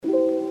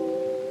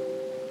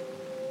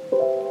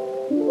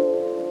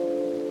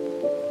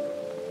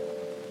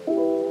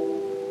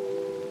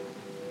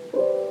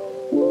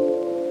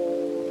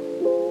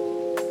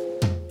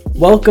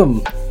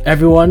Welcome,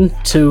 everyone,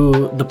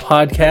 to the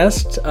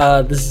podcast.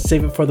 This is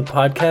Save It for the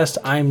Podcast.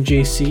 I'm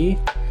JC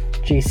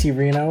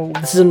Reno.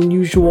 This is an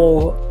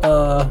unusual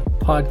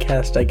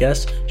podcast, I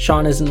guess.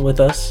 Sean isn't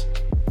with us.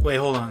 Wait,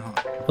 hold on.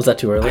 Was that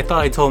too early? I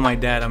thought I told my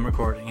dad I'm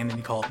recording, and then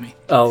he called me.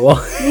 Oh, well.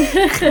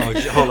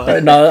 Hold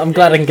on. No, I'm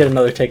glad I can get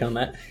another take on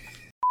that.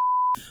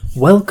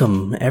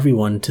 Welcome,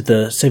 everyone, to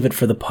the Save It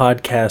for the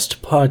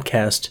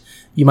podcast.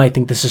 You might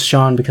think this is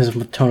Sean because of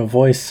the tone of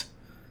voice.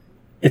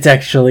 It's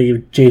actually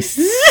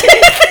JC.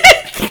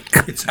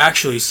 It's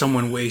actually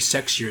someone way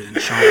sexier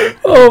than Sean.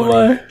 Oh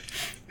my.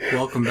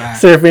 Welcome back.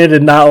 Seraphina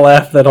did not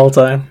laugh that whole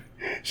time.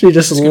 She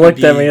just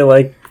looked at me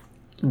like,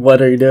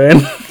 what are you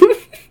doing?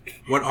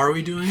 What are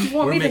we doing?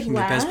 We're making the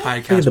best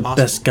podcast the possible.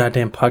 best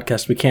goddamn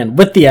podcast we can,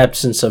 with the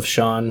absence of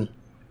Sean.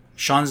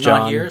 Sean's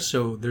not here,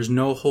 so there's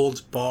no holds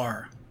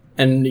bar.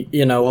 And,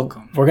 you know,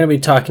 Welcome. We're going to be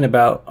talking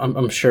about,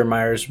 I'm sure,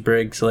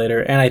 Myers-Briggs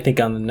later. And I think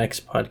on the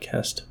next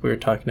podcast we were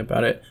talking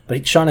about it.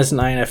 But Sean is an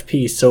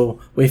INFP, so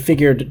we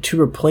figured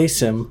to replace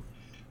him,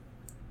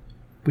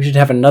 we should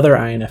have another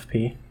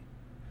INFP.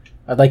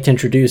 I'd like to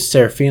introduce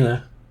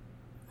Seraphina.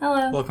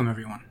 Hello. Welcome,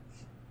 everyone.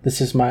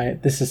 This is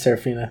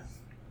Seraphina.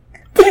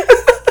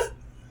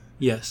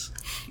 Yes.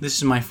 This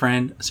is my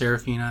friend,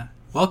 Seraphina.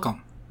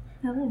 Welcome.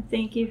 Hello.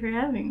 Thank you for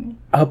having me.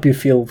 I hope you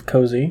feel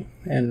cozy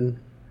and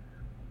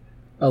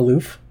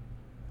aloof,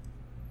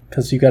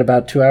 because you got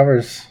about 2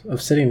 hours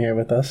of sitting here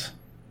with us.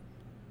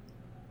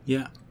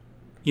 Yeah.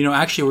 You know,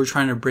 actually, we're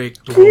trying to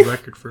break the world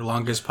record for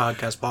longest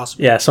podcast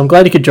possible. Yeah, so I'm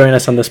glad you could join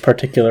us on this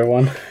particular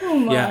one. Oh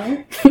my.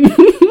 Yeah.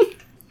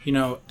 You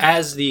know,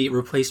 as the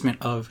replacement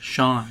of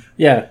Sean.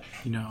 Yeah.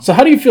 You know. So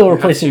how do you feel You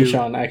replacing have to-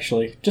 Sean,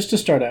 actually? Just to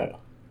start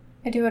out.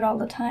 I do it all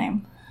the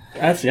time.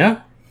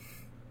 Yeah.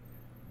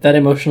 That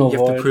emotional You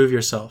have void. to prove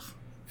yourself.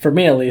 For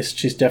me, at least,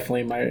 she's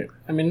definitely my...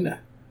 I mean,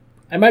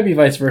 I might be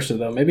vice versa,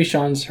 though. Maybe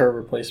Sean's her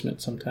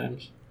replacement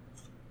sometimes.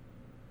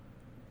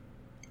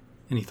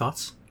 Any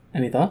thoughts?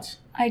 Any thoughts?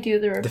 I do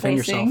the Defend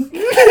replacing.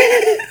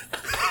 yourself.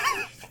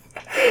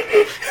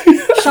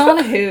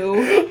 Sean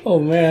who? Oh,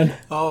 man.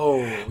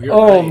 Oh, you're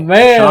Oh, right.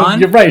 man. Sean,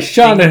 You're right.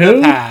 Sean think of who?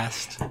 the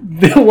past.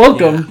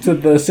 Welcome to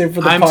the Save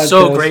for the I'm Podcast.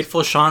 so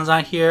grateful Sean's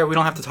not here. We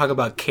don't have to talk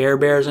about Care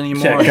Bears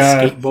anymore. Yeah, and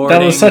God. skateboarding.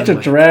 That was such a and,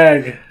 like,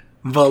 drag.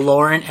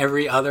 Valorant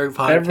every other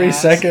podcast. Every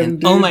second, And,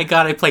 dude. oh my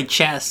god, I play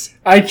chess.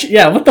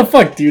 Yeah, what the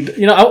fuck, dude?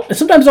 You know,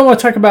 sometimes I want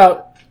to talk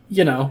about,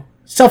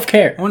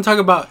 self-care. I want to talk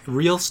about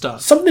real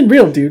stuff. Something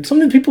real, dude.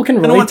 Something people can I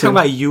relate don't want to to.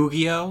 talk about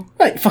Yu-Gi-Oh!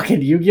 Like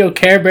fucking Yu-Gi-Oh!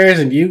 Care Bears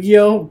and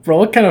Yu-Gi-Oh! Bro,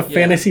 what kind of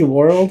fantasy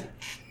world?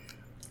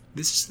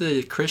 This is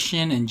the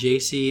Christian and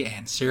JC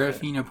and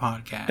Seraphina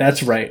podcast.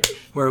 That's right.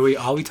 Where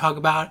all we talk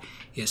about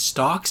is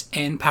stocks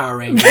and Power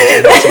Rangers.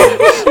 And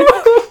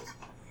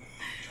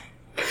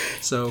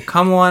so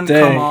come on,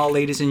 Dang. come all,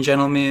 ladies and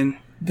gentlemen.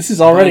 This is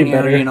already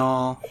Binary better. and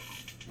all.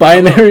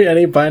 Binary,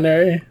 any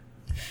binary?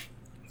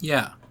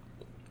 Yeah.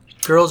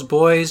 Girls,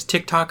 boys,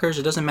 TikTokers,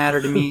 it doesn't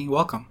matter to me.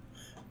 Welcome.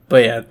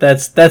 But yeah,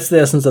 that's the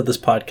essence of this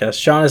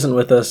podcast. Sean isn't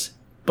with us,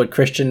 but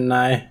Christian and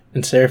I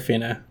and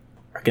Seraphina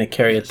are going to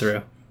carry it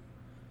through.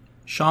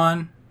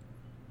 Sean,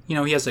 he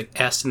has like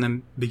S in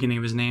the beginning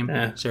of his name.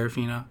 Yeah.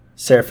 Seraphina.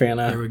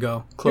 Seraphina. There we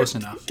go. Close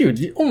enough.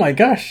 Dude, oh my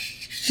gosh.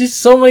 She's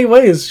so many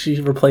ways she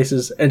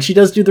replaces, and she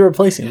does do the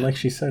replacing, like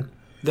she said.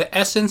 The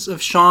essence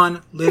of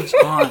Sean lives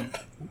on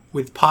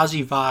with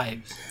positive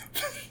vibes.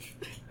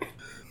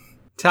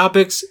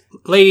 Topics,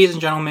 ladies and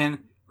gentlemen,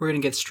 we're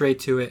going to get straight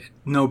to it.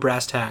 No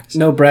brass tacks.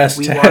 No brass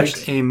We tacks.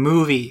 watched a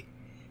movie.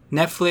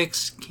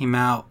 Netflix came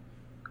out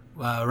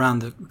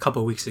around a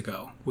couple of weeks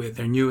ago with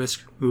their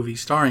newest movie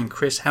starring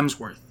Chris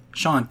Hemsworth.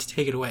 Sean,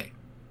 take it away.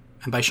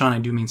 And by Sean, I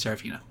do mean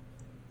Seraphina.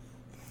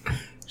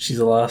 She's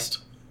lost.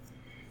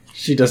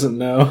 She doesn't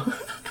know.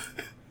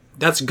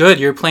 That's good.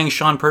 You're playing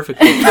Sean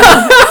perfectly.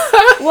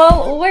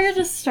 Well, where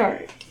to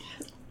start?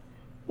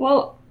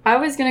 Well, I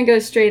was going to go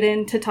straight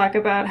in to talk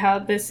about how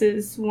this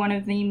is one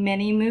of the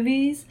many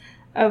movies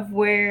of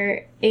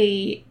where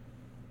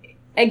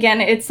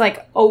again, it's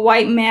like a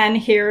white man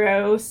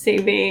hero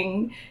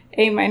saving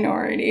a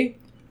minority.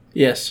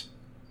 Yes.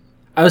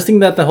 I was thinking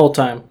that the whole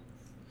time.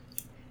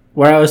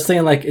 Where I was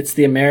thinking, like, it's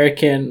the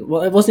American...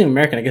 Well, it wasn't even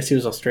American. I guess he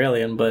was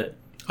Australian, but...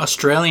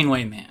 Australian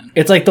white man.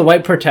 It's like the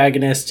white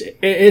protagonist.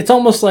 It's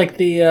almost like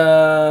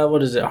the,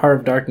 what is it? Heart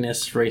of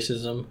Darkness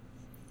racism.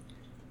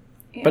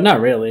 Yeah. But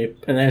not really.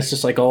 And then it's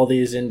just like all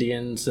these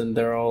Indians, and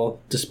they're all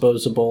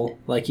disposable.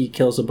 Like, he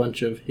kills a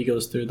bunch of... He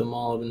goes through them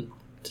all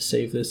to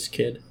save this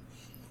kid.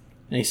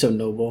 And he's so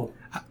noble.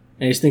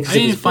 And he thinks I it's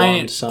didn't his find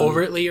blonde it son.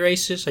 overtly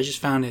racist. I just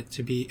found it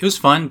to be... It was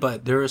fun,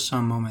 but there were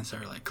some moments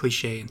that are like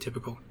cliche and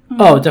typical.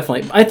 Oh,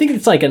 definitely. I think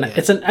it's like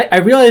I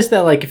realized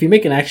that, like, if you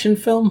make an action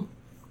film,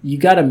 you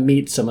gotta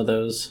meet some of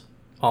those,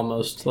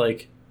 almost,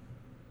 like...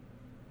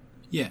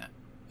 Yeah,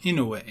 in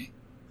a way.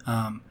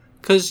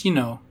 Because,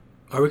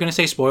 are we going to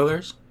say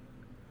spoilers?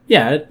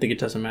 Yeah, I think it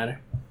doesn't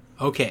matter.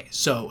 Okay,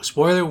 so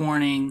spoiler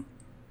warning.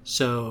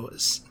 So,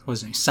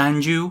 what's his name?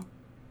 Sanju.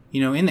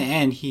 In the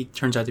end, he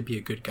turns out to be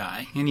a good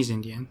guy, and he's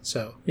Indian.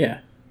 So, Yeah.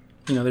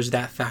 there's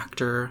that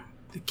factor.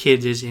 the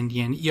kid is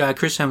Indian. Yeah,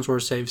 Chris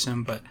Hemsworth saves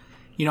him, but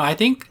I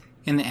think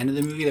in the end of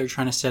the movie they're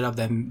trying to set up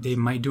that they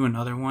might do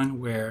another one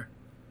where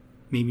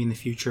maybe in the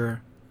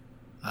future,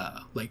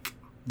 like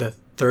the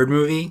third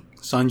movie,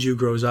 Sanju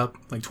grows up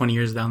like 20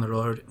 years down the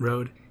road,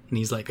 and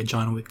he's like a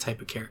John Wick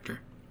type of character.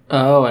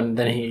 Oh, and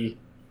then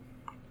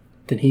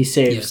he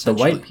saves the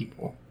white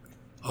people.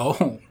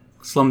 Oh,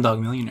 Slumdog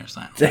Millionaire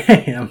style.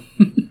 Damn.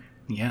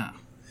 Yeah.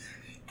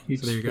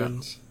 So there you go.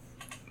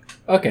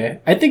 Okay,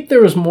 I think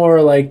there was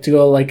more like to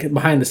go like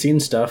behind the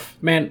scenes stuff.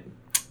 Man,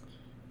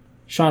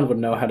 Sean would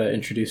know how to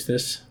introduce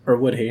this, or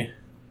would he?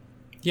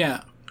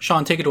 Yeah,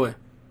 Sean, take it away.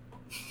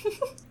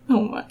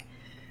 Oh my,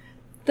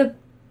 the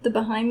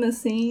behind the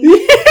scenes.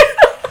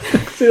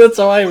 See, that's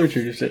how I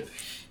introduce it.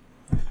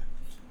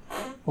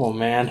 Oh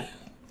man.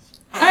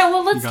 All right,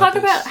 well, let's talk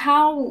this. about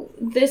how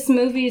this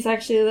movie is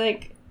actually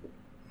like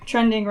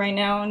trending right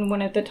now and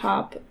one of the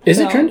top. Is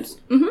it trending?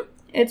 Mm-hmm.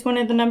 It's one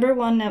of the number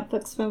one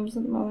Netflix films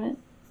at the moment.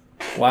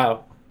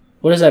 Wow.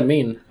 What does that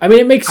mean? I mean,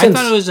 it makes sense.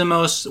 I thought it was the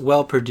most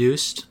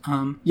well-produced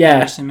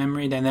recent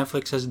memory that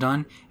Netflix has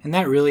done, and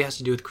that really has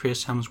to do with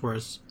Chris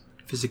Hemsworth's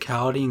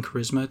physicality and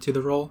charisma to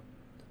the role.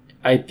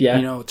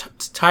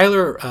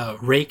 Tyler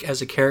Rake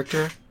as a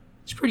character,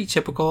 it's pretty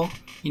typical.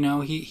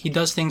 He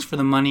does things for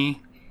the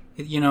money.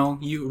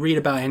 You read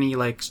about any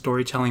like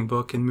storytelling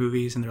book and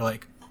movies, and they're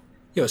like,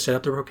 set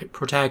up the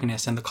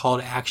protagonist and the call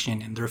to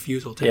action and the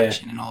refusal to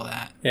action and all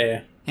that.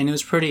 Yeah. And it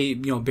was pretty,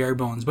 bare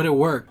bones, but it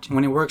worked.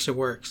 When it works, it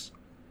works.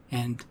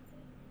 And,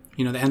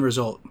 the end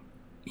result,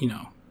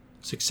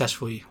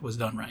 successfully was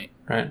done right.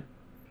 Right.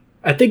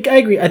 I think I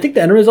agree. I think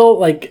the end result,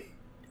 like,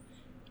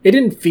 it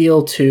didn't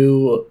feel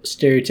too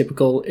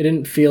stereotypical. It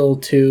didn't feel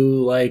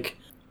too, like...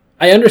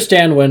 I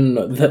understand when,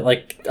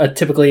 a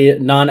typically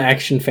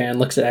non-action fan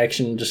looks at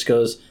action and just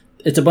goes,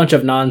 it's a bunch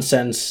of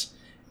nonsense,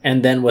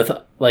 and then with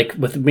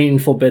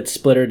meaningful bits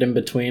splittered in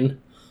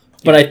between.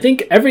 But I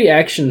think every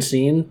action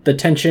scene, the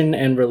tension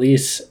and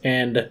release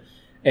and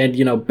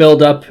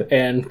build up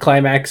and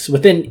climax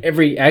within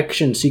every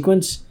action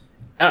sequence,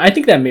 I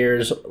think that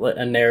mirrors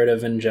a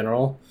narrative in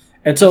general.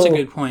 And so that's a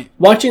good point.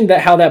 Watching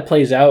how that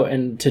plays out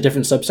into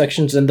different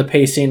subsections and the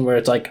pacing where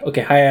it's like,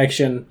 okay, high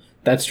action,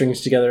 that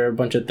strings together a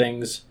bunch of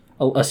things,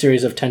 a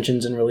series of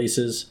tensions and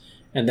releases,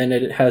 and then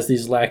it has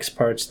these lax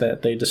parts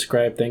that they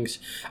describe things.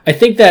 I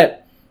think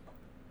that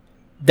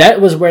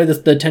was where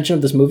the tension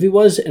of this movie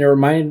was, and it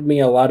reminded me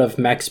a lot of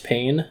Max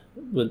Payne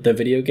with the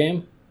video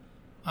game.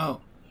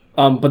 Oh.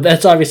 But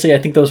that's obviously, I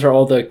think those are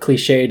all the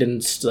cliched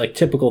and like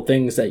typical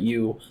things that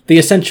the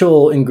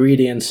essential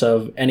ingredients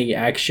of any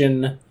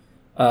action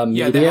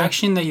media. The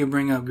action that you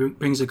bring up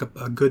brings a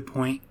good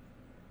point,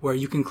 where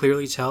you can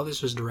clearly tell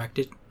this was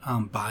directed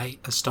by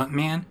a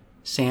stuntman,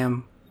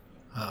 Sam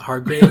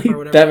Hargrave or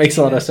whatever. That makes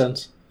a lot of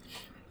sense.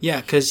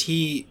 Yeah, because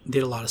he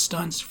did a lot of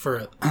stunts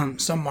for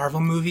some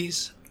Marvel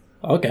movies.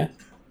 Okay.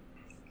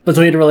 But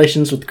so he had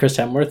relations with Chris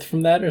Hemsworth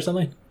from that or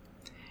something?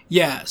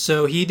 Yeah,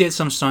 so he did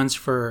some stunts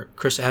for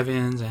Chris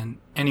Evans and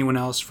anyone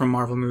else from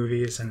Marvel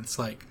movies, and it's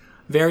like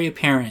very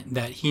apparent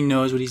that he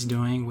knows what he's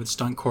doing with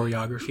stunt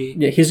choreography.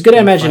 Yeah, he's good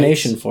at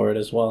imagination for it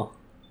as well.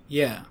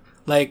 Yeah,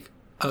 like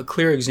a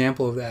clear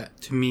example of that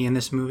to me in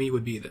this movie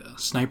would be the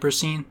sniper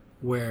scene,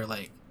 where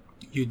like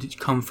you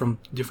come from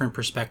different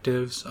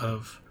perspectives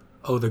of,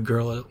 the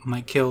girl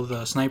might kill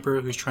the sniper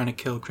who's trying to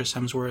kill Chris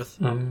Hemsworth.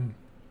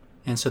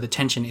 And so the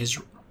tension is,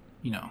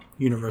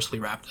 universally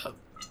wrapped up.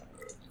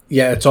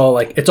 Yeah, it's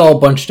all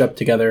bunched up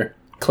together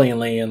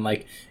cleanly, and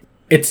like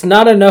it's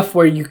not enough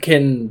where you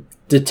can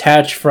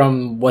detach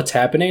from what's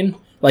happening.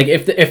 Like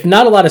if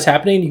not a lot is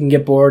happening, you can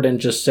get bored and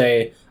just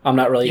say, I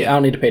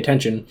don't need to pay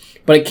attention.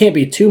 But it can't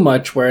be too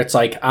much where it's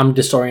like I'm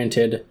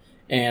disoriented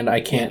and I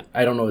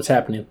don't know what's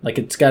happening. Like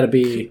it's got to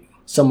be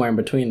somewhere in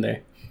between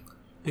there.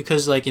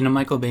 Because like in a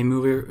Michael Bay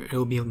movie,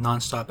 it'll be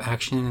nonstop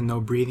action and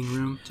no breathing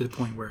room to the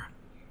point where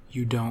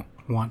you don't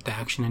want the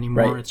action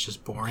anymore. Right. It's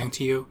just boring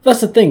to you.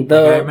 That's the thing,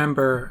 though. Like, I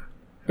remember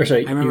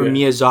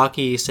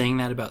Miyazaki saying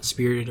that about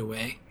Spirited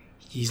Away.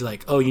 He's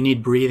like, you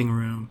need breathing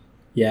room.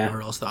 Yeah.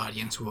 Or else the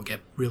audience will get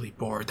really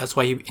bored. That's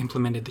why he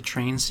implemented the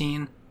train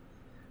scene.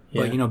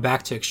 Yeah. But,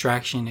 back to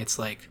Extraction, it's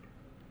like,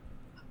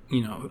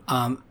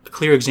 a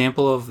clear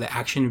example of the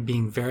action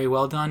being very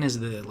well done is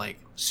the, like,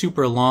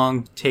 super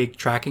long take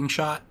tracking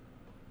shot.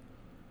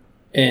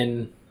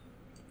 In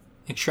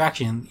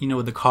Extraction,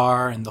 with the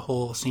car and the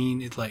whole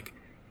scene, it's like,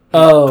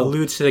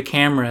 alludes to the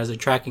camera as a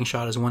tracking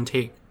shot as one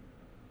take.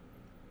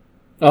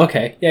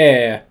 Okay,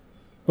 yeah.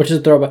 Which is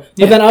a throwback.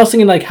 But then I was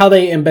thinking like how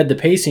they embed the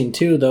pacing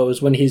too, though,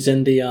 is when he's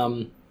in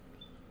the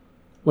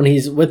when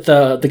he's with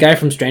the guy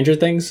from Stranger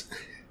Things.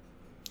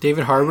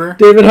 David Harbour.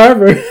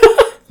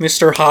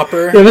 Mr.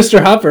 Hopper. Yeah,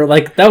 Mr. Hopper.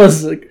 Like that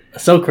was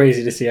so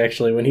crazy to see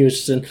actually when he was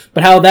just in.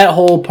 But how that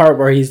whole part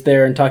where he's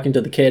there and talking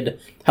to the kid,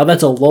 how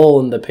that's a lull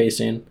in the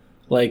pacing,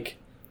 like.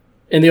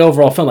 In the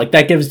overall film, like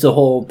that gives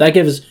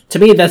to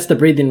me that's the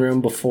breathing room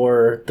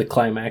before the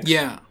climax.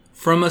 Yeah,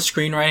 from a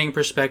screenwriting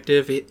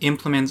perspective, it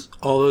implements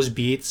all those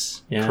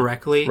beats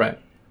correctly. Right.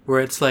 Where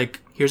it's like,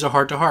 here's a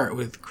heart-to-heart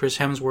with Chris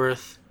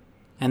Hemsworth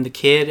and the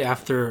kid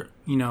after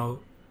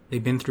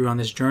they've been through on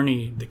this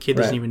journey. The kid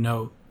doesn't Right. even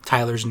know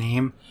Tyler's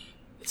name.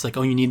 It's like,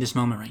 oh, you need this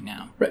moment right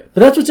now. Right.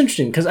 But that's what's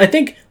interesting, because I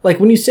think, like,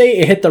 when you say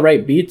it hit the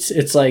right beats,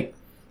 it's like,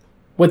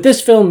 with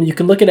this film, you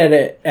can look at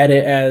it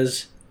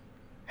as,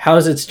 how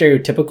is it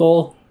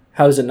stereotypical?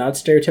 How is it not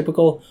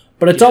stereotypical?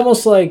 But it's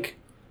almost like,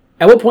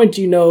 at what point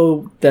do you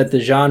know that the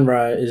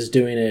genre is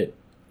doing it?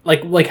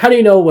 Like, how do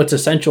you know what's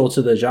essential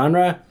to the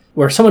genre?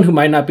 Where someone who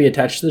might not be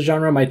attached to the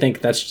genre might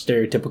think that's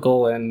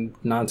stereotypical and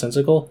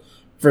nonsensical,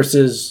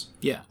 versus...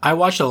 Yeah. I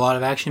watched a lot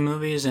of action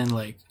movies, and,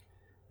 like,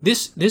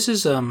 this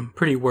is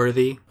pretty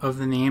worthy of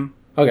the name.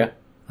 Okay.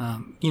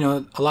 You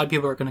know, a lot of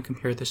people are going to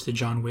compare this to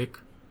John Wick,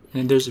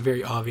 and there's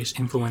very obvious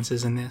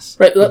influences in this.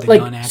 Right, with the like,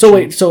 gun so action.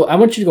 wait, so I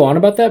want you to go on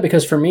about that,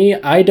 because for me,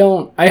 I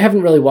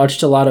haven't really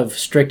watched a lot of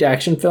strict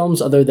action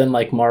films other than,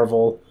 like,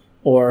 Marvel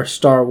or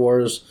Star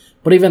Wars,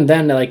 but even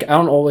then, like, I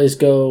don't always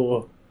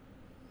go...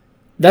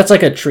 That's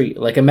like a treat.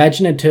 Like,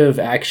 imaginative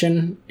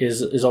action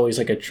is always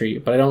like a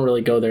treat, but I don't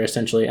really go there,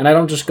 essentially. And I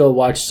don't just go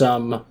watch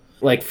some,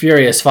 like,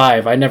 Furious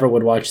 5. I never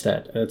would watch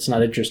that. That's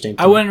not interesting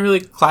to I me. wouldn't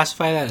really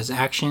classify that as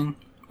action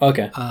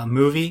Okay.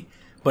 movie,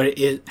 but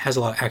it has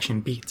a lot of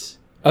action beats.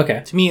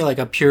 Okay. To me, like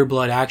a pure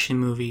blood action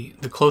movie,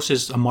 the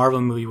closest a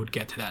Marvel movie would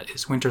get to that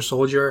is Winter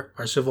Soldier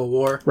or Civil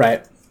War,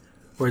 Right.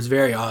 where it's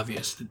very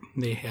obvious that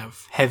they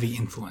have heavy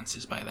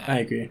influences by that. I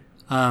agree.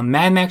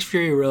 Mad Max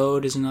Fury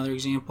Road is another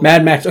example.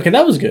 Mad Max. Okay,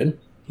 that was good.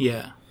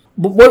 Yeah.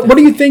 But what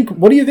do you think?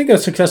 What do you think a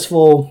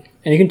successful?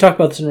 And you can talk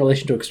about this in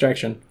relation to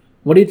Extraction.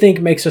 What do you think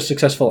makes a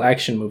successful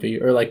action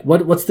movie, or like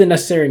what's the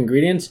necessary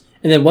ingredients,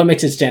 and then what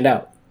makes it stand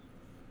out?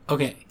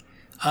 Okay.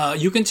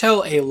 You can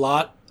tell a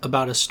lot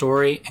about a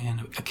story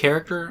and a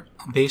character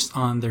based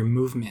on their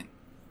movement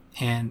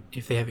and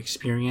if they have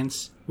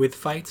experience with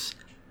fights.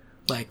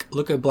 Like,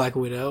 look at Black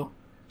Widow.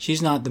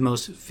 She's not the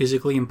most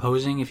physically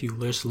imposing if you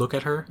just look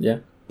at her. Yeah,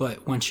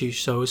 But when she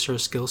shows her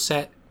skill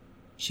set,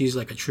 she's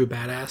like a true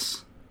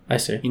badass. I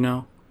see. You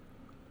know?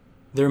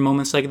 There are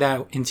moments like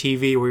that in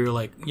TV where you're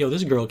like, yo,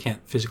 this girl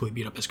can't physically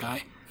beat up this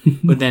guy.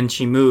 But then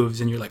she moves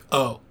and you're like,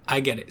 oh,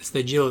 I get it. It's the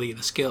agility,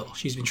 the skill.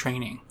 She's been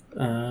training.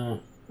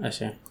 I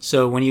see.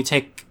 So when you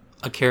take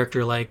a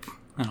character like,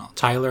 I don't know,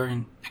 Tyler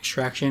in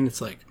Extraction, it's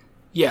like,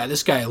 yeah,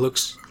 this guy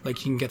looks like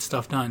he can get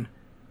stuff done.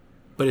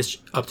 But it's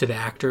up to the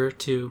actor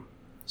to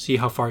see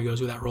how far he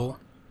goes with that role.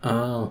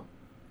 Oh.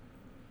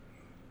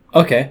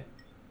 Okay.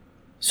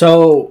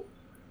 So,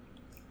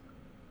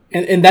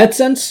 in that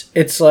sense,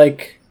 it's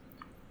like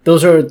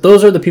those are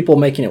the people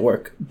making it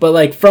work. But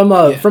like from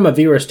a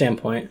viewer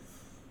standpoint,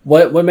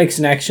 what makes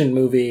an action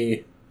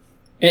movie,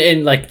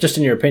 in like just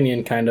in your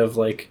opinion, kind of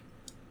like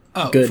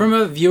good? From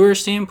a viewer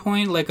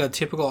standpoint, like a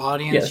typical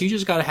audience, Yes. you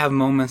just gotta have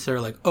moments that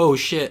are like, oh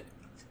shit,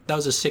 that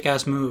was a sick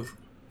ass move.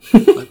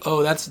 Like,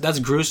 oh, that's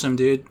gruesome,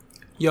 dude.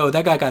 Yo,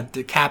 that guy got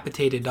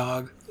decapitated,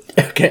 dog.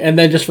 Okay, and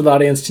then just for the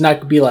audience to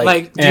not be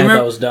like do you remember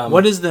that was dumb.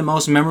 what is the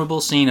most memorable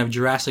scene of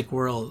Jurassic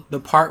World? The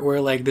part where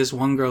like this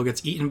one girl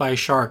gets eaten by a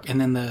shark, and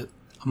then a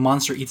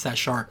monster eats that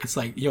shark. It's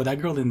like, yo, that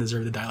girl didn't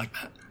deserve to die like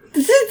that.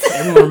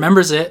 Everyone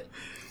remembers it.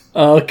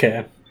 Oh,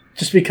 okay.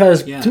 Just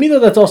because, Yeah. to me though,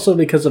 that's also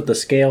because of the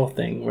scale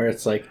thing, where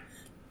it's like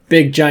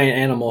big giant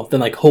animal, then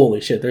like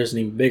holy shit, there's an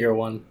even bigger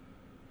one,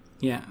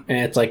 Yeah. and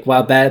it's like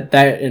wow,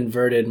 that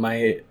inverted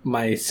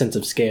my sense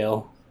of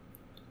scale,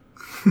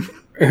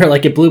 or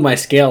like it blew my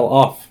scale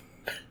off,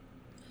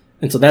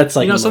 and so that's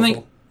like You know,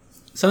 memorable.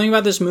 something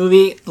about this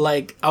movie,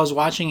 like I was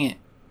watching it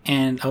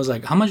and I was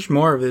like, how much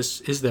more of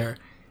this is there?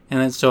 And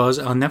then so I was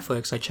on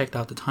Netflix, I checked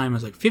out the time, I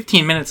was like,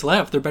 15 minutes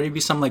left, there better be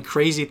some like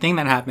crazy thing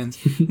that happens.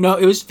 No,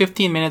 it was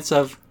 15 minutes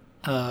of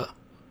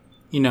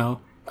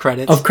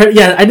credits. Of credit,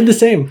 yeah, I did the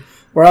same.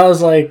 Where I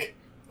was like,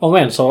 oh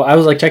man, so I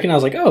was like checking, I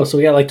was like, oh, so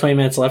we got like 20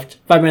 minutes left.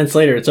 5 minutes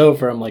later, it's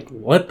over. I'm like,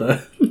 what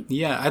the?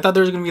 Yeah, I thought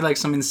there was gonna be like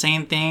some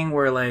insane thing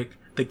where like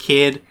the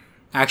kid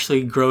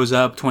actually grows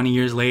up 20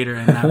 years later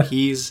and now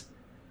he's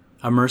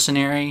a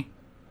mercenary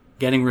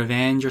getting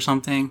revenge or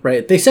something.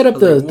 Right, they set up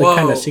was like, the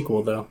kind whoa. of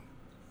sequel though.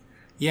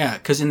 Yeah,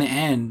 because in the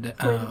end,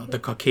 the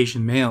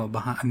Caucasian male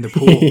behind the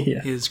pool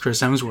Yeah. is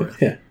Chris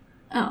Hemsworth. Yeah.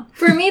 Oh,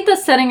 for me, the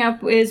setting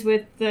up is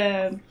with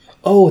the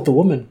Oh, with the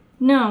woman.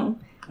 no,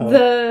 Oh.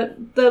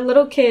 the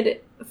little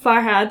kid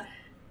Farhad.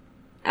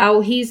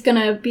 Oh, he's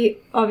gonna be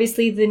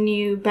obviously the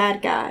new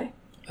bad guy.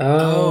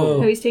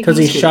 Oh, So he's taking because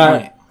he his- shot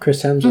point.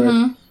 Chris Hemsworth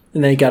Mhm.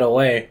 and then he got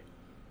away.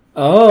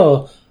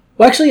 Oh,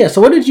 well, actually, yeah. So,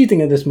 what did you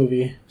think of this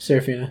movie,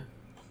 Serafina?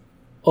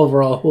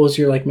 Overall, what was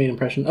your like main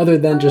impression, other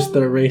than just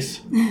the race?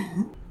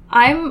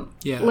 I'm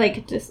Yeah.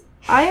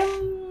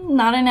 I'm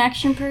not an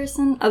action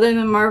person other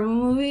than Marvel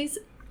movies,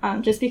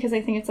 just because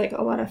I think it's like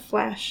a lot of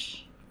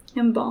flash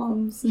and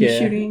bombs and Yeah.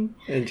 shooting.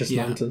 And just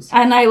Yeah. nonsense.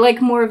 And I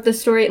like more of the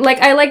story. Like,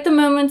 I like the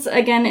moments,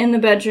 again, in the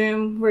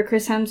bedroom where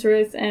Chris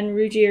Hemsworth and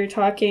Ruji are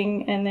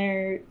talking, and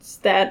there's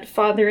that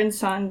father and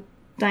son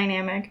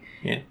dynamic.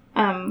 Yeah.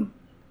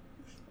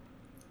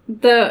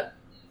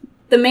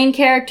 The main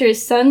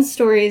character's son's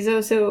story is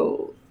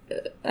also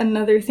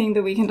another thing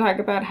that we can talk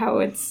about, how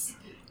it's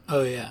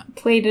Oh yeah,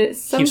 played it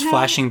somehow. keeps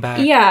flashing back.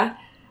 Yeah.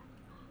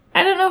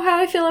 I don't know how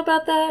I feel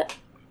about that.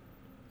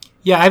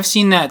 Yeah, I've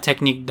seen that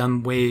technique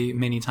done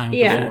many times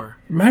before.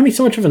 Reminded me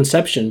so much of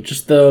Inception.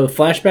 Just the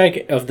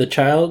flashback of the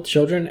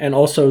children, and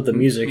also the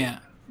music. Yeah.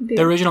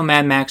 The original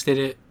Mad Max did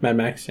it. Mad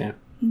Max, yeah.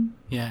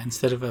 Yeah,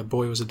 instead of a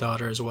boy, it was a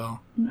daughter as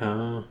well.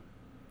 Oh.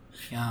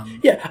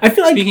 Yeah, I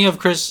feel like... Speaking of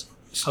Chris...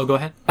 Oh, go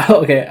ahead.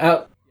 Oh, okay,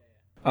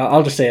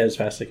 I'll just say it as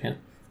fast as I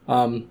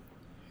can.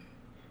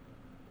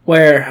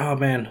 Where... Oh,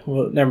 man.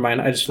 Well, never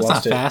mind. I just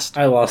lost it. Fast.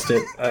 I lost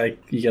it.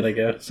 You gotta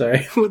go.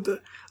 Sorry.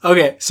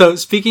 Okay, so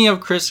speaking of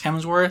Chris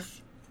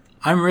Hemsworth,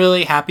 I'm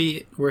really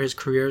happy where his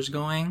career is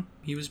going.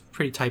 He was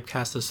pretty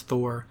typecast as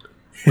Thor.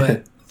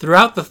 But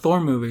throughout the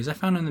Thor movies, I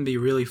found him to be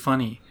really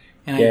funny.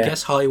 And I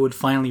guess Hollywood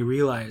finally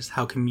realized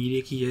how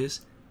comedic he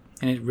is.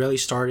 And it really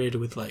started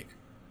with, like,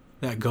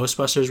 that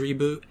Ghostbusters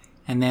reboot.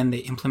 And then they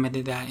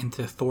implemented that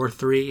into Thor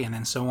 3 and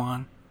then so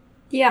on.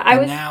 Yeah,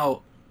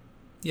 now...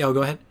 Yeah,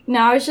 go ahead. No,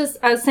 I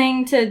was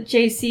saying to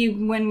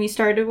JC when we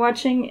started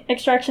watching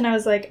Extraction, I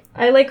was like,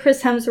 I like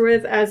Chris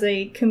Hemsworth as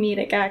a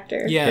comedic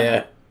actor.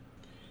 Yeah.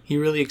 He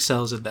really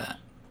excels at that.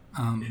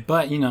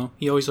 But, you know,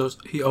 he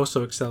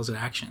also excels at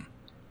action.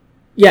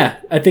 Yeah,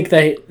 I think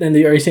that... And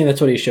are you saying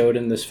that's what he showed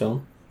in this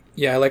film?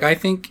 Yeah, like, I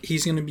think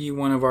he's going to be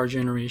one of our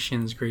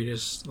generation's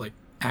greatest, like,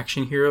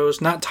 action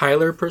heroes. Not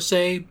Tyler, per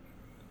se.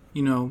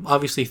 You know,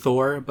 obviously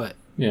Thor, but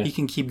he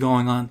can keep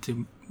going on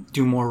to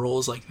do more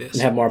roles like this.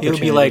 And have more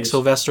opportunities. He'll be like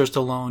Sylvester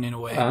Stallone in a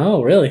way.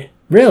 Oh, really?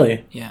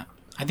 Really? Yeah.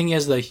 I think he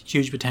has the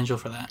huge potential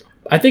for that.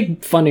 I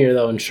think funnier,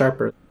 though, and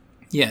sharper.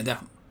 Yeah,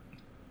 definitely.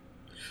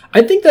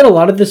 I think that a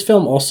lot of this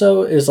film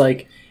also is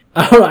like...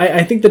 I don't know,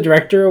 I think the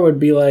director would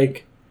be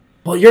like,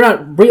 well, you're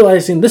not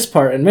realizing this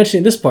part and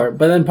mentioning this part,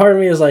 but then part of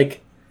me is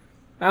like,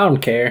 I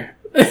don't care.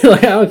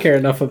 Like, I don't care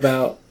enough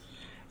about...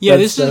 Yeah,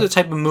 this is the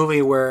type of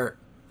movie where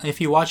if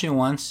you watch it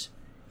once,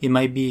 it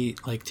might be,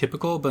 like,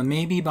 typical, but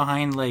maybe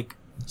behind, like,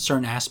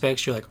 certain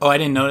aspects, you're like, oh, I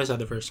didn't notice that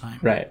the first time.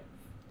 Right.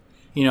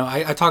 You know,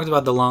 I talked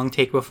about the long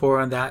take before,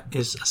 and that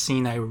is a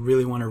scene I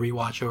really want to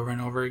rewatch over and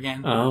over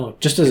again. Oh,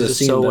 just as a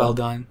scene, so though. well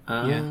done.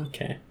 Yeah.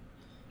 Okay.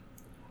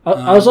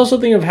 I was also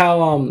thinking of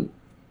how,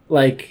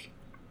 like,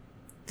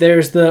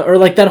 there's the... Or,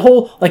 like, that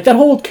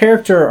whole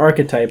character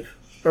archetype.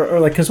 Or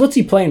like, because what's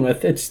he playing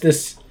with? It's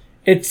this...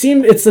 It's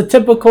the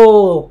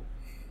typical,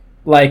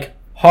 like,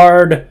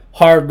 hard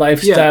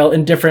lifestyle,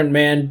 indifferent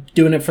man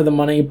doing it for the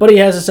money, but he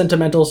has a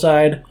sentimental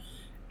side,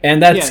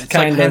 and that's it's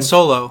kind like of Han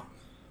Solo.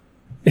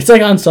 It's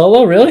like Han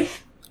Solo, really?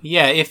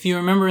 Yeah, if you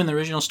remember in the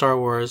original Star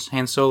Wars,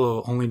 Han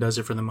Solo only does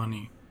it for the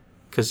money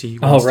because he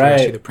wants to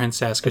rescue the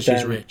princess because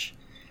she's rich,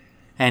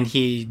 and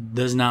he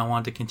does not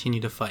want to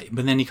continue to fight.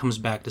 But then he comes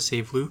back to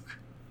save Luke.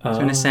 So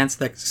in a sense,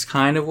 that's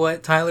kind of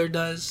what Tyler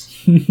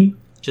does,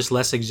 just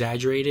less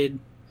exaggerated.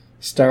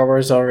 Star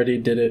Wars already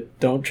did it.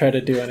 Don't try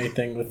to do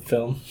anything with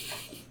film.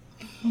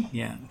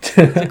 Yeah. It's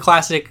a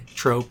classic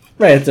trope.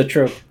 Right, it's a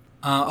trope.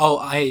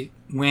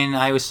 When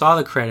I saw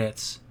the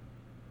credits,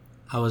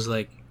 I was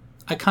like,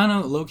 I kind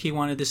of low-key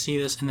wanted to see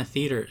this in the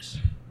theaters.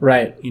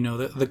 Right. You know,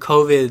 the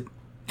COVID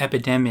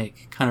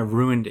epidemic kind of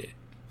ruined it.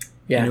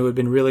 Yeah. And it would have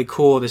been really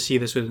cool to see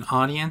this with an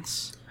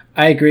audience.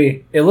 I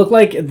agree. It looked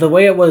like the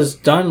way it was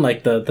done,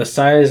 like the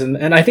size,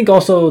 and I think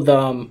also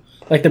the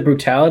like the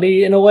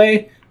brutality in a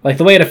way. Like,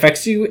 the way it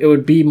affects you, it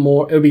would be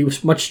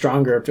much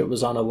stronger if it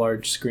was on a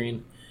large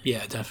screen.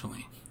 Yeah,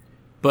 definitely.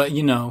 But,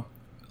 you know,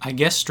 I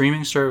guess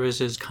streaming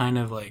services kind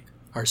of, like,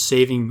 are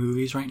saving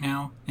movies right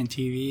now and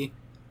TV.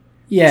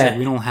 Yeah. It's like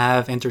we don't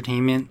have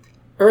entertainment.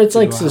 Or it's,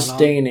 like,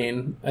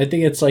 sustaining. I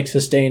think it's, like,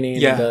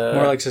 sustaining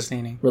more like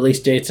sustaining.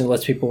 Release dates and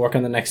lets people work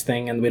on the next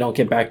thing, and we don't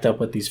get backed up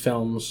with these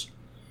films.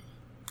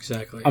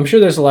 Exactly. I'm sure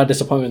there's a lot of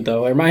disappointment,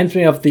 though. It reminds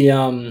me of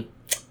the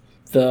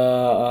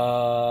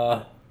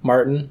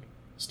Martin...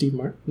 Steve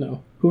Martin?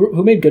 No.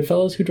 Who made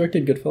Goodfellas? Who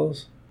directed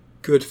Goodfellas?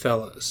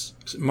 Goodfellas.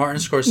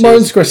 Martin Scorsese.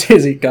 Martin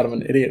Scorsese. God, I'm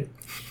an idiot.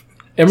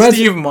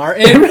 Steve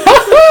Martin?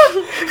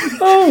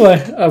 Oh my.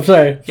 I'm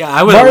sorry. Yeah,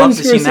 I would have loved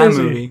to see that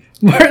movie.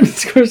 Martin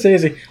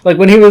Scorsese. Like,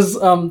 when he was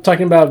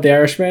talking about The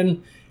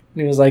Irishman,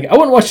 he was like, I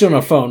wouldn't watch it on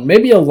a phone.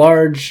 Maybe a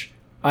large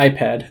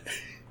iPad.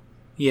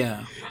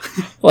 Yeah.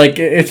 Like,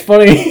 it's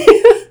funny.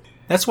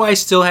 That's why I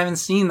still haven't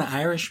seen The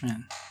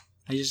Irishman.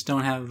 I just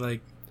don't have, like...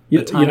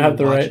 You don't have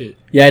the right. It.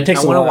 Yeah, it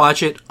takes. I want to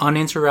watch it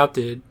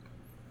uninterrupted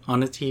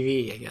on a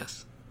TV, I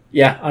guess.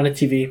 Yeah, on a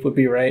TV would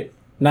be right.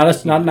 Not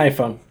an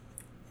iPhone.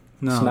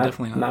 No,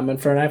 definitely not. Not meant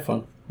for an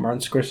iPhone.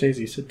 Martin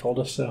Scorsese told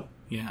us so.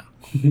 Yeah.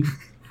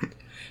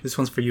 This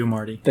one's for you,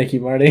 Marty. Thank you,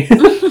 Marty.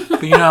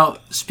 But, you know,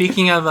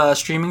 speaking of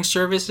streaming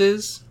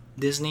services,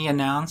 Disney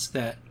announced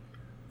that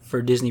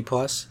for Disney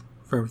Plus,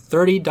 for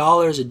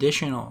 $30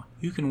 additional,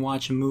 you can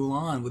watch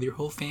Mulan with your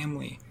whole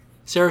family.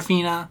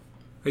 Serafina,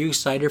 are you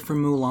excited for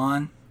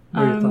Mulan?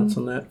 What are your thoughts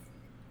on that?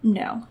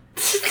 No,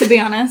 to be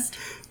honest.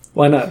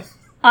 Why not?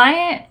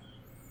 I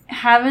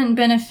haven't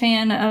been a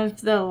fan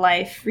of the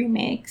Life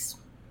remakes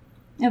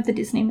of the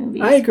Disney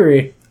movies. I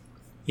agree.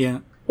 Yeah.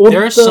 Well,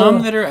 there are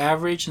some that are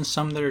average and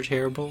some that are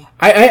terrible.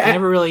 I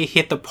never really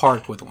hit the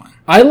park with one.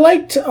 I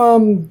liked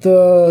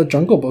the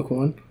Jungle Book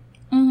one.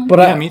 Mm-hmm.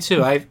 But me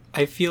too.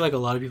 I feel like a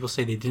lot of people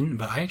say they didn't,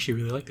 but I actually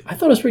really liked it. I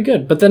thought it was pretty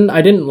good, but then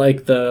I didn't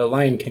like the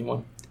Lion King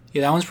one.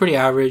 Yeah, that one's pretty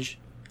average.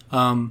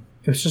 It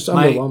was just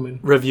My underwhelming.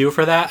 review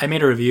for that, I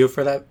made a review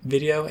for that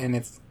video, and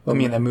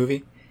that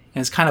movie,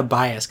 and it's kind of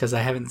biased because I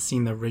haven't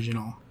seen the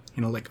original,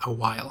 like a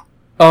while.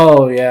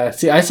 Oh yeah,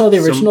 see, I saw the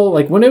original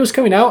like when it was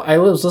coming out. I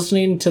was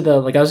listening to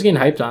I was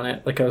getting hyped on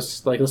it. Like I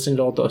was like listening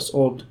to all those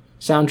old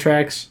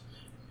soundtracks,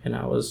 and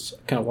I was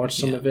kind of watched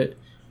some of it.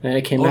 And then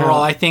it came out.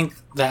 Overall, I think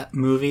that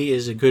movie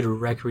is a good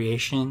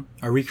recreation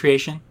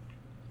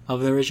of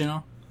the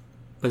original,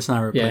 but it's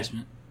not a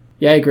replacement.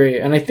 Yeah, I agree.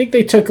 And I think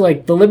they took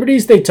like the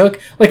liberties they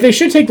took. Like they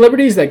should take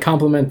liberties that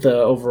complement the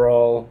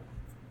overall,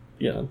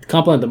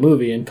 complement the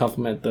movie and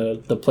complement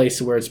the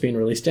place where it's being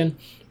released in.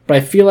 But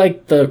I feel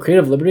like the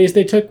creative liberties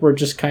they took were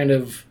just kind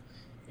of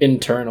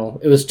internal.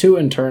 It was too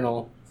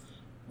internal.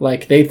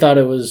 Like, they thought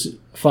it was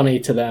funny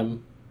to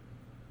them.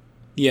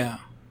 Yeah.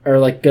 Or,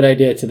 like, good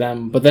idea to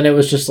them. But then it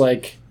was just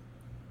like,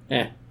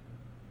 eh.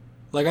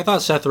 Like, I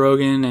thought Seth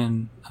Rogen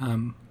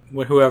and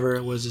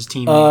whoever was his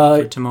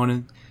teammate for Timon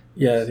and,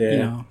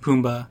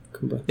 Pumbaa.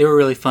 They were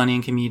really funny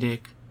and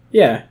comedic.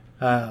 Yeah.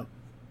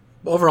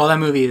 Overall, that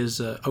movie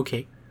is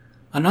okay.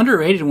 An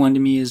underrated one to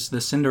me is the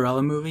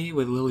Cinderella movie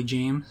with Lily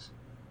James.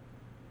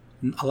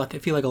 I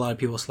feel like a lot of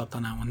people slept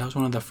on that one. That was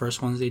one of the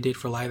first ones they did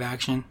for live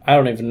action. I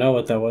don't even know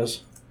what that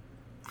was.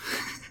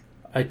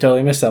 I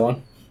totally missed that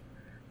one.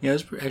 Yeah,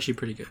 it was actually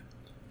pretty good.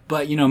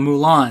 But,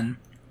 Mulan,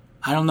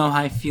 I don't know how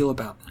I feel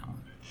about that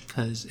one.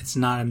 Because it's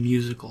not a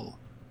musical.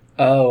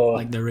 Oh.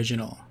 Like the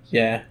original.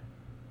 Yeah.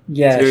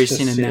 Yeah. It's very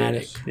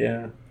cinematic. Serious.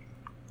 Yeah.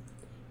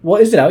 Well,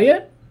 is it out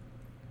yet?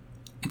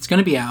 It's going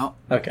to be out.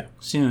 Okay.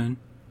 Soon.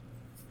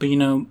 But,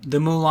 the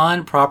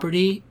Mulan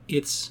property,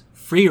 it's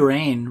free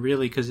reign,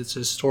 really, because it's a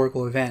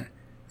historical event.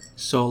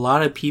 So a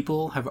lot of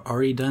people have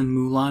already done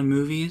Mulan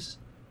movies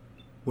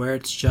where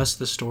it's just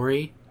the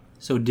story.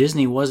 So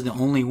Disney was the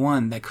only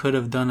one that could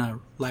have done a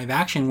live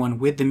action one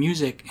with the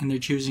music, and they're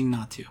choosing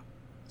not to.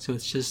 So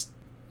it's just,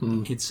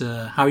 it's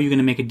how are you going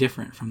to make it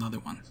different from the other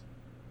ones?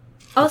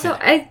 Also,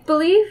 okay. I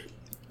believe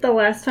the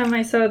last time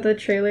I saw the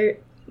trailer,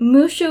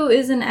 Mushu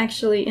isn't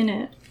actually in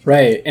it.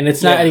 Right, and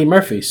it's not Eddie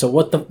Murphy, so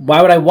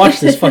why would I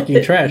watch this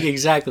fucking trash?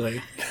 Exactly.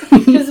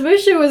 Because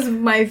Mushu was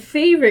my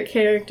favorite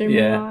character in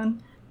Mulan.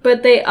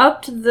 But they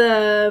upped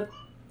the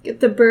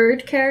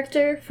bird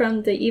character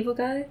from the evil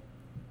guy.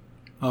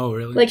 Oh,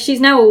 really? Like, she's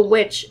now a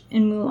witch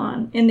in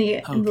Mulan, in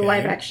the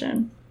live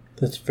action.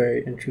 That's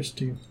very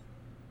interesting.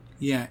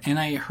 Yeah, and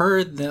I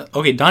heard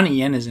Donnie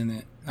Yen is in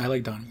it. I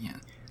like Donnie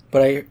Yen.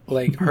 But I,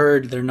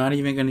 heard they're not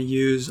even going to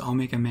use I'll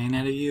Make a Man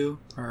Out of You,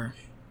 or...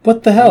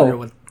 What the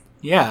hell?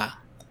 Yeah.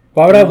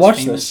 Why would I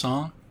watch this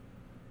song?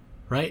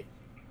 Right?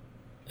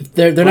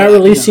 They're not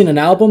releasing an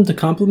album to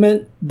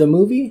complement the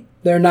movie?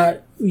 They're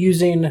not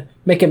using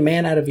Make a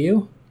Man Out of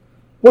You?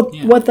 What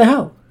the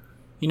hell?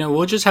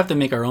 We'll just have to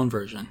make our own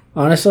version.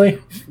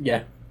 Honestly?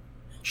 Yeah.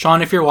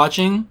 Sean, if you're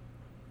watching,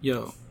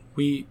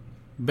 we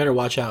better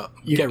watch out.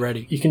 Get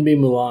ready. You can be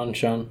Mulan,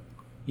 Sean.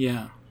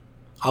 Yeah.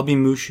 I'll be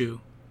Mushu.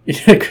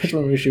 Yeah, Christopher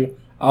Mushu.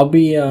 I'll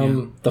be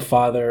the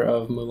father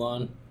of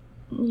Mulan.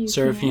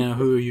 Serafina,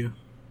 who are you?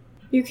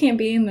 You can't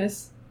be in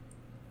this.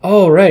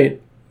 Oh,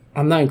 right.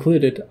 I'm not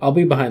included. I'll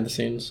be behind the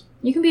scenes.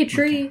 You can be a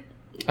tree.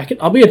 Okay.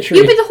 I'll be a tree.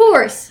 You be the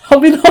horse.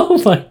 I'll be the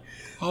horse.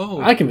 Oh.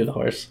 I can be the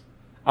horse.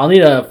 I'll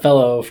need a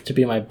fellow to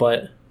be my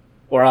butt.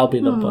 Or I'll be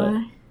the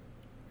butt.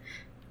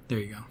 There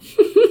you go.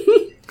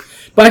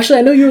 But actually,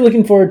 I know you were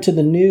looking forward to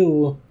the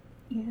new...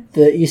 Yes.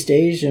 The East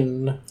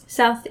Asian...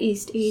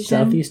 Southeast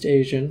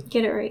Asian.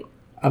 Get it right.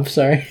 I'm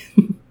sorry.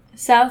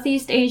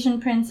 Southeast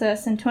Asian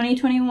princess in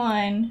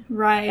 2021,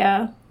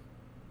 Raya.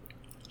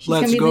 She's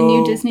going to be the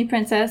new Disney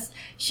princess.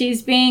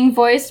 She's being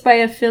voiced by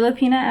a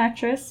Filipina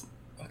actress.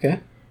 Okay.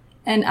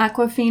 And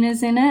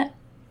Aquafina's in it.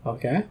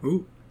 Okay.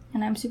 Ooh.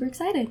 And I'm super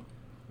excited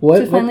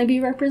to finally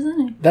be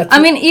represented.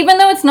 Even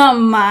though it's not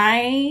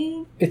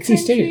my It's country,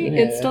 East Asian.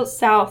 It's still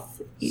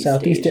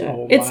Southeast Asian.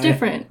 Oh, it's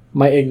different.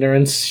 My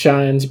ignorance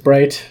shines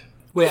bright.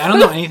 Wait, I don't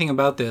know anything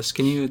about this.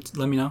 Can you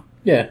let me know?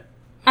 Yeah.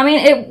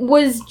 It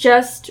was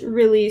just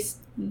released.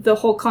 The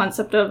whole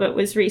concept of it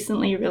was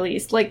recently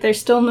released. There's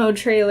still no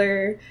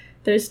trailer.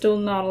 There's still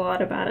not a lot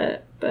about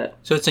it, but...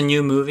 So it's a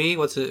new movie?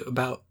 What's it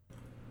about?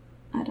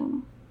 I don't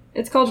know.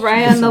 It's called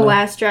Raya and the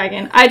Last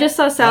Dragon. I just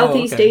saw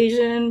Southeast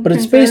Asian But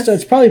princess.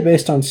 it's probably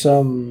based on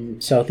some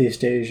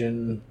Southeast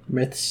Asian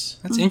myths.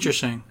 That's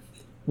interesting.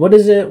 What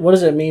does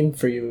it mean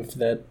for you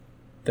that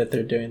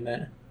they're doing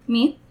that?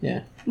 Me?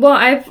 Yeah. Well,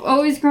 I've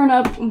always grown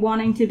up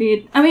wanting to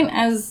be...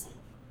 as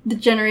the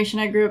generation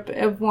I grew up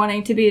of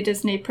wanting to be a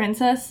Disney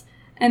princess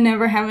and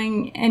never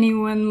having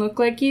anyone look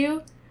like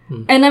you.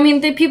 And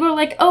the people are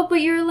like, oh,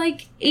 but you're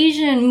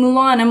Asian,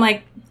 Mulan. I'm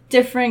like,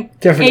 different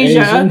Asia,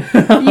 Asian.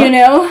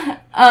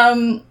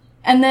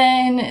 And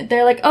then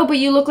they're like, oh, but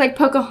you look like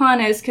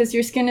Pocahontas because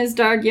your skin is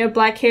dark, you have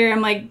black hair. I'm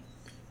like,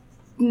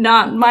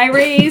 not my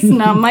race,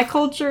 not my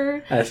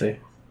culture. I see.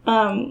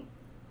 And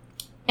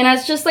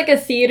as just a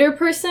theater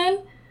person,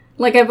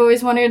 Like, I've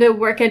always wanted to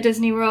work at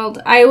Disney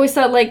World. I always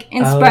thought, like,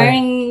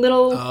 inspiring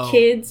little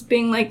kids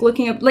being, like,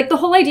 looking up... Like, the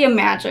whole idea of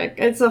magic.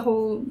 It's a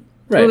whole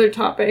other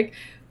topic.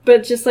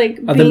 But just,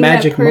 like, being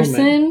that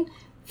person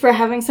for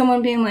having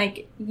someone being,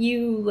 like,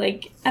 you,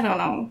 like... I don't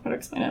know how to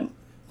explain it.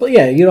 Well,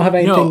 yeah, you don't have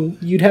anything...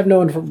 You'd have no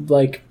one for,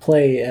 like,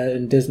 play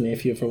in Disney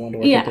if you ever wanted to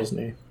work at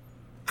Disney.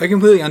 I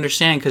completely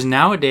understand, because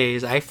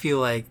nowadays, I feel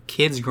like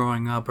kids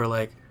growing up are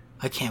like,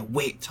 I can't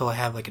wait till I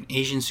have, like, an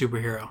Asian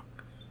superhero.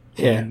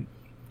 Yeah. And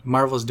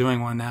Marvel's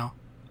doing one now.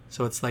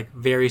 So it's like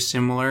very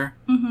similar.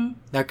 Mm-hmm.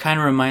 That kind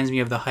of reminds me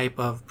of the hype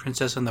of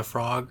Princess and the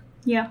Frog.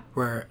 Yeah.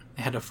 Where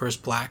they had a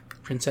first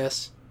black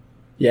princess.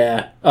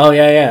 Yeah. Oh,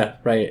 yeah.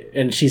 Right.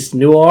 And she's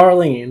New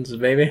Orleans,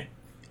 baby.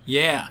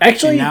 Yeah.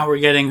 Actually... And now we're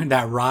getting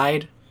that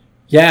ride.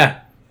 Yeah.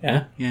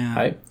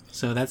 Yeah.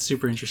 So that's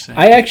super interesting.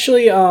 I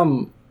actually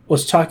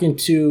was talking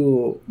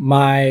to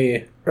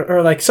my...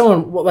 Or like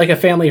someone, like a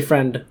family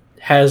friend...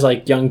 has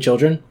like young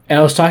children, and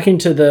I was talking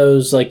to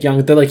those like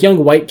they're like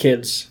young white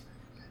kids,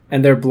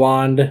 and they're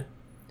blonde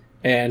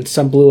and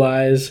some blue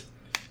eyes,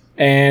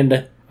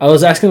 and I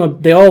was asking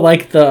them, they all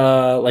like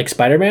the like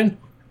Spider-Man,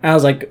 and I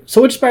was like,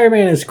 so which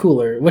Spider-Man is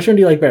cooler? Which one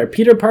do you like better,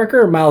 Peter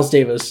Parker or Miles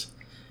Davis?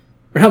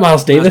 Or not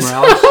Miles Davis.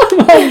 Miles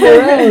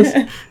Morales.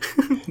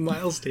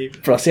 Miles Davis.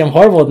 Bro, see, I'm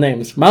horrible with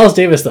names. Miles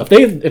Davis stuff.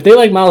 If they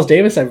like Miles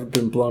Davis, I've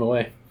been blown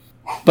away.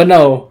 But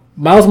no,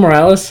 Miles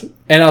Morales.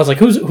 And I was like,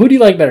 who do you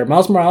like better,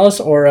 Miles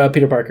Morales or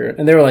Peter Parker?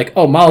 And they were like,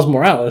 oh, Miles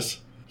Morales.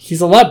 He's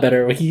a lot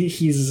better.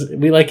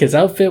 We like his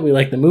outfit. We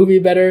like the movie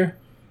better.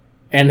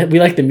 And we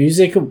like the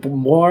music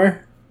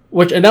more.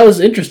 And that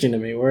was interesting to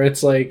me, where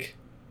it's like,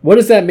 what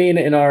does that mean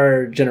in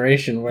our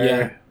generation?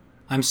 Where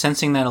I'm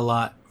sensing that a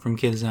lot from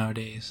kids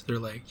nowadays. They're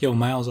like, yo,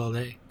 Miles all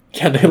day.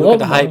 Yeah, they look love at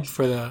the Miles. hype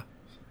for the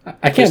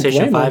I can't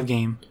PlayStation blame 5 them.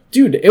 game.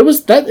 Dude,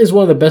 that is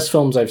one of the best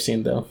films I've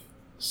seen, though.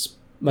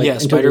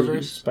 Like,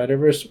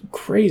 Spider-Verse,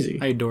 crazy.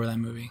 I adore that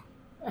movie.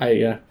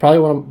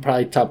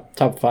 Probably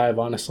top 5,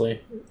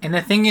 honestly. And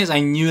the thing is, I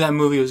knew that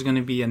movie was going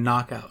to be a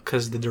knockout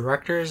because the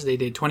directors, they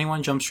did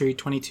 21 Jump Street,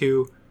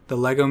 22, the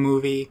Lego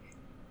Movie.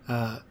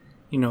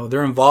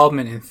 Their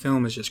involvement in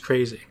film is just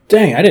crazy.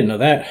 Dang, I didn't know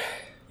that.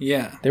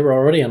 Yeah, they were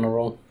already on a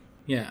roll.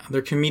 Yeah,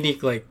 they're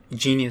comedic like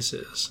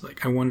geniuses.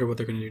 Like, I wonder what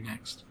they're going to do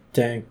next.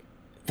 Dang,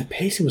 the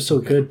pacing was so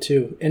good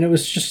too, and it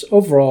was just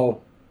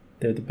overall,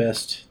 they're the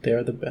best. They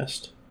are the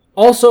best.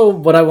 Also,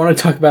 what I want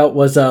to talk about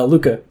was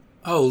Luca.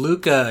 Oh,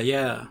 Luca,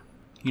 yeah.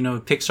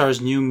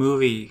 Pixar's new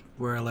movie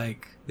where,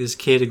 like, this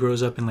kid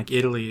grows up in, like,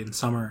 Italy in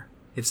summer.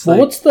 It's like...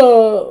 what's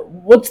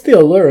the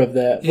allure of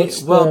that?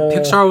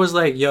 Pixar was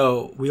like,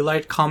 yo, we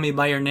liked Call Me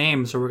By Your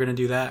Name, so we're going to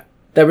do that.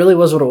 That really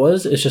was what it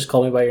was? It's just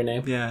Call Me By Your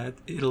Name? Yeah,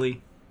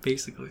 Italy,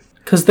 basically.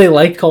 Because they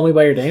liked Call Me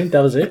By Your Name?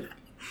 That was it?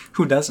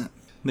 Who doesn't?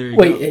 There you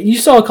go. Wait, you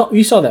saw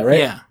that, right?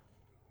 Yeah.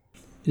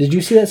 Did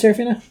you see that,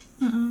 Serafina?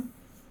 Mm-mm.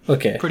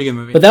 Okay. Pretty good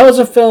movie. But that was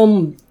a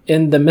film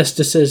in the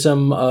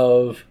mysticism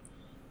of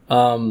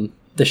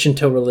the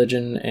Shinto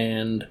religion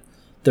and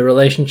the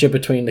relationship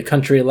between the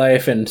country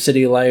life and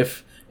city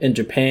life in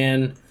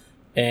Japan.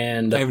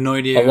 And I have no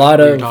idea what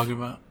you're talking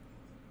about.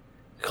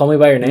 Call Me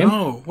By Your Name?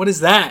 No, what is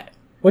that?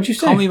 What'd you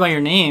say? Call Me By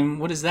Your Name?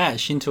 What is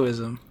that?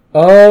 Shintoism.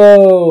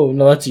 Oh,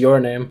 no, that's your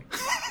name.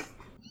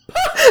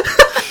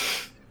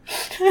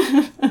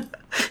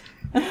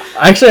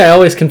 Actually, I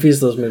always confuse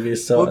those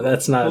movies, so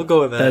that's not. We'll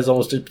go with that. That is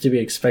almost to be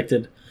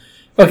expected.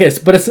 Okay,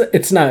 but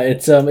it's not.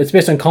 It's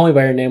based on Call Me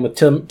by Your Name with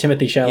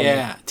Timothy Chalamet.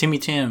 Yeah, Timmy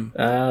Tim.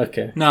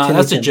 Okay. No, Timmy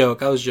that's Tim. a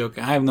joke. I was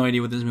joking. I have no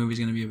idea what this movie's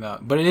gonna be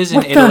about, but it is in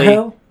what Italy. The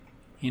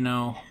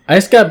hell? I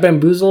just got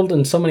bamboozled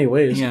in so many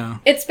ways. Yeah.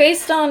 It's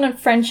based on a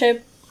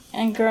friendship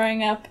and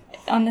growing up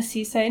on the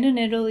seaside in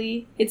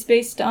Italy. It's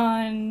based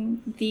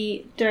on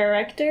the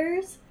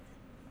director's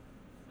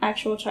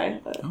actual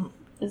childhood. Oh.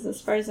 Is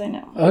as far as I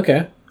know.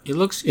 Okay. It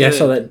looks good. Yeah, I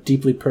saw that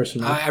deeply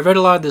personal. I read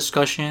a lot of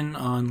discussion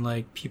on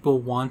like people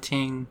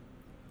wanting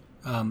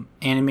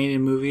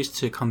animated movies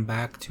to come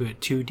back to a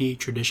 2D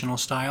traditional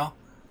style.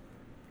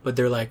 But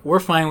they're like, we're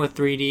fine with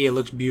 3D, it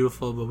looks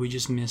beautiful, but we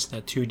just miss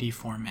that 2D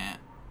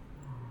format.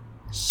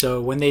 So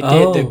when they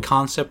did the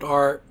concept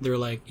art, they're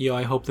like, yo,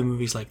 I hope the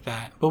movie's like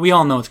that. But we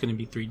all know it's going to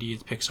be 3D,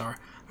 it's Pixar.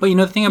 But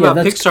the thing about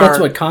Pixar that's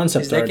what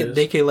concept art is.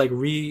 They could like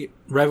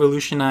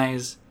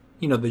revolutionize,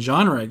 the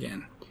genre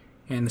again.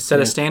 And set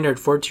a standard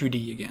for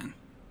 2D again.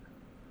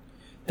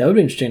 That would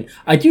be interesting.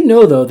 I do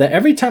know, though, that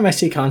every time I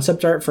see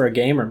concept art for a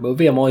game or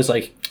movie, I'm always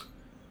like,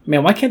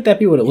 man, why can't that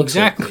be what it looks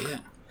like? Exactly, yeah.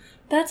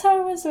 That's how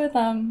it was with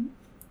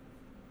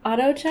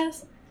Auto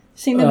Chess.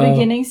 Seeing the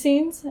beginning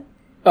scenes.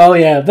 Oh,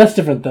 yeah, that's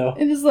different, though.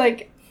 It was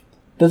like...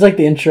 That's like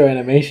the intro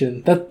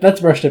animation.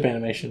 That's brushed up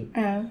animation.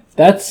 Oh.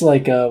 That's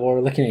like what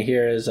we're looking at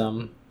here is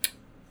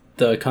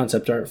the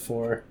concept art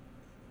for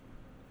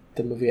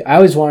the movie. I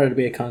always wanted to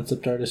be a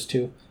concept artist,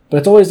 too. But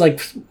it's always, like,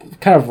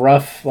 kind of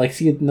rough. Like,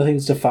 see,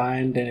 nothing's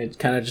defined, and it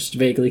kind of just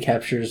vaguely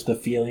captures the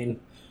feeling.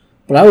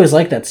 But I always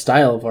like that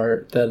style of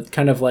art. That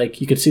kind of, like,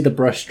 you could see the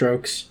brush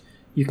strokes.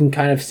 You can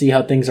kind of see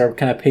how things are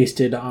kind of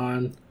pasted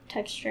on.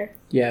 Texture.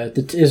 Yeah,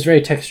 it's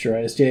very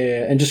texturized.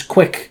 Yeah. And just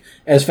quick,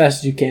 as fast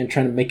as you can,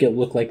 trying to make it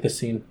look like the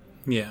scene.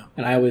 Yeah.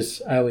 And I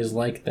always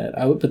like that.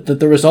 But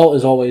the result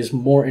is always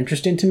more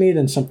interesting to me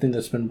than something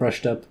that's been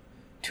brushed up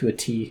to a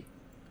T.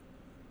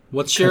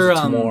 What's your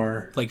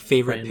more like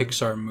favorite random.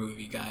 Pixar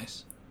movie,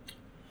 guys?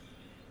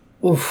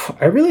 Oof,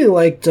 I really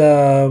liked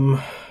I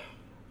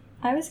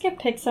always get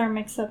Pixar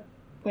mixed up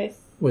with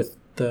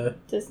the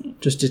Disney.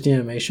 just Disney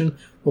Animation.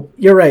 Well,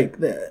 you're right.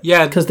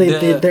 Yeah, because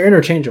they're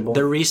interchangeable.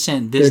 The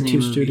recent They're Disney two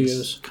movies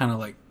studios. kind of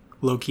like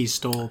low-key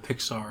stole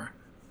Pixar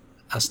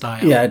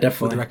style. Yeah,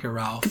 definitely. With Wreck-It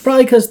Ralph.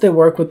 Probably because they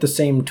work with the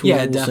same tools.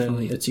 Yeah,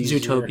 definitely. And it's easier.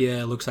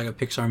 Zootopia looks like a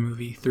Pixar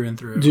movie through and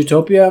through.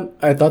 Zootopia,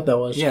 I thought that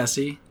was. Yeah,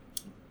 see?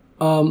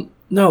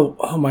 No,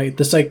 oh my,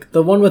 this like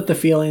the one with the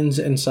feelings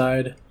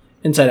inside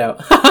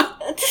out.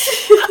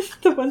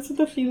 The ones with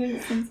the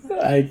feelings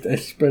inside. I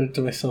spread it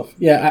to myself.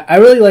 Yeah, I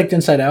really liked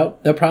Inside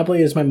Out. That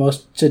probably is my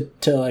most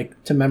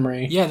to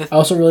memory. Yeah, I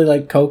also really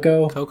like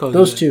Coco.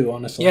 Those two,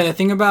 honestly. Yeah, the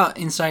thing about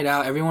Inside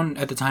Out, everyone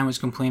at the time was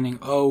complaining,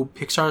 "Oh,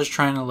 Pixar's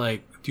trying to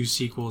like do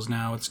sequels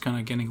now. It's kind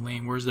of getting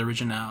lame. Where's the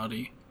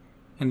originality?"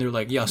 And they're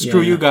like, "Yeah,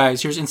 screw you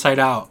guys. Here's Inside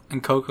Out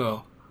and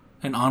Coco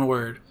and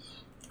Onward."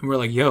 And we're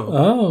like,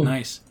 "Yo,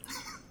 nice."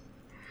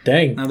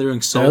 Dang. Now they're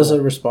doing Soul. That was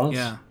a response.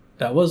 Yeah.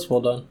 That was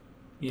well done.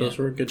 Yeah. Those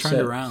were a good Turned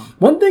set. around.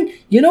 One thing,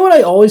 you know what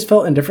I always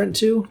felt indifferent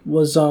to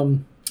was, I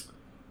mean,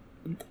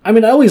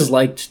 I always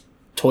liked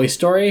Toy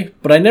Story,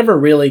 but I never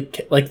really,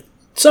 like,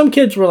 some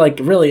kids were, like,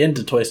 really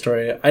into Toy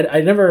Story.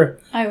 I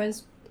never... I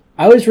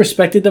always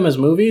respected them as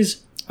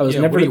movies. I was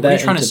never that into them. What are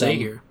you trying to say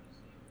here?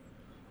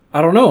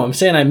 I don't know. I'm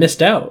saying I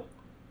missed out.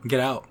 Get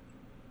out.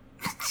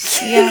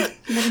 Yeah.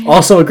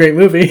 Also a great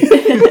movie.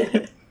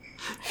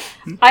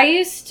 I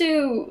used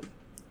to,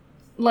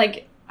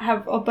 like,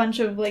 have a bunch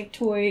of, like,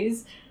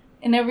 toys,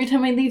 and every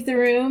time I leave the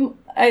room,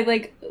 I,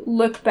 like,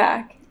 look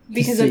back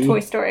because of Toy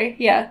Story.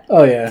 Yeah.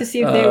 Oh, yeah. To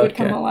see if they would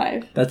come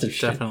alive. That's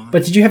interesting. Definitely.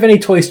 But did you have any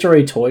Toy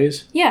Story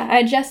toys? Yeah, I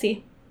had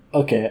Jessie.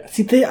 Okay.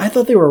 See, I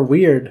thought they were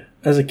weird.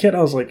 As a kid,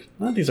 I was like,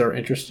 oh, these are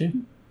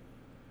interesting.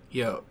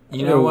 Yo,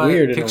 you know what?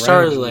 Weird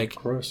Pixar is, like,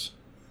 gross.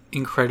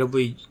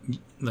 incredibly,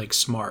 like,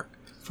 smart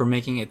for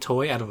making a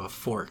toy out of a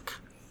fork.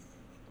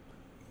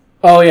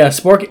 Oh, yeah,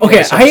 Sporky.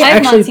 Okay, I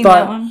actually thought...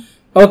 that one.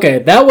 Okay,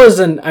 that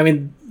wasn't... I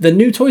mean, the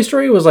new Toy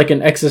Story was like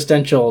an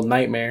existential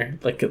nightmare.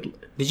 Like,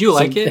 did you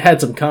like it? It had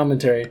some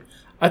commentary.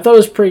 I thought it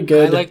was pretty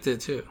good. I liked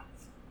it too.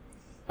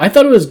 I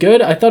thought it was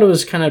good. I thought it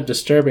was kind of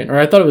disturbing, or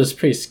I thought it was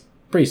pretty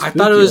spooky. I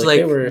thought it was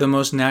like the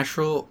most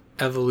natural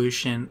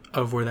evolution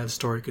of where that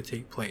story could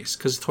take place.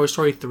 Because Toy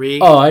Story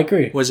 3... Oh, I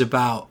agree. ...was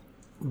about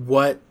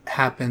what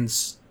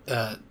happens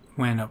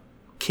when a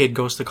kid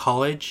goes to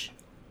college.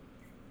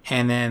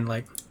 And then,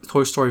 like,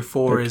 Toy Story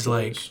 4 is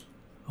like,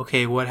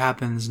 okay, what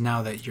happens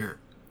now that your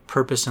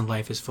purpose in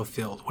life is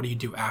fulfilled? What do you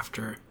do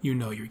after you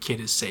know your kid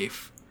is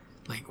safe?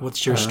 Like,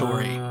 what's your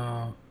story?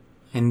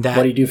 And that,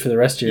 what do you do for the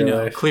rest of your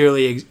life?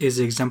 Clearly is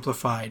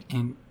exemplified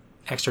in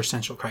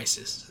existential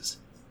crises.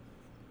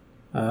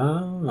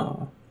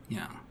 Oh.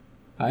 Yeah.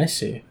 I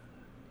see.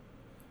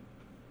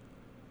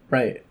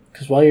 Right.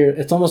 Because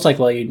it's almost like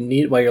while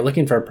you're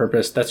looking for a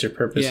purpose, that's your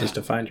purpose, is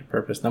to find your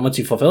purpose. Then once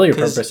you fulfill your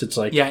purpose, it's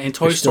like... Yeah, in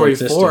Toy Story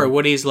 4,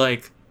 Woody's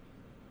like,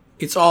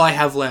 it's all I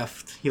have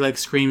left. He, like,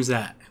 screams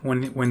that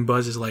when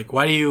Buzz is like,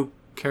 why do you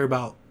care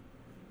about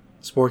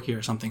Sporky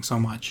or something so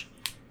much?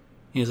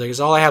 He's like, it's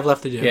all I have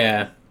left to do.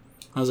 Yeah.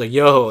 I was like,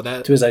 yo,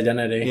 that... To his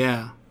identity.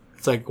 Yeah.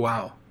 It's like,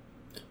 wow.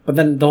 But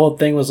then the whole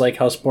thing was like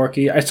how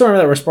Sporky... I still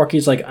remember that where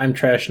Sporky's like, I'm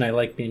trash and I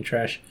like being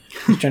trash.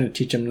 He's trying to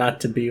teach him not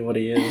to be what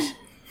he is.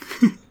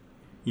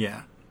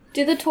 Yeah.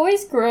 Do the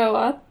toys grow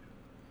up?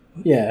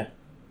 Yeah.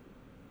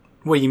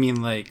 What, you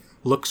mean, like,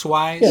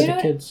 looks-wise? Yeah,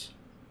 the kids.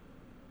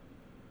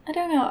 I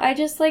don't know. I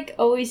just, like,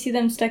 always see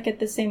them stuck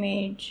at the same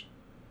age.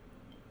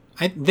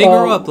 They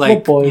grow up,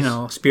 like,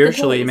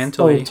 spiritually,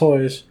 mentally. Oh, the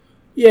toys.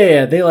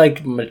 Yeah, they,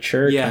 like,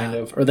 mature, kind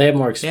of. Or they have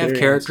more experience. They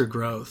have character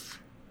growth.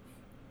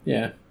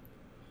 Yeah.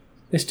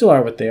 They still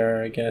are what they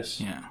are, I guess.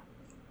 Yeah.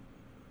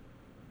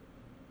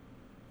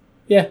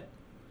 Yeah.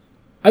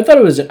 I thought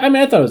it was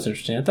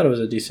interesting. I thought it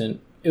was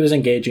it was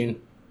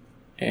engaging.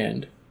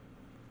 And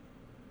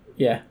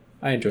yeah,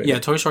 I enjoyed it. Yeah,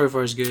 Toy Story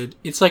 4 is good.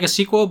 It's like a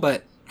sequel,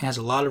 but it has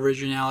a lot of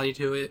originality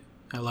to it.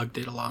 I liked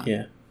it a lot.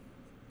 Yeah.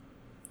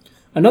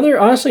 Another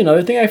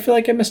thing I feel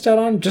like I missed out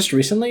on just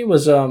recently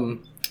was I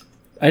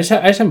just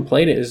haven't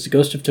played it, is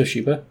Ghost of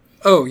Toshiba.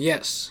 Oh,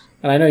 yes.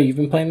 And I know you've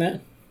been playing that.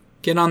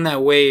 Get on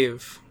that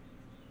wave.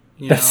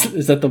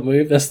 Is that the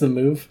move? That's the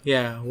move?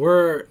 Yeah,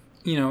 we're,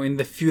 in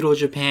the feudal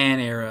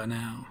Japan era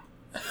now.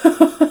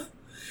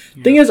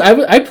 Thing is,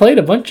 I played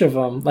a bunch of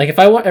them. Like, if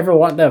I ever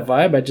want that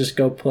vibe, I just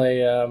go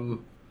play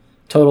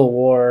Total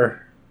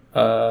War,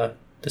 the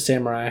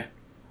Samurai.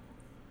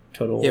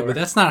 Total War. Yeah, but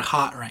that's not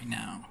hot right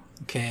now.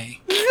 Okay.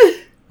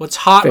 What's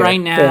hot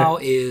right now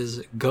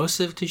is Ghost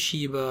of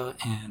Toshiba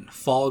and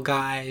Fall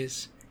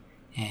Guys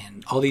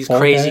and all these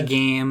crazy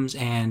games,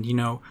 and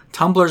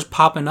Tumblr's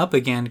popping up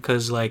again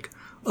because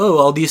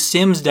all these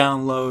Sims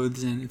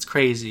downloads, and it's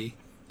crazy.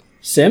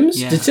 Sims?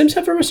 Yeah. Did Sims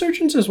have a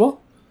resurgence as well?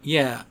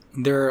 Yeah,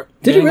 they're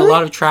getting a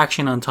lot of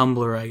traction on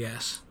Tumblr, I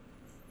guess.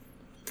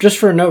 Just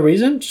for no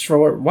reason? Just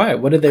for why?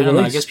 What did they I don't know.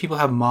 I release? guess people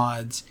have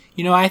mods.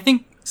 I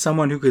think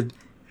someone who could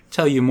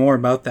tell you more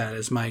about that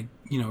is my,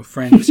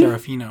 friend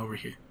Serafina over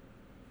here.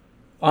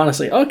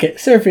 Honestly. Okay,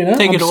 Serafina,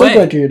 Take I'm it so away.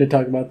 glad you're here to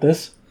talk about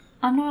this.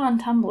 I'm not on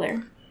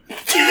Tumblr.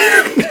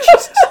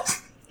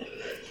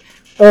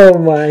 Oh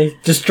my.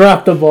 Just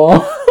drop the ball.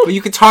 Well,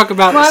 you could talk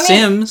about Well, I mean-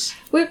 Sims.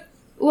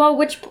 Well,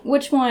 which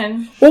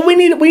one? Well, we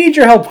need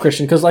your help,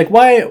 Christian, because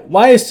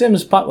why is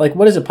Sims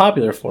what is it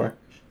popular for?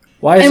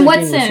 Why is And it what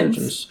getting Sims?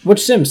 resurgence?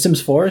 Which Sims?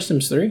 Sims 4?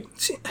 Sims 3?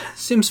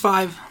 Sims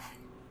 5.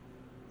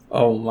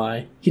 Oh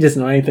my. He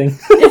doesn't know anything.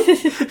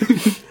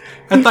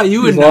 I thought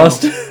you would He's know.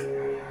 lost.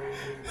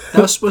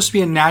 That was supposed to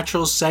be a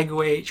natural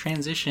segue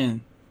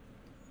transition.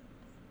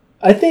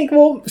 I think,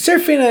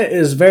 Serafina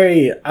is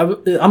very...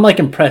 I'm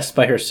impressed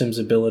by her Sims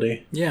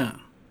ability. Yeah.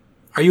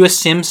 Are you a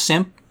Sims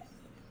simp,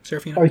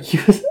 Serafina? Are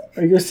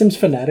you a Sims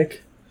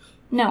fanatic?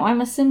 No, I'm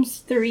a Sims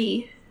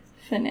 3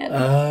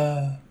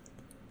 fanatic.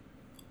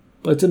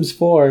 But Sims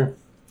 4,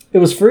 it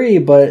was free,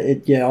 but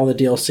all the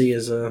DLC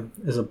is a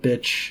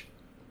bitch.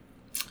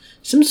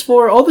 Sims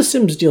 4, all the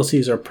Sims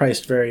DLCs are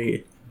priced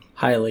very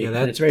highly. Yeah,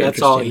 and it's very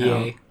that's all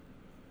interesting EA.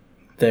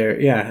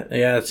 how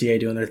that's EA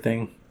doing their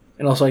thing.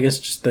 And also, I guess,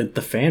 just the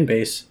fan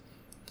base.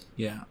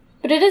 Yeah.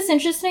 But it is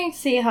interesting to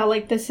see how,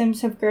 the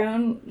Sims have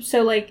grown.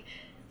 So,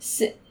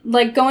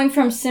 going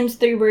from Sims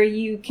 3 where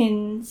you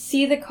can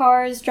see the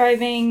cars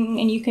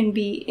driving and you can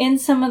be in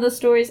some of the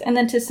stores, and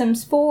then to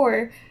Sims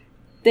 4,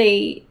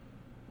 they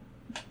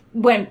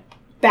went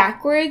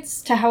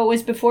backwards to how it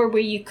was before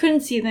where you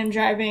couldn't see them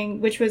driving,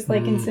 which was,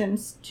 in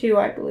Sims 2,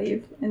 I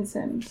believe, in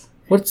Sims.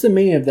 What's the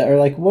meaning of that? Or,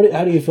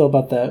 how do you feel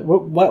about that?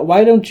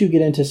 Why don't you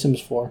get into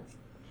Sims 4?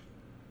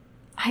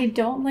 I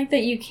don't like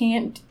that you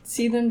can't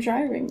see them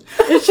driving.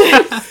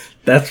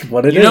 That's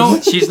what it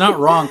is. She's not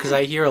wrong, because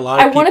I hear a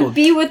lot I of want people... to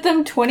be with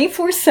them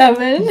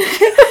 24/7.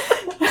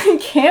 I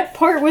can't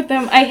part with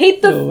them. I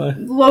hate the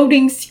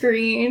loading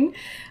screen.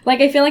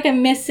 I feel like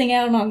I'm missing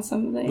out on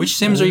something. Which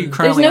Sims are you There's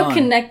currently no on?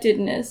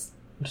 connectedness.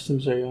 Which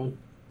Sims are you on?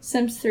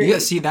 Sims 3. Yeah,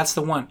 see, that's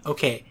the one.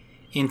 Okay,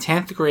 in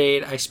 10th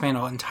grade, I spent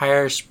an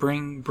entire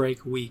spring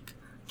break week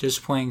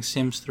just playing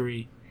Sims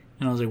 3.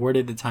 And I was like, where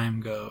did the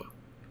time go?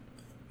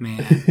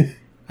 Man.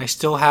 I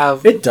still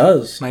have It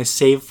does. my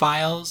save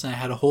files, and I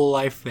had a whole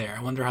life there.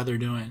 I wonder how they're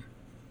doing.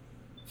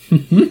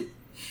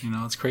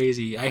 It's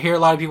crazy. I hear a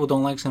lot of people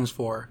don't like Sims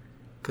 4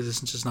 because it's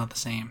just not the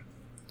same.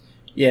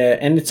 Yeah,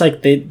 and it's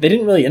they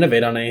didn't really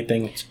innovate on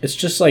anything. It's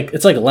just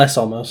it's less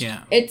almost.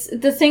 Yeah. It's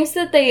the things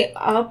that they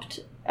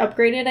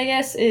upgraded, I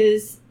guess,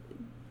 is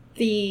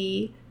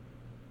the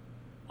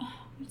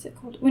what's it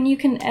called? When you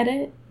can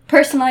edit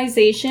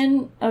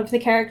personalization of the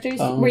characters,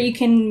 where you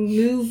can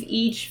move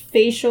each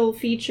facial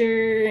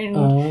feature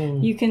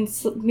and you can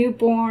be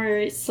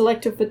more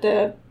selective with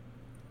the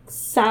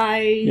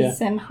size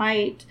and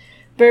height.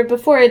 But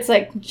before it's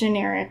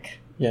generic.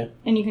 Yeah.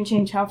 And you can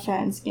change how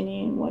fat and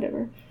skinny and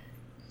whatever.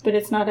 But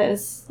it's not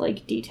as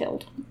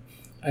detailed.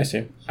 I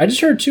see. I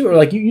just heard too,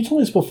 or you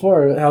told us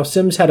before, how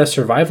Sims had a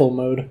survival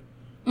mode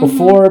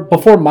before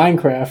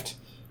Minecraft,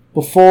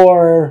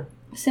 before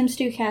Sims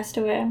 2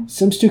 Castaway.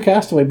 Sims 2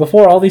 Castaway,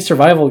 before all these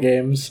survival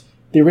games.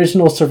 The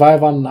original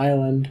Survive on an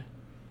Island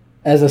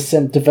as a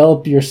sim,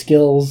 develop your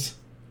skills.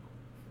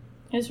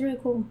 It was really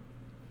cool.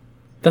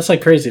 That's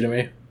crazy to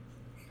me.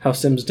 How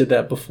Sims did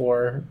that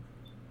before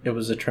it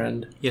was a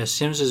trend. Yeah,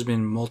 Sims has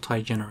been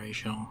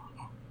multi-generational.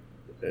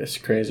 It's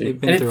crazy. They've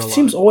been and through it a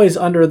seems lot. always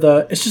under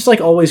the... It's just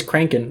always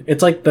cranking.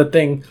 It's the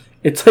thing.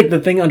 It's the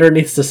thing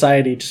underneath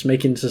society, just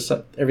making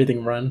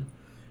everything run.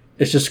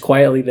 It's just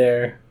quietly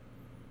there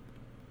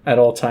at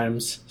all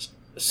times.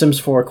 Sims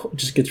 4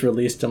 just gets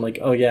released. I'm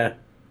oh yeah,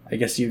 I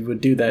guess you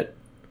would do that.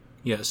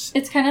 Yes.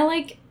 It's kind of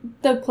like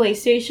the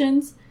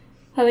PlayStations,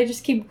 how they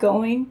just keep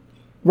going.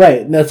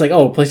 Right, and that's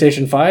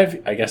PlayStation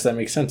 5? I guess that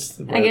makes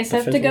sense. I guess I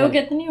have to go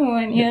get the new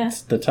one, yeah.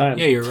 It's the time.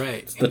 Yeah, you're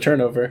right. It's the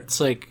turnover.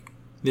 It's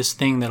this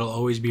thing that'll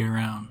always be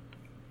around.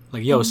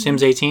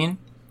 Sims 18?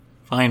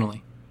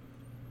 Finally.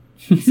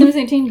 Sims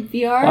 18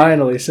 VR?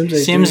 Finally, Sims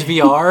 18. Sims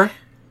VR?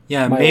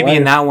 Yeah, My maybe in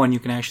wife. that one you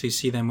can actually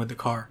see them with the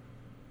car.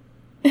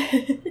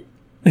 That's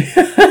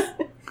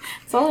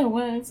all I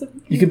want.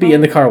 You could be in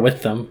the car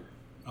with them.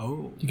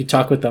 Oh. You could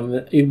talk with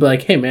them. You'd be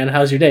hey man,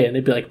 how's your day? And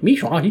they'd be me,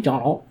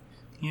 don't.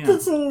 Yeah.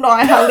 That's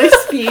not how they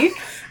speak.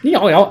 Is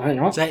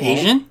that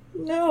Asian?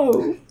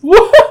 No.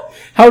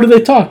 How do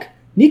they talk?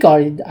 No.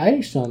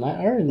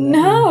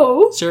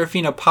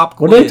 Serafina, pop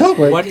What do they quiz. talk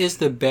like? What is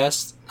the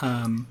best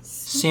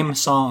Sim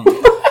song?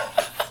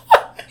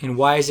 And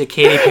why is it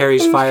Katy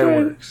Perry's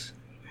Fireworks?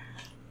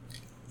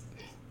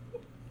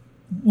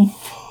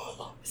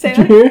 Say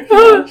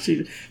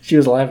that. she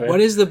was laughing. What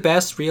is the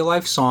best real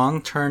life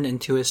song turned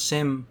into a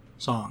Sim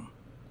song?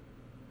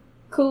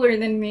 Cooler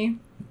than me.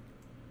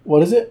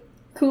 What is it?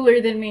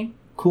 Cooler than me.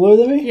 Cooler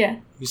than me? Yeah.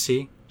 You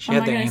see? She I'm had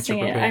not the gonna answer sing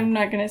it. prepared. I'm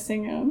not gonna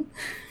sing them.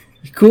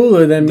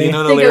 Cooler than Do me. you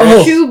know the They lyrics?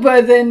 go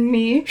Shuba than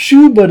me.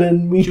 Shuba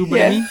than me. Juba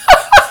Yeah. me?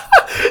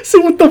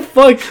 So what the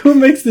fuck? Who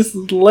makes this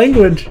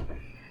language?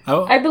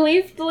 Oh, I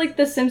believe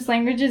the Sims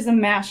language is a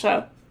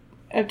mashup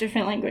of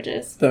different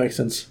languages. That makes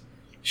sense.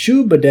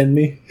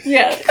 Shubadenmi.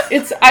 Yeah,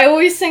 I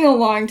always sing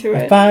along to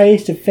it.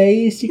 Face to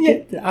face, you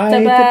get the eye to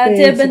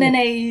face.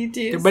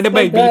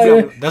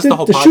 That's the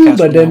whole podcast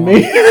from now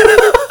on.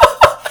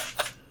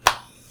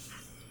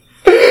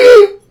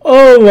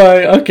 Oh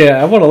my, okay,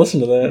 I want to listen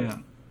to that. Yeah.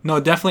 No,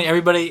 definitely,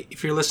 everybody,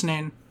 if you're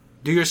listening,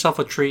 do yourself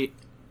a treat.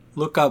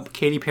 Look up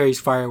Katy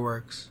Perry's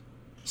Fireworks.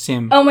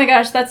 Sim. Oh my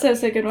gosh, that's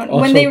such a good one. Also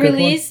when they a good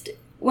released,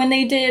 when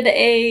they did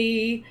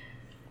a...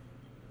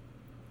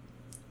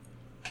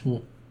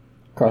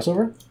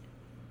 Crossover?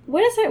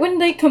 What is it? When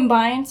they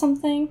combine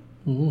something?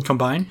 Mm-hmm.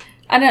 Combine?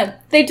 I don't know.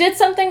 They did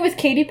something with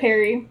Katy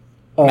Perry.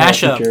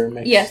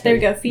 Mashup. Yes, there we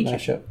go.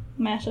 Feature.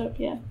 Mashup,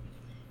 yeah.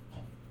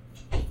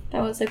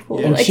 That was a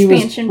cool and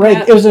expansion.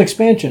 Right, it was an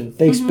expansion.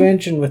 The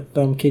expansion with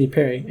Katy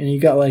Perry. And you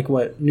got, like,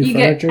 what, new furniture?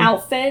 You get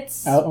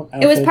outfits.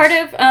 Outfits. It was part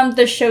of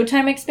the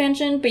Showtime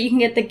expansion, but you can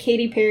get the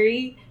Katy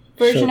Perry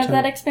version of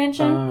that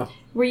expansion,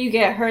 where you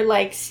get her,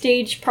 like,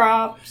 stage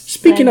props.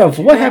 Speaking of,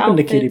 what happened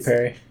to Katy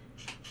Perry?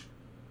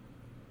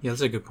 Yeah,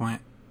 that's a good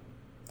point.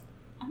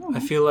 I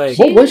feel like...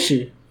 What was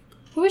she?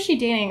 Who was she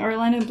dating?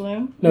 Orlando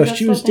Bloom? No,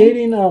 she was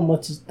dating,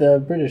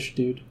 the British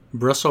dude?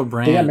 Russell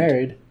Brand. They got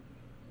married.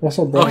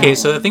 Russell Brand. Okay,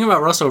 so the thing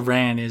about Russell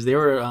Brand is they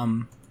were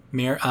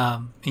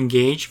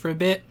engaged for a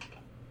bit,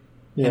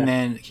 and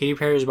then Katy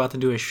Perry was about to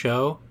do a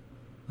show.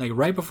 Like,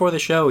 right before the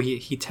show,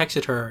 he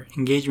texted her,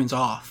 engagement's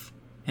off.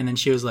 And then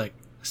she was like,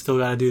 still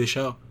gotta do the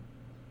show.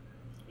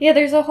 Yeah,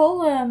 there's a whole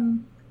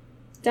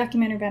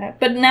documentary about it.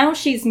 But now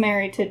she's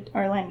married to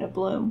Orlando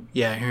Bloom.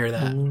 Yeah, I hear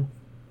that. Mm.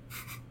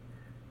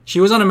 She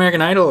was on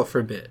American Idol for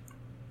a bit.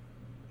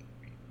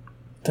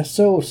 That's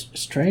so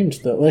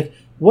strange, though. Like,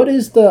 what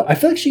is I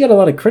feel like she got a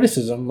lot of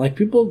criticism. Like,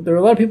 there were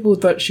a lot of people who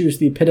thought she was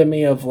the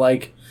epitome of,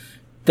 like,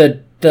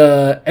 the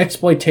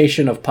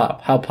exploitation of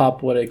pop. How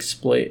pop would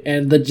exploit.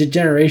 And the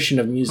degeneration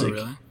of music. Oh,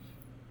 really?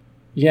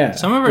 Yeah.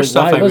 Some of her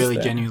stuff I really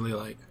genuinely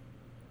like.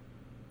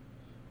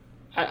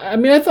 I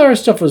mean, I thought her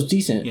stuff was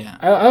decent. Yeah.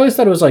 I always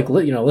thought it was, like,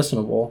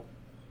 listenable.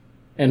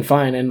 And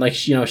fine. And, like,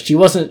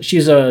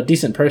 she's a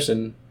decent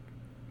person.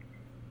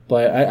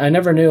 But I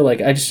never knew,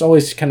 like, I just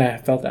always kind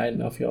of felt that I didn't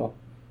know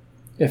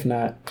if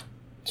not,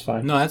 it's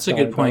fine. No, that's a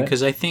good point,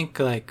 because I think,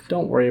 like...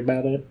 Don't worry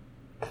about it.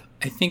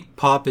 I think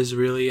pop is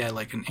really at,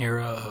 like, an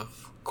era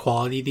of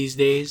quality these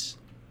days,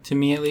 to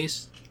me at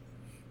least.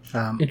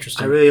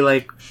 Interesting. I really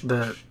like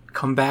the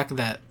comeback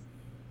that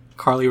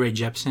Carly Rae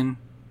Jepsen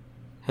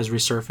has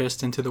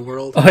resurfaced into the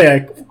world. Oh,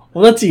 yeah.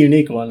 Well, that's a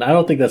unique one. I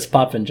don't think that's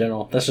pop in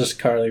general. That's just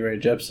Carly Rae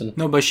Jepsen.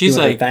 No, but she's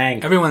like...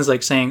 Everyone's,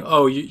 like, saying,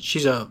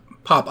 she's a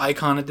pop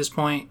icon at this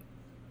point.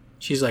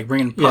 She's, like,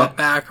 bringing pop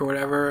back or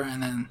whatever,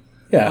 and then...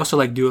 Yeah. Also,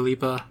 like, Dua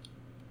Lipa.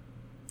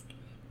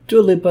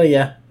 Dua Lipa,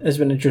 yeah, has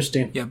been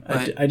interesting. Yeah,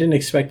 I didn't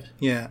expect...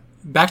 Yeah.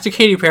 Back to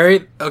Katy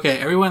Perry. Okay,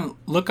 everyone,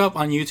 look up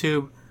on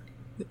YouTube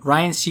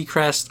Ryan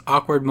Seacrest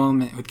awkward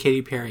moment with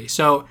Katy Perry.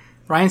 So,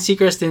 Ryan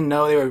Seacrest didn't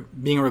know they were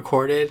being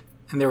recorded,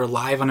 and they were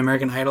live on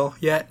American Idol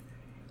yet.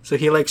 So,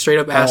 he, like, straight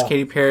up asked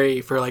Katy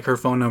Perry for, like, her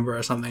phone number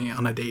or something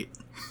on a date.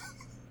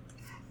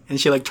 And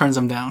she, like, turns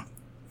him down.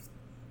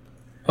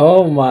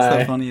 Oh my! It's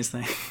the funniest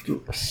thing.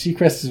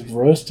 Seacrest is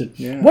roasted.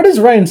 Yeah. What is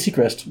Ryan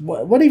Seacrest?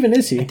 What even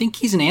is he? I think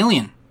he's an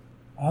alien.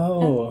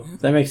 Oh,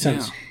 that makes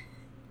sense. Yeah.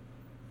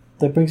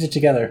 That brings it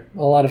together.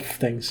 A lot of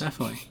things.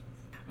 Definitely.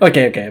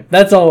 Okay.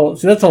 That's all.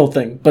 See, that's the whole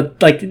thing.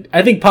 But, like,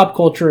 I think pop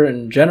culture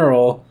in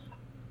general,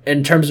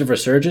 in terms of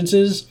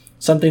resurgences,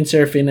 something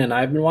Serafina and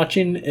I've been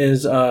watching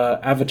is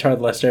Avatar: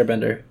 The Last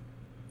Airbender.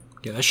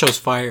 Yeah, that show's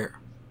fire.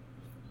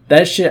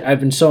 That shit,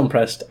 I've been so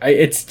impressed.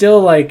 It's still,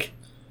 like...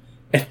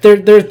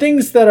 There are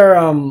things that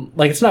are,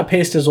 like, it's not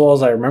paced as well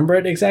as I remember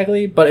it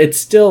exactly, but it's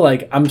still,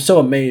 like, I'm so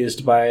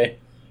amazed by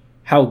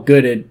how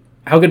good it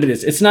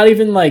is. It's not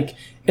even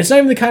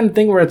the kind of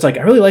thing where it's like,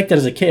 I really liked it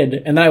as a kid,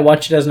 and then I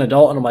watch it as an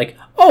adult, and I'm like,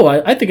 oh,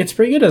 I think it's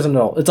pretty good as an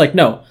adult. It's like,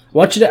 no,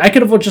 I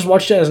could have just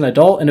watched it as an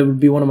adult, and it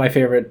would be one of my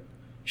favorite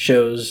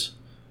shows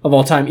of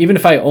all time, even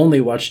if I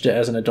only watched it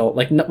as an adult,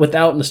 like,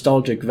 without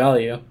nostalgic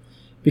value,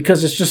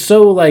 because it's just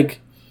so,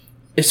 like,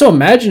 it's so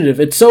imaginative,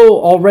 it's so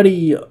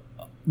already...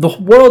 The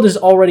world is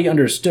already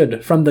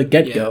understood from the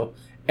get-go.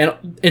 Yeah.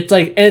 And it's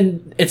like,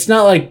 and it's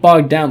not like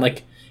bogged down.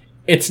 Like,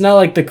 it's not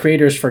like the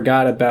creators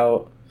forgot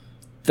about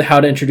how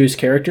to introduce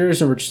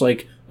characters and we're just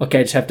like, okay,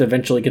 I just have to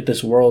eventually get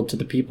this world to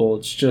the people.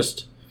 It's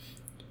just,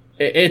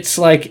 it's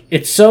like,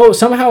 it's so,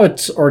 somehow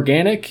it's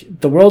organic.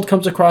 The world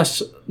comes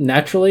across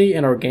naturally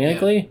and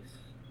organically,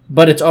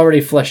 but it's already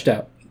fleshed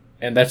out.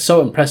 And that's so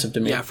impressive to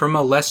me. Yeah, from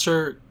a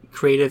lesser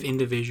creative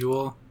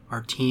individual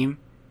or team,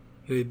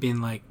 it would have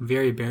been like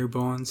very bare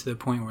bones to the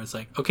point where it's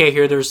like, okay,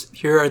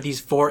 here are these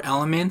 4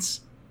 elements.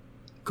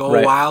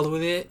 Go wild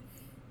with it.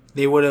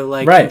 They would have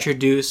like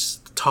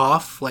introduced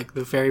Toph like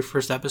the very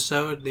first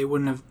episode. They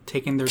wouldn't have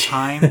taken their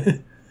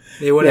time.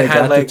 They would have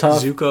had like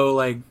Zuko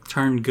like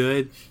turn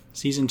good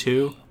season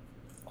 2.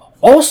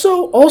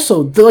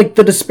 Also,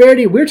 the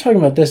disparity, we were talking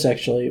about this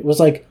actually, was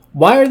like,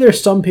 why are there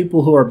some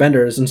people who are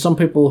benders and some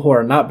people who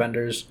are not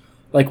benders?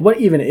 Like, what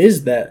even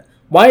is that?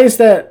 Why is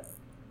that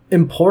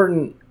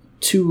important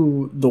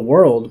to the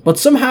world, but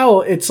somehow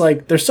it's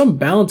like there's some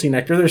balancing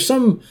act, or there's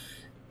some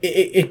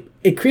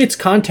it creates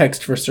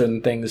context for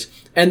certain things.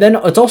 And then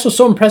it's also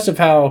so impressive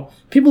how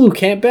people who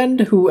can't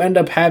bend, who end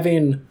up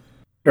having,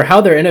 or how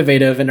they're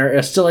innovative and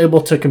are still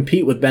able to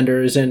compete with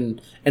benders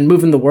and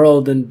move in the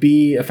world and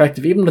be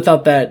effective even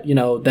without that,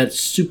 that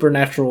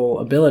supernatural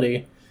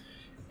ability.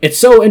 It's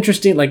so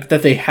interesting, like,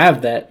 that they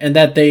have that and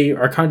that they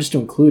are conscious to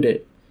include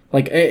it.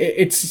 Like,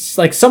 it's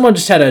like someone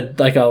just had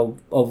a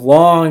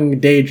long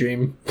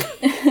daydream.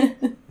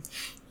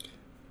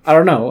 I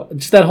don't know,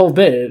 just that whole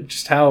bit,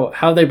 just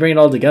how they bring it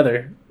all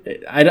together.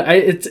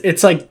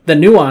 It's like the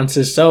nuance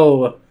is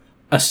so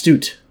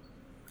astute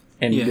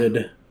and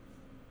good.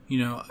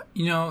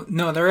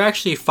 No, there are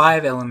actually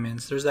 5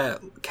 elements. There's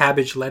that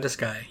cabbage lettuce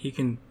guy. He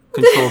can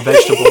control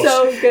vegetables.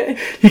 So good.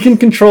 He can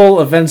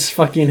control events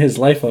fucking his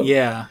life up.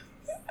 Yeah.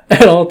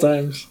 At all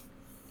times.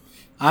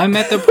 I'm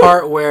at the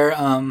part where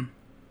I'm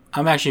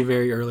actually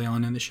very early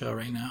on in the show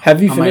right now.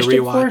 Have you finished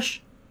it for?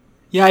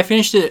 Yeah, I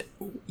finished it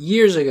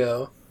years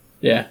ago.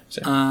 Yeah.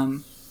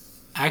 Same.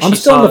 Actually, I'm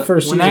still in the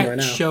first season right now. When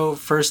that show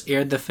first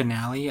aired the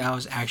finale, I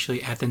was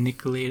actually at the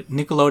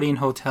Nickelodeon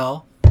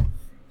Hotel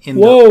in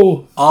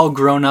the all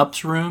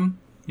grown-ups room.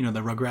 You know,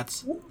 the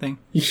Rugrats thing.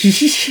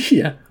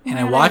 Yeah. And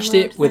I watched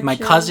it with my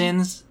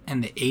cousins,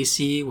 and the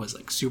AC was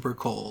like super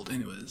cold,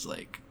 and it was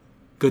like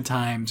good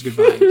times, good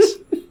vibes.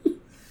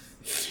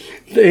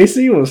 The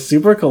AC was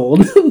super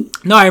cold.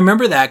 No, I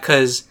remember that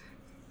because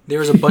there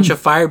was a bunch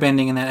of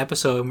firebending in that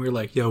episode, and we were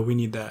like, yo, we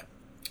need that.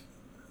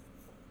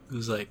 It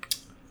was like...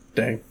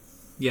 Dang.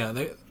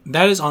 Yeah,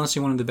 that is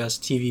honestly one of the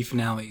best TV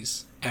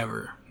finales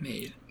ever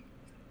made.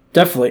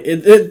 Definitely.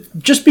 It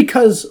just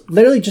because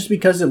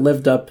it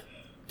lived up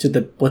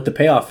to what the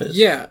payoff is.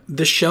 Yeah,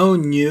 the show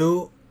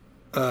knew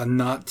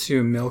not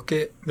to milk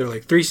it. They're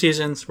like, 3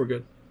 seasons, we're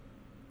good.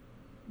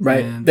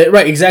 Right.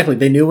 Right, exactly.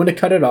 They knew when to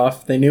cut it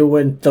off. They knew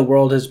when the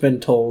world has been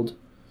told.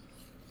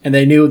 And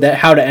they knew that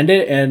how to end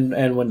it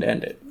and when to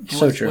end it.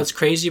 So true. What's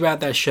crazy about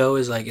that show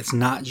is like it's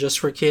not just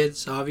for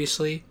kids,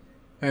 obviously.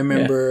 I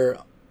remember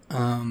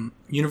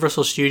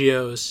Universal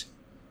Studios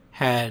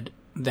had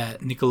that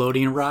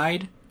Nickelodeon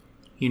ride,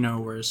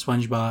 where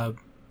SpongeBob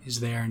is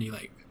there and he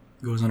like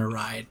goes on a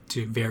ride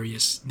to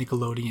various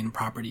Nickelodeon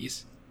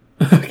properties.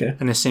 Okay.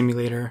 In a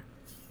simulator.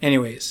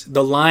 Anyways,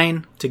 the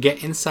line to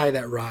get inside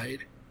that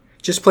ride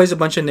just plays a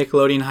bunch of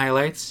Nickelodeon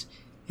highlights.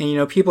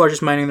 And, people are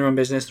just minding their own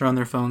business. They're on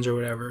their phones or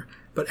whatever.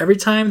 But every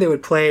time they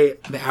would play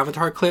the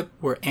Avatar clip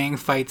where Aang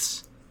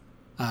fights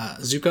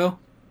Zuko,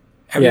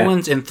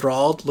 everyone's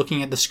enthralled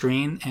looking at the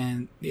screen.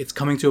 And it's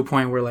coming to a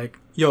point where like,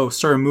 yo,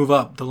 sir, move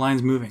up. The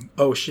line's moving.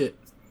 Oh, shit.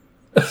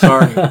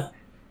 Sorry.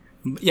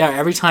 Yeah,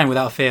 every time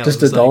without fail.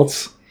 Just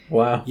adults? Like,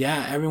 wow.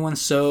 Yeah,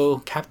 everyone's so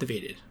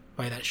captivated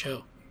by that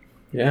show.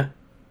 Yeah.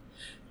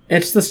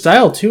 It's the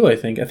style, too, I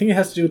think. I think it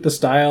has to do with the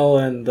style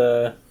and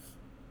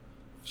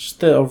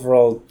just the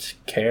overall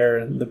care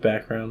and the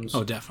backgrounds.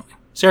 Oh, definitely.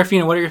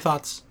 Serafina, what are your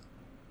thoughts?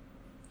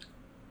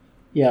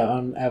 Yeah,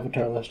 on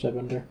Avatar Last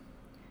Airbender.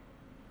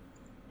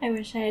 I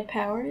wish I had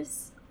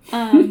powers.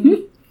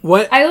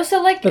 What? I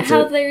also like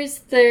how there's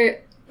the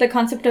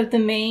concept of the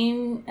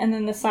main and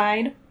then the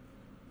side.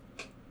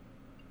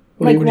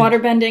 Like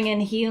waterbending and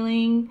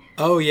healing.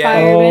 Oh, yeah.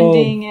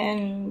 Firebending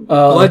and...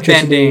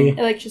 bloodbending.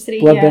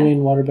 Electricity, bloodbending,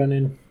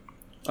 waterbending.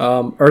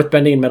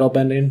 Earthbending, metal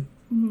bending.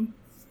 Mm-hmm.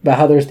 But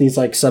how there's these,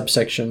 like,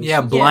 subsections.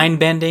 Yeah, blind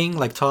bending,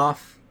 like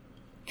Toph.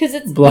 Because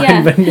it's...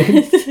 Blind bending.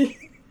 Because,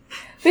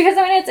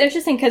 it's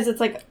interesting because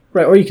it's like...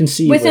 Right, or you can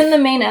see... Within the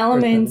main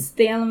elements,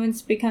 the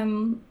elements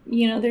become,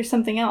 there's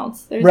something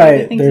else. There's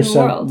other things in the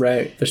world.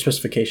 Right, there's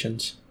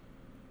specifications.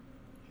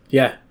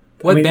 Yeah.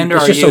 What bender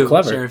are you, so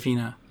clever.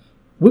 Serafina?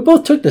 We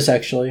both took this,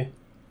 actually.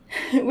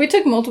 We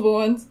took multiple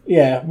ones.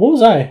 Yeah. What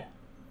was I?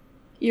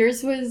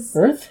 Yours was...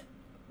 Earth?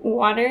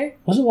 Water.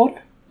 Was it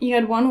water? You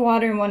had 1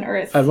 water and 1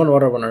 earth. I had 1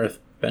 water, 1 earth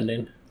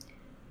bending.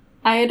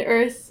 I had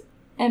earth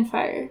and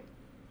fire.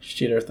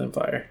 She had earth and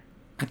fire.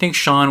 I think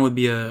Sean would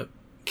be a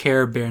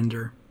care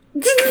bender.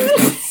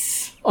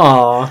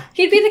 Aw.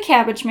 He'd be the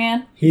cabbage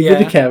man. He'd be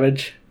the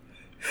cabbage.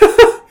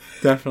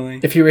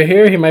 Definitely. If he were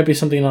here, he might be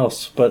something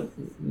else, but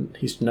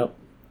he's nope.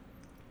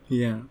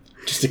 Yeah.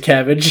 Just a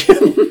cabbage.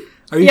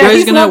 Are you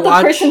guys gonna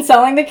watch? The person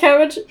selling the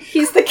cabbage.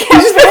 He's the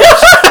cabbage.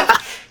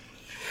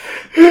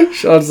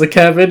 Sean's the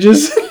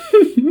cabbages.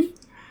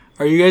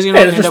 Are you guys gonna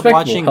end up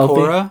watching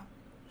Korra?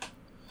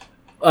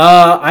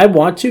 I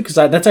want to because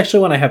that's actually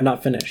one I have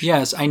not finished.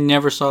 Yes, I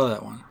never saw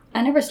that one.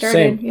 I never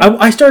started. Same.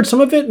 I started some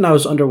of it and I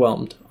was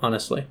underwhelmed,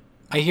 honestly.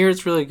 I hear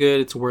it's really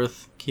good. It's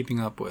worth keeping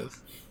up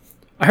with.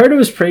 I heard it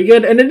was pretty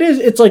good, and it is.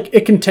 It's like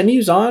it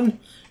continues on.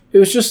 It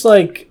was just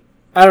like.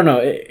 I don't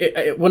know.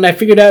 When I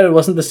figured out it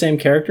wasn't the same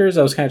characters,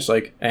 I was kind of just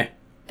like, eh.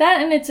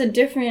 That and it's a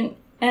different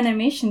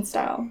animation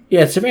style.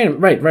 Yeah, it's different.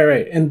 Right.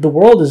 And the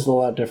world is a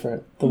lot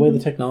different. The way the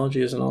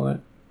technology is and all that.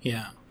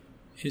 Yeah.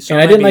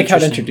 And I didn't like how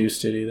it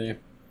introduced it either.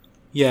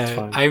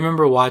 Yeah, I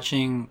remember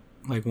watching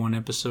like one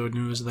episode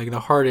and it was like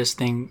the hardest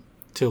thing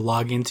to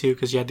log into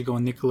because you had to go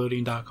on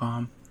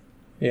Nickelodeon.com.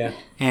 Yeah.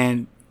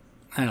 And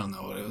I don't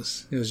know what it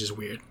was. It was just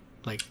weird.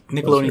 Like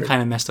Nickelodeon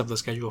kind of messed up the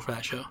schedule for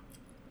that show.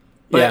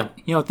 But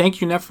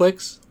thank you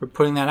Netflix for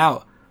putting that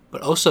out.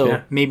 But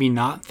also maybe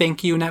not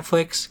thank you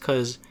Netflix,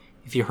 because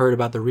if you heard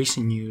about the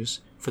recent news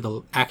for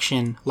the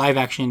live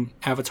action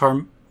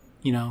Avatar,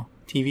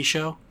 TV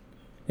show,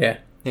 they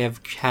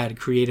have had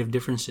creative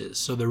differences.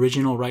 So the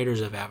original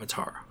writers of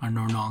Avatar are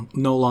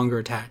no longer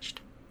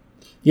attached.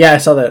 Yeah, I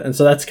saw that, and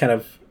so that's kind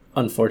of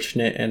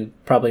unfortunate, and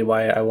probably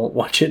why I won't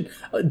watch it.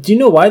 Do you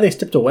know why they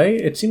stepped away?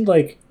 It seemed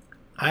like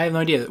I have no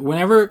idea.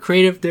 Whenever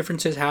creative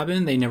differences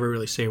happen, they never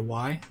really say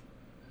why.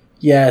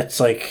 Yeah, it's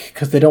like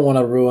because they don't want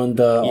to ruin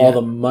all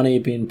the money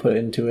being put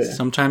into it.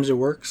 Sometimes it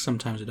works,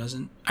 sometimes it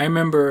doesn't. I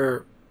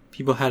remember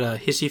people had a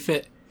hissy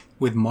fit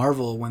with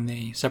Marvel when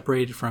they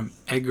separated from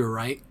Edgar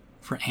Wright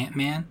for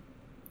Ant-Man.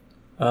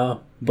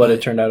 Oh, but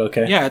it turned out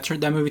okay. Yeah,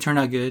 that movie turned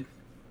out good,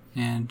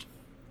 and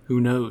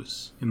who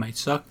knows? It might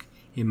suck.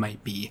 It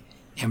might be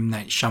M.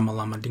 Night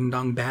Shyamalama Ding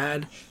Dong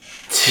bad.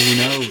 Who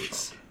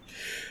knows?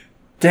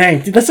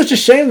 Dang, dude, that's such a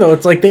shame, though.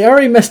 It's like they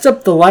already messed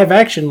up the live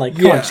action. Like,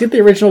 come on, just get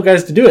the original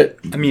guys to do it.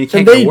 I mean, it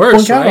can't get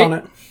worse, right? On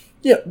it.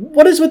 Yeah,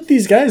 what is with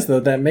these guys,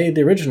 though, that made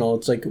the original?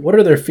 It's like, what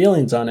are their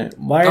feelings on it?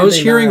 Why I was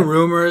hearing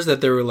rumors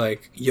that they were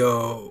like,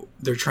 yo,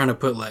 they're trying to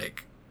put,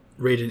 like,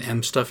 rated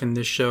M stuff in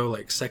this show,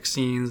 like sex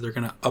scenes. They're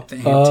going to up the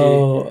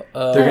ante.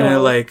 They're going to,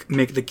 like,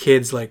 make the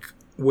kids, like,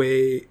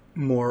 way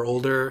more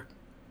older.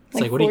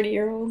 It's like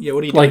 40-year-olds? Yeah,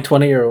 what are you doing? Like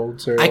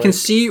 20-year-olds. I can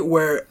see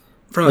where...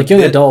 From like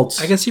young adults.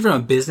 I can see from a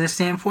business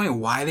standpoint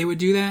why they would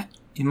do that.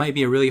 It might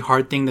be a really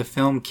hard thing to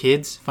film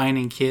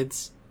finding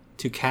kids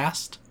to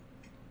cast.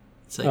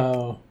 It's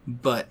like,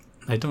 but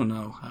I don't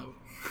know how.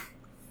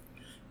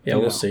 Yeah,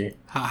 we'll see.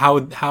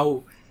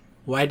 How?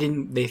 Why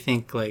didn't they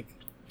think like,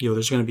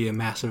 there's going to be a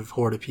massive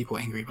horde of people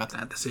angry about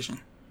that decision?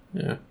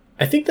 Yeah,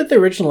 I think that the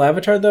original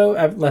Avatar, though,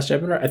 Last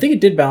Avatar, I think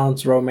it did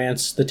balance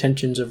romance, the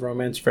tensions of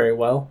romance, very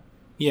well.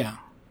 Yeah,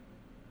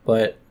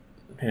 but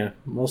yeah,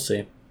 we'll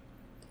see.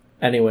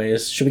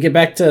 Anyways, should we get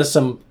back to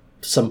some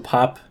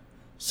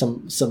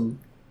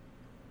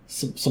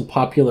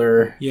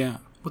popular? Yeah,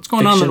 what's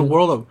going on in the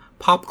world of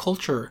pop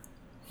culture?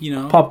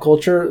 Pop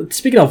culture.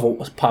 Speaking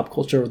of pop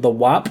culture, the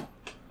WAP.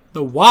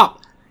 The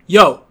WAP,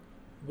 yo,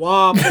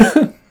 WAP,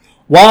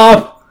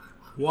 WAP,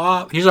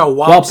 WAP. Here's our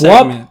WAP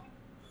segment.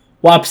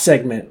 WAP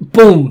segment.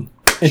 Boom.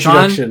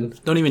 Introduction. Sean,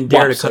 don't even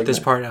dare to cut this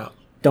part out.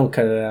 Don't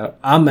cut it out.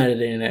 I'm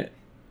editing it,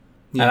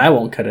 and I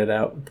won't cut it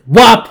out.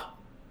 WAP.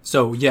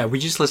 So yeah, we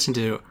just listened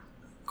to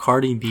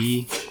Cardi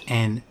B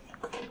and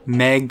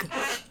Meg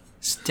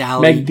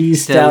Thee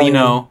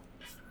Stallion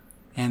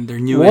and their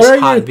newest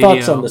hot video. What are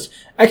your thoughts on this?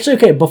 Actually,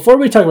 okay, before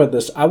we talk about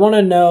this, I want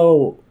to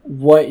know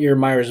what your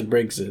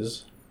Myers-Briggs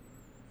is.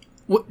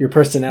 What? Your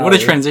personality. What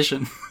a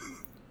transition.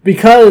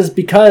 Because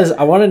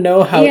I want to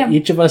know how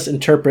each of us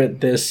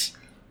interpret this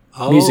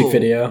music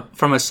video.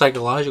 From a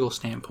psychological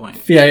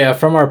standpoint. Yeah,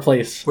 from our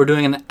place. We're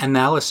doing an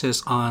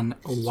analysis on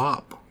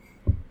WAP.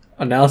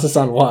 Analysis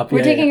on WAP.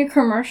 We're taking a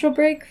commercial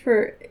break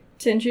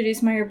to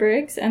introduce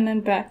Myers-Briggs, and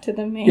then back to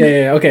the main.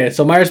 Yeah. Okay,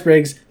 so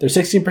Myers-Briggs, there's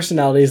 16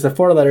 personalities, they're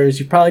 4 letters,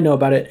 you probably know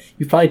about it,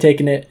 you've probably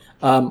taken it.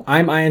 I'm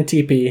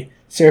INTP,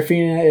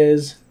 Serafina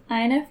is...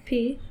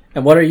 INFP.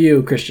 And what are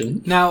you,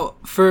 Christian? Now,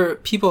 for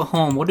people at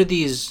home, what do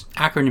these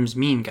acronyms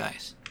mean,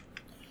 guys?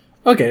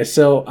 Okay,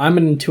 so I'm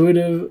an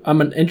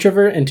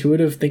introvert,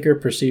 intuitive, thinker,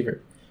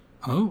 perceiver.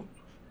 Oh.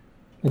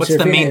 What's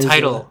the main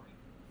title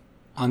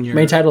on your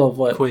main title of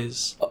what?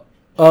 Quiz?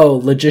 Oh,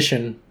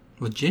 Logician.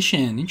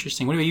 Logician,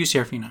 interesting. What about you,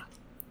 Serafina?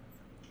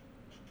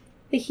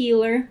 The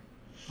healer.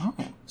 Oh.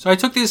 So I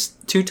took this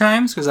 2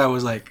 times because I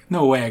was like,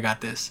 no way I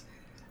got this.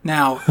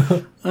 Now,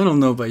 I don't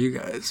know about you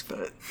guys,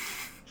 but...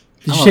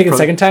 Did you take it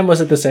second time?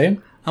 Was it the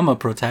same? I'm a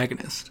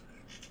protagonist.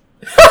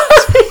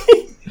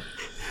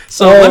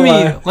 So let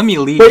me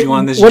lead you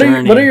on this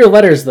journey. What are your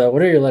letters, though?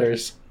 What are your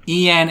letters?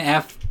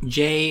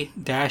 ENFJ-A.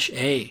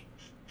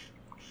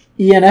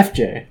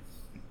 ENFJ?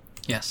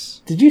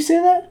 Yes. Did you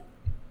say that?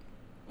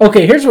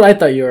 Okay, here's what I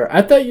thought you were.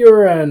 I thought you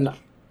were an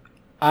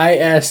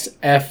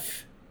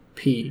ISFP.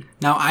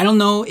 Now, I don't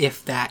know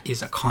if that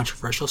is a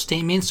controversial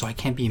statement, so I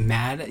can't be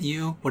mad at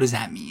you. What does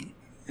that mean?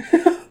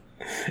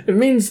 It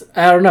means,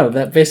 I don't know,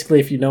 that basically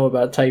if you know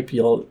about type,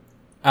 you'll...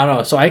 I don't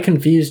know, so I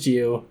confused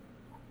you,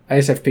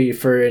 ISFP,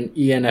 for an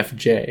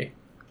ENFJ.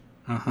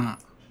 Uh-huh.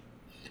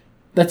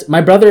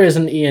 My brother is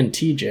an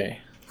ENTJ.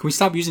 Can we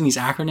stop using these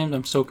acronyms?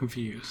 I'm so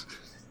confused.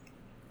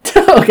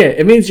 Okay,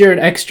 it means you're an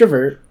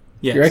extrovert.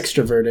 Yes. You're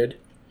extroverted.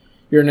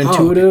 You're an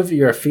intuitive, okay.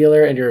 You're a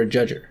feeler, and you're a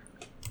judger.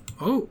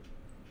 Oh.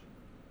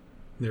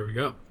 There we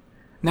go.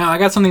 Now, I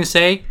got something to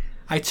say.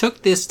 I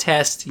took this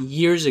test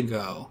years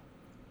ago,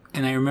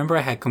 and I remember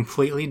I had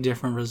completely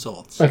different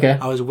results. Okay.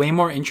 I was way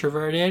more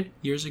introverted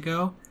years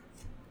ago,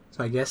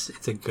 so I guess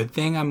it's a good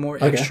thing I'm more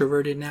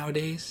extroverted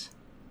nowadays.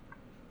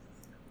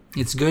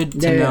 It's good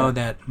to know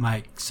that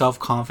my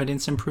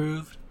self-confidence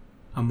improved.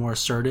 I'm more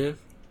assertive.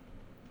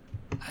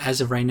 As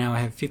of right now, I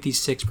have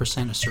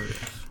 56%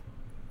 assertive.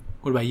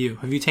 What about you?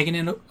 Have you taken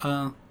it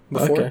before?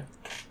 Okay.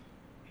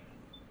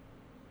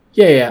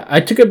 Yeah. I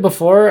took it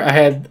before.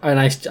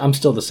 I'm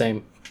still the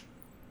same.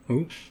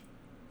 Ooh.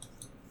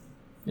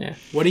 Yeah.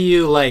 What do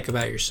you like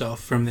about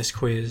yourself from this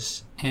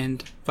quiz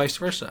and vice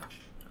versa?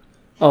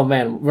 Oh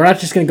man, we're not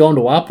just gonna go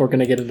into WAP. We're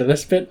gonna get into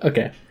this bit.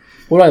 Okay.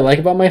 What do I like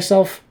about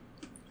myself?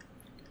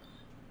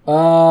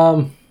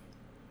 I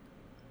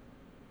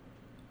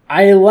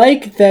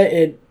like that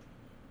it.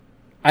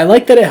 I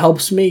like that it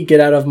helps me get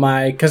out of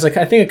my, because like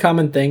I think a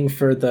common thing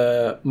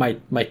for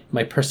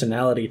my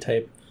personality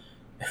type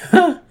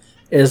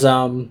is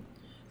that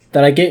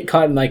I get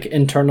caught in like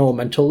internal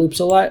mental loops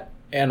a lot,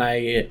 and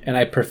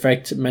I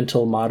perfect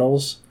mental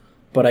models,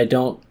 but I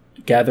don't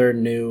gather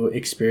new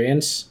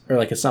experience, or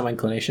like it's not my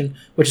inclination,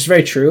 which is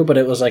very true, but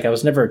it was like I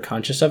was never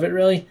conscious of it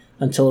really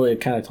until it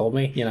kind of told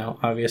me,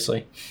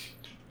 obviously.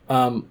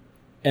 And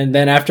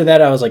then after that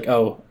I was like,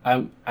 oh,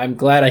 I'm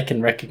glad I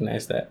can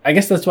recognize that. I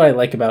guess that's what I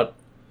like about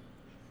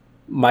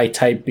my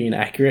type being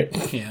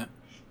accurate. Yeah.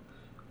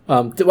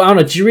 I don't know,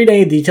 did you read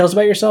any details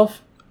about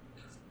yourself?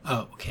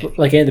 Oh, okay.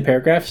 Like any of the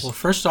paragraphs? Well,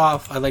 first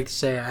off, I'd like to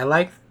say I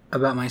like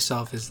about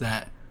myself is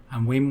that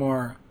I'm way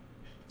more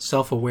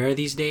self-aware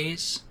these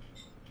days.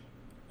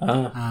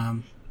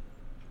 Where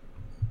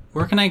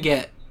can I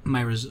get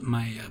my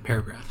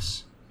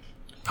paragraphs?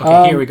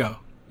 Okay, here we go.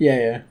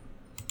 Yeah.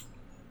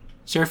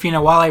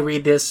 Serafina, while I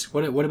read this,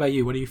 what about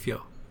you? What do you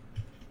feel?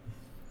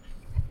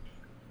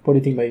 What do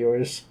you think about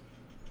yours?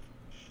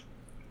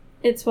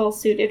 It's well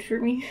suited for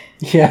me.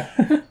 Yeah.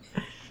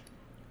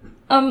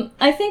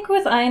 I think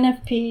with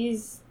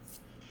INFPs,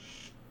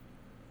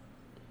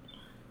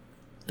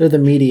 they're the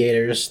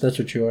mediators. That's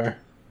what you are.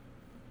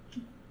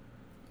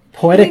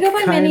 Poetic, they go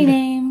by kind, many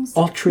names.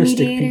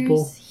 altruistic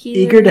people, healers.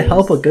 eager to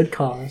help a good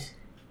cause.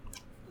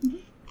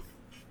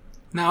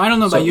 Now, I don't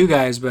know about you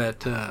guys,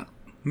 but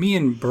me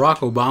and Barack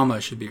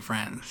Obama should be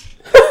friends.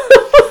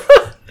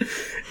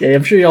 Yeah,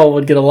 I'm sure y'all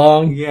would get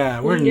along. Yeah,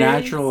 we're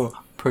natural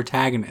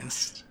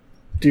protagonists.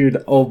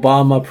 Dude,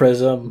 Obama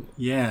Prism.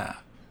 Yeah.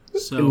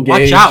 So Engage.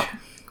 watch out.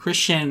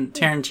 Christian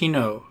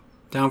Tarantino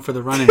down for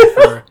the running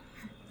for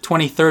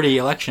 2030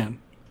 election.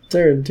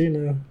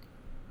 Tarantino.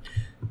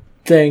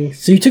 Dang.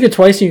 So you took it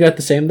twice and you got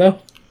the same, though?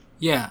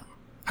 Yeah.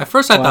 At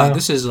first I thought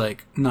this is,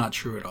 like, not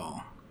true at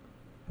all.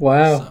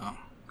 Wow. So,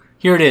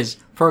 here it is.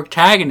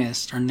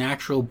 Protagonists are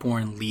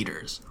natural-born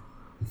leaders,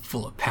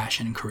 full of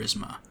passion and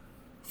charisma,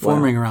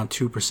 forming around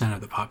 2%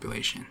 of the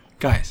population.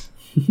 Guys.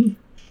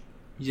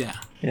 Yeah.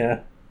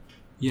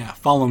 Yeah,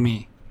 follow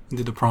me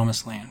into the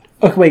promised land.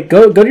 Okay, wait.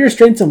 Go to your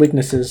strengths and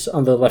weaknesses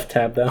on the left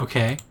tab, though.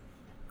 Okay.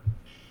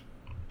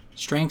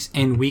 Strengths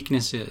and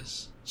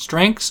weaknesses.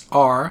 Strengths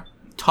are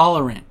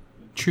tolerant,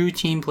 true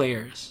team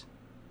players.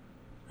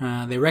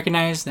 They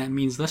recognize that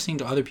means listening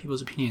to other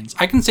people's opinions.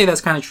 I can say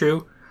that's kind of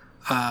true.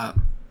 I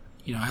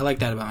like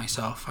that about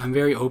myself. I'm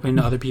very open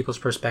to other people's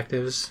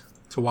perspectives,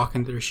 to walk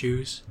into their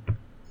shoes.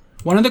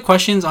 One of the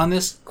questions on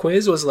this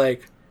quiz was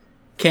like,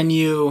 can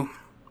you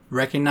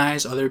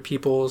recognize other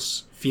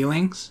people's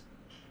feelings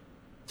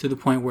to the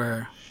point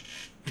where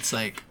it's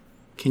like,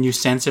 can you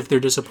sense if they're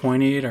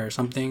disappointed or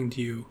something?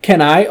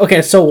 Can I?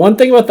 Okay, so one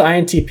thing about the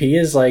INTP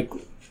is like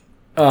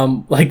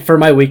for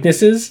my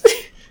weaknesses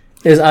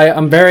is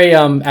I'm very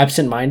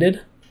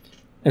absent-minded,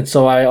 and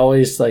so I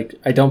always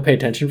I don't pay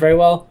attention very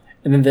well.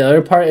 And then the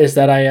other part is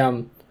that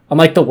I'm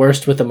like the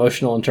worst with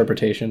emotional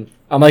interpretation.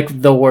 I'm like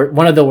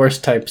one of the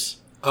worst types.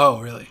 Oh,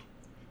 really?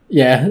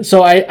 Yeah,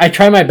 so I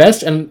try my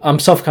best, and I'm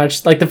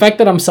self-conscious. Like, the fact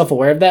that I'm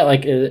self-aware of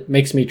that, it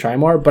makes me try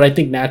more, but I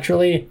think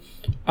naturally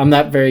I'm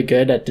not very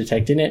good at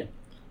detecting it.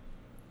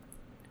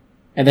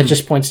 And that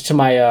just points to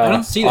my I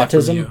don't see that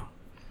autism. from you.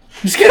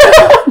 Just kidding.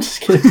 I'm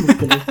just kidding. I'm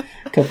gonna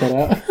cut that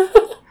out.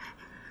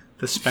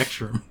 The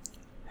spectrum.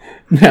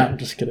 No, I'm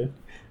just kidding.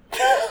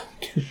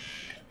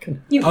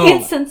 You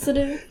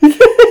insensitive.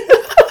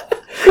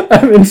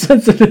 I'm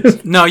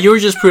insensitive. No, you were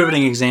just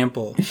proving an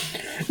example.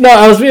 No,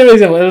 I was being an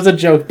example. It was a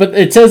joke, but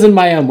it says in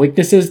my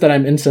weaknesses that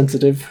I'm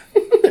insensitive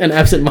and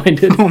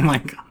absent-minded. Oh my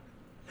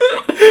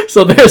god.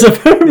 So there's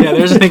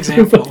there's an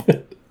example.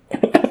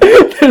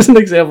 There's an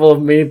example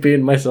of me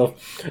being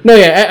myself. No,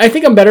 yeah, I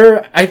think I'm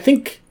better. I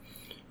think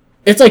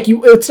it's like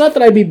it's not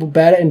that I'd be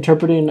bad at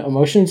interpreting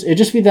emotions. It'd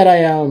just be that I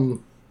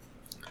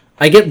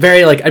get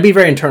very I'd be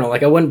very internal. I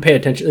wouldn't pay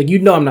attention.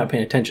 I'm not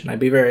paying attention. I'd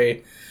be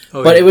very.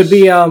 Oh, but yes. It would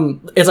be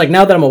it's like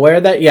now that I'm aware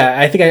of that. Yeah,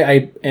 I think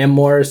I am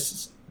more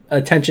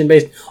attention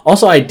based.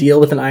 Also, I deal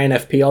with an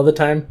INFP all the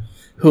time,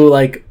 who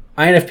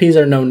INFPs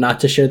are known not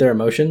to share their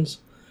emotions.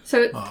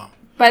 So,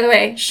 by the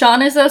way,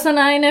 Sean is also an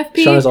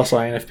INFP. Sean is also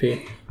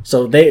INFP.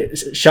 So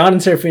Sean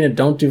and Serafina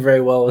don't do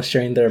very well with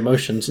sharing their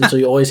emotions, and so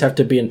you always have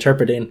to be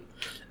interpreting,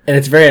 and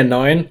it's very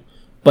annoying.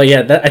 But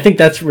yeah, I think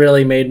that's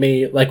really made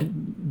me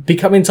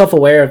becoming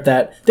self-aware of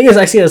that. Thing is,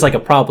 I see it as a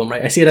problem,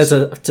 right? I see it as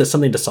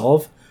something to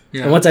solve.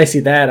 Yeah. And once I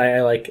see that,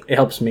 it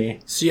helps me.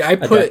 See, I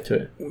put to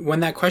it. When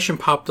that question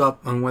popped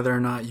up on whether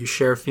or not you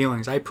share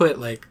feelings, I put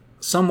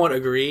somewhat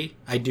agree.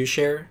 I do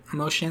share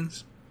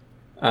emotions.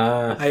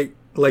 I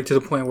to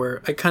the point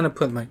where I kind of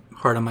put my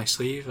heart on my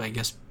sleeve. I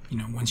guess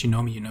once you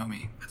know me, you know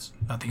me. That's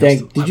nothing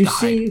else. Did you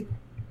see?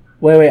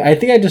 Wait! I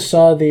think I just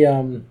saw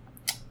the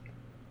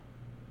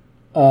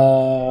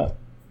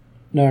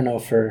No,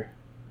 for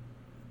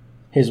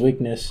his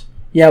weakness.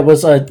 Yeah, it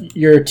was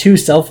you're too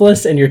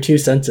selfless and you're too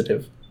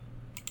sensitive.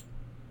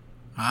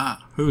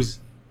 Ah, who's?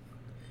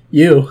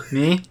 You.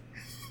 Me?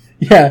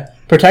 Yeah.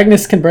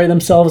 Protagonists can bury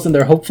themselves in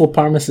their hopeful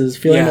promises,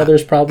 feeling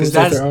others' problems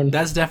as their own.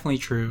 That's definitely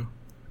true.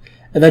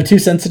 And then too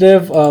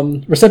sensitive,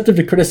 receptive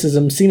to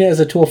criticism, seen it as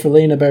a tool for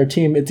leading a better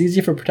team, it's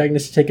easy for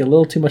protagonists to take a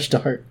little too much to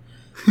heart.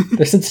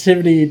 Their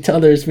sensitivity to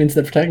others means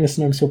that protagonists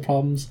sometimes feel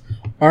problems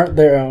aren't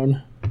their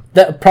own.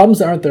 Problems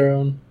that aren't their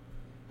own.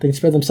 They can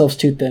spread themselves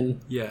too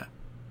thin. Yeah.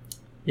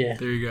 Yeah.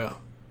 There you go.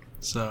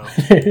 So,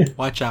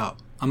 watch out.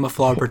 I'm a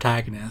flawed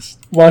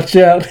protagonist. Watch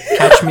out.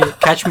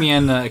 Catch me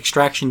in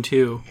Extraction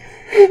 2.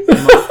 I'm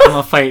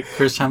gonna fight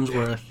Chris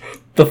Hemsworth.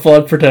 The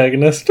flawed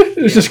protagonist.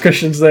 It's just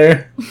Christians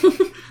there.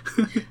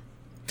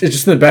 It's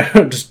just in the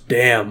background, just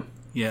damn.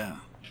 Yeah.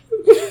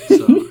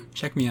 So,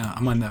 check me out.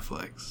 I'm on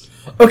Netflix.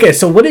 Okay,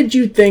 so what did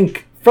you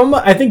think from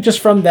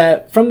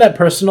that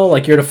personal,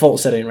 like, your default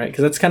setting, right?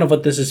 Because that's kind of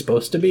what this is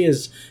supposed to be,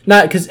 is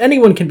not, because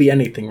anyone can be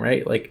anything,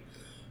 right? Like,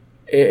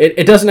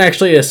 it doesn't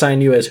actually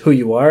assign you as who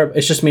you are.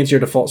 It just means your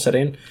default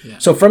setting. Yeah.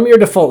 So from your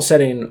default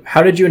setting,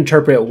 how did you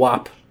interpret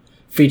WAP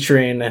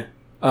featuring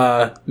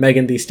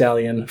Megan Thee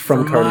Stallion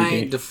from Cardi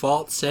B? My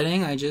default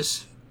setting, I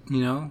just,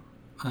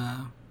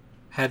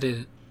 had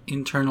an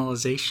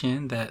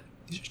internalization that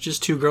these are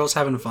just two girls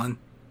having fun.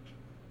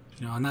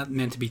 I'm not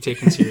meant to be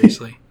taken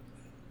seriously.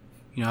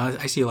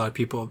 I see a lot of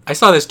people. I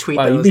saw this tweet.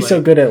 Wow, that you'd was be like,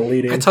 so good at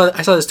leading. I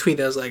saw this tweet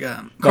that was like,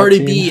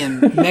 Cardi B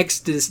and Mex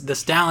the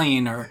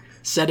Stallion are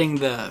setting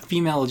the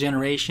female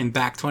generation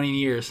back 20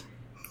 years.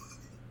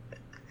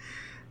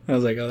 I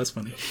was like, oh, that's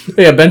funny.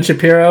 Yeah, Ben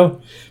Shapiro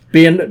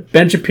being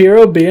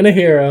a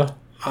hero.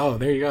 Oh,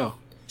 there you go.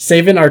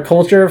 Saving our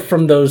culture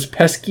from those the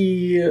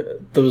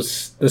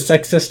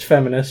sexist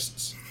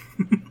feminists.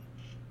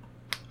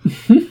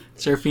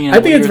 Serafina, I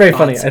think it's very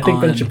funny. I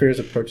think Ben Shapiro's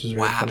approach is very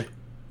WAP. funny.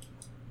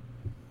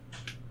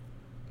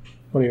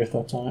 What are your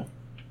thoughts on it?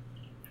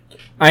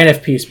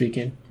 INFP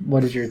speaking.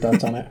 What is your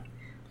thoughts on it?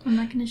 I'm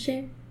not going to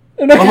share.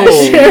 I'm not going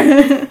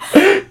to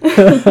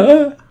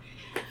share.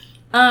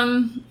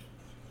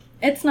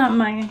 It's not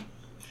my...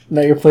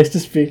 Not your place to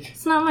speak.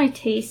 It's not my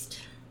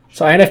taste.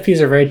 So INFPs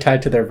are very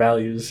tied to their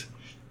values.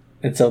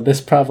 And so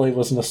this probably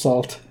was an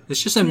assault.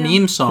 It's just a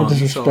meme song.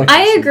 So.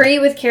 I agree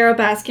with Carol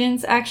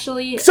Baskins,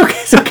 actually. So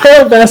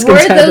Carol Baskins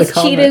were has those a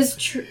comment. cheetahs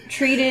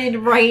treated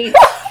right?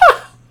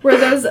 Were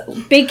those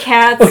big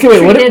cats Okay,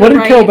 wait, what did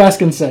right? Carol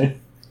Baskins say?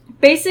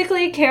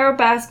 Basically, Carol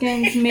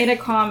Baskins made a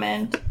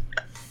comment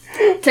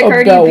to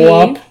About Cardi B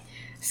WAP.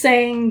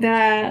 saying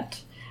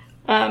that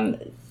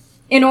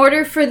in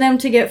order for them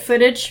to get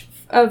footage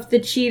of the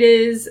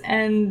cheetahs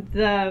and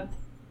the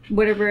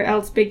whatever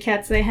else big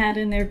cats they had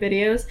in their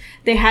videos,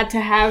 they had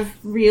to have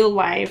real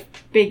live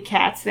big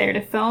cats there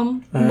to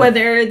film.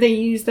 Whether they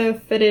use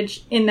the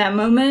footage in that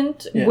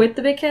moment with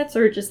the big cats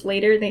or just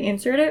later they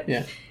insert it.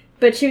 Yeah.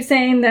 But she was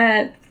saying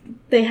that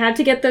they had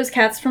to get those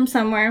cats from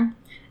somewhere,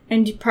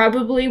 and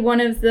probably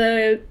one of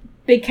the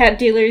big cat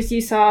dealers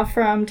you saw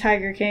from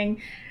Tiger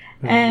King.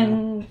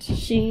 And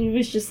she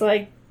was just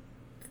like,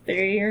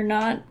 they're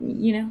not,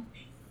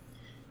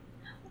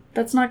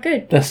 that's not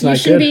good. That's not good. You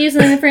shouldn't be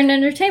using them for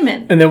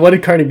entertainment. And then what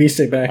did Cardi B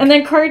say back? And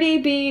then Cardi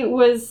B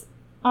was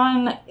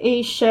on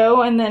a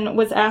show and then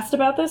was asked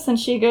about this, and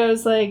she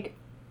goes like,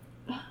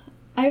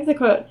 I have the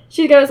quote.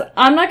 She goes,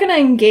 I'm not going to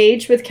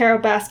engage with Carol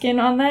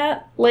Baskin on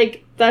that.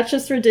 Like, that's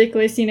just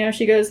ridiculous,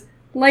 She goes,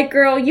 like,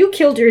 girl, you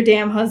killed your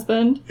damn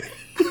husband.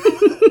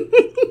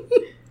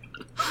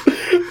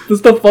 This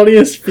is the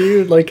funniest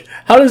feud. Like,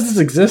 how does this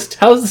exist?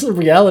 How is this a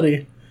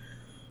reality?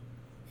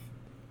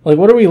 Like,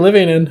 what are we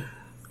living in?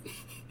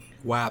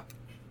 WAP.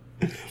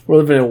 We're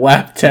living in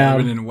WAP town.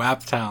 We're living in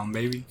WAP town,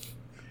 baby.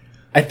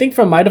 I think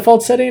from my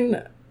default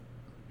setting,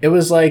 it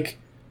was like,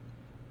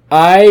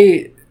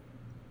 I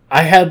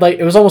had like,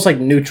 it was almost like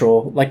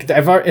neutral. Like,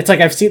 it's like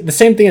I've seen, the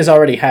same thing has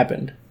already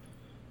happened.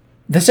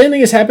 The same thing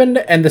has happened,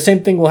 and the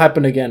same thing will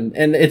happen again.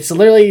 And it's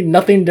literally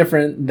nothing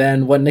different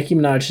than what Nicki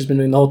Minaj has been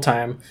doing the whole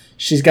time.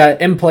 She's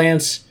got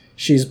implants,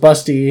 she's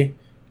busty,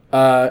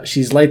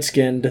 she's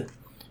light-skinned,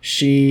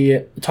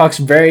 she talks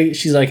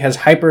she's like, has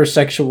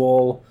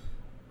hypersexual,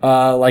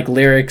 like,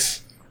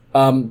 lyrics.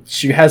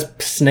 She has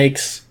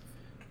snakes,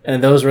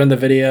 and those were in the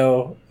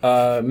video.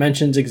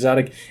 Mentions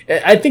exotic.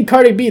 I think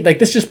Cardi B, like,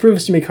 this just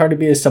proves to me Cardi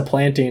B is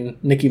supplanting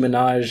Nicki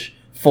Minaj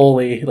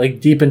fully, like,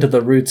 deep into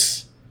the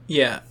roots.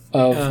 Yeah.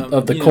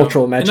 Of the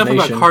cultural imagination.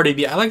 Enough about Cardi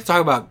B. I like to talk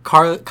about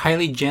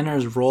Kylie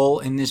Jenner's role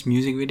in this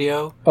music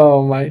video.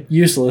 Oh my,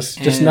 useless.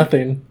 Just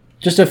nothing.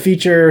 Just a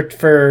feature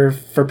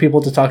for people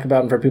to talk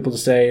about and for people to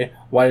say,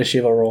 why does she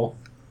have a role?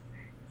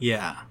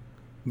 Yeah.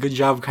 Good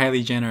job,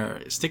 Kylie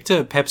Jenner. Stick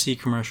to Pepsi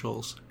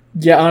commercials.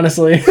 Yeah,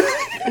 honestly.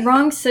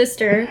 Wrong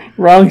sister.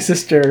 Wrong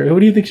sister.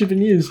 Who do you think should have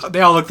been used? They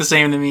all look the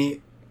same to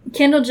me.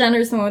 Kendall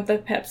Jenner's the one with the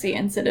Pepsi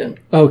incident.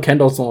 Oh,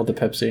 Kendall's the one with the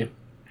Pepsi.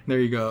 There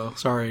you go.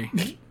 Sorry.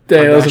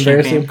 That was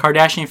embarrassing.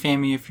 Kardashian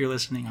family, if you're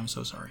listening, I'm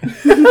so sorry.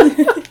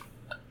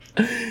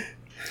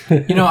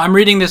 I'm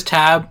reading this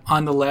tab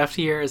on the left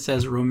here. It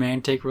says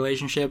romantic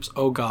relationships.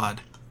 Oh, God.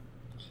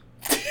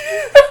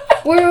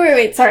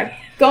 Wait. Sorry.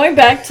 Going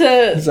back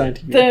to Design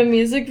TV. the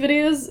music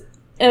videos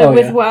Oh,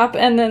 yeah. WAP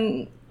and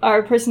then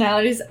our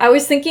personalities, I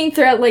was thinking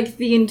throughout like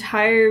the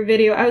entire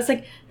video, I was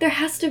like, there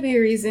has to be a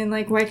reason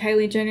like why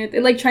Kylie Jenner,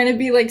 they're like trying to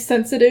be like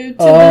sensitive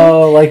to them.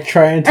 Oh, like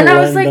trying to And I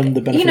lend was like, them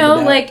the benefit you know, of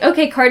the doubt. like,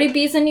 okay, Cardi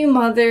B's a new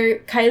mother,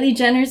 Kylie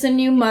Jenner's a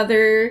new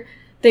mother,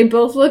 they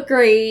both look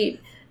great.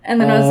 And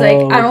then I was like,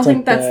 I don't it's think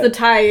like that's that. the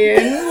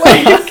tie-in.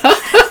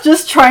 Like,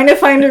 just trying to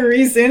find a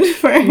reason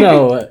for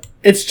No,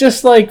 it's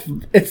just like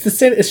it's the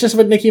same. It's just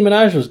what Nicki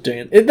Minaj was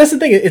doing. That's the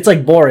thing. It's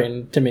like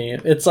boring to me.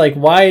 It's like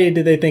why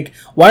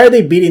are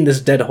they beating this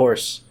dead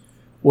horse,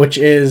 which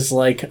is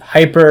like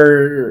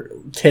hyper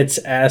tits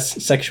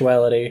ass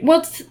sexuality?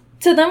 Well,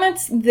 to them,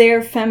 it's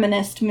their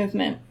feminist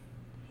movement.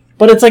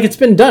 But it's like it's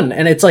been done,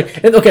 and it's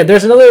like okay.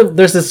 There's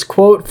this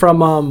quote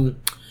from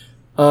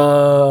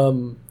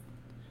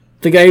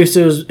the guy who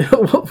says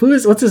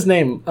what's his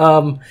name?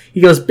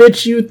 He goes,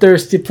 "Bitch, you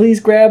thirsty?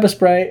 Please grab a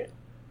Sprite."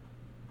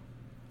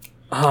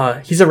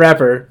 He's a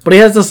rapper, but he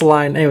has this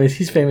line. Anyways,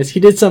 he's famous. He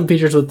did some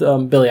features with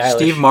Billie Eilish.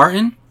 Steve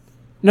Martin?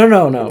 No.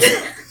 No.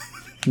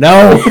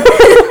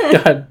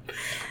 God.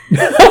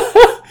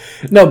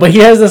 No, but he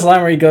has this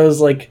line where he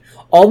goes like,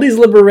 "All these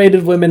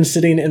liberated women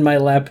sitting in my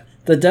lap."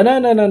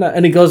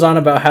 And he goes on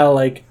about how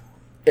like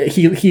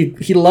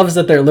he loves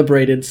that they're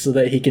liberated so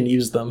that he can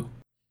use them.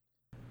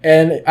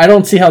 And I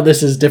don't see how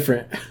this is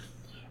different,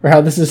 or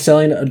how this is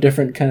selling a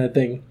different kind of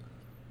thing.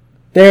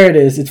 There it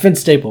is. It's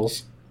Vince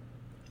Staples.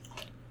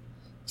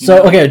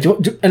 So, okay,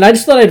 and I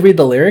just thought I'd read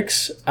the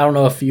lyrics. I don't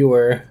know if you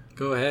were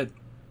Go ahead.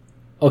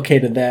 okay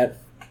to that.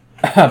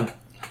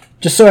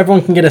 Just so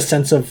everyone can get a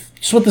sense of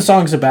just what the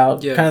song's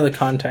about, Yeah. kind of the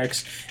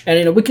context.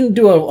 And, we can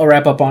do a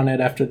wrap-up on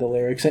it after the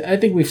lyrics. I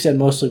think we've said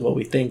mostly what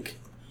we think.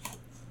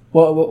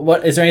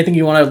 What is there anything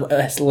you want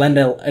to lend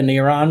an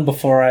ear on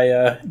before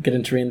I get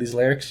into reading these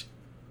lyrics?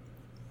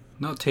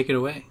 No, take it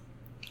away.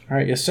 All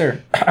right, yes,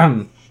 sir.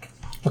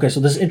 Okay, so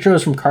this intro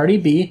is from Cardi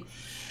B,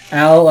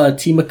 Al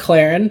T.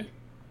 McLaren,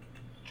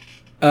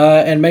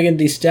 and Megan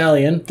Thee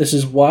Stallion. This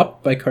is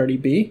WAP by Cardi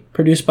B,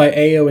 produced by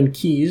Ayo and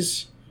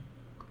Keys.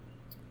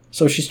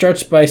 So she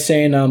starts by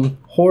saying,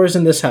 whores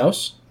in this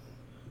house.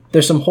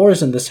 There's some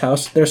whores in this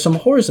house. There's some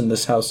whores in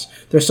this house.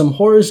 There's some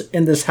whores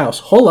in this house.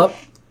 Hold up.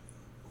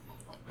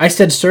 I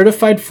said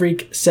certified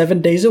freak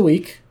 7 days a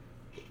week.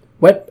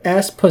 Wet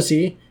ass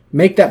pussy.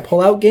 Make that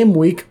pull-out game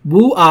weak.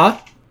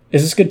 Woo-ah.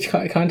 Is this good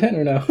content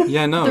or no?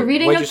 Yeah, no. The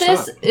reading why'd of you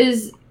this stop?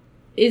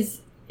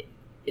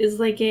 is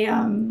like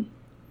a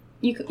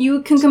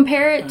you can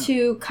compare it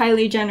to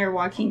Kylie Jenner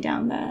walking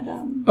down that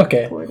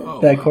Okay. corridor. Oh,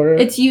 That wow. quarter?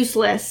 It's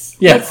useless.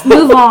 Yeah. Let's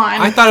move on.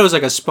 I thought it was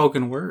like a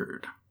spoken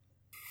word.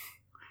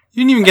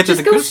 You didn't even get Just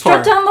to the go good straight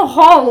part. down the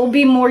hall will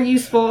be more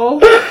useful.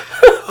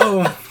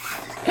 Oh,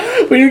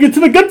 When you get to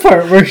the good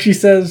part where she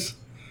says,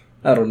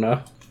 I don't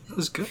know. that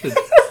was good.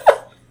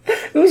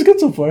 It was good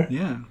so far.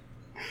 Yeah.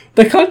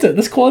 The content,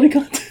 this quality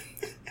content.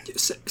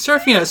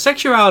 Serafina,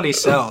 sexuality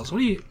sells. What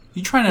are you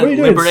trying to What are you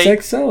doing? liberate?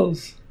 Sex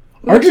sells.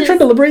 Aren't you is- trying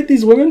to liberate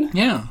these women?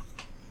 Yeah.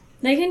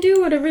 They can do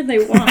whatever they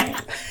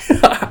want.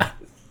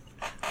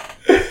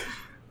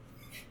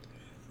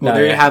 Well, No,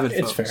 there yeah, you have it,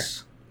 it's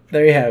folks.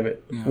 There you have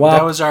it. Yeah, Wow.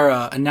 that was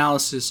our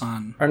analysis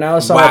on. Our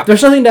analysis. WAP.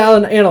 There's nothing to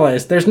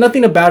analyze. There's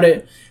nothing about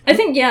it. I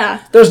think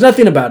There's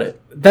nothing about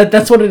it.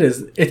 That's what it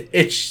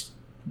is.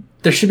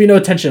 There should be no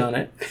attention on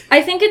it.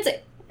 I think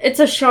it's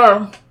a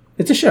show.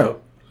 It's a show.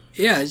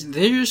 Yeah,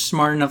 they're just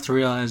smart enough to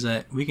realize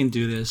that we can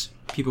do this.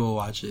 People will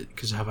watch it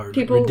because of how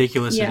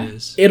ridiculous yeah. it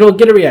is. It'll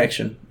get a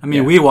reaction. I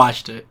mean, Yeah. we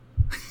watched it.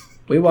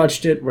 We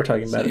watched it. We're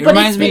talking about It it. But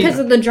reminds it's me- because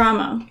of the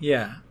drama.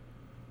 Yeah.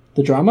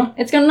 The drama?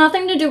 It's got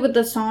nothing to do with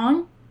the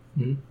song.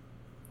 Mhm.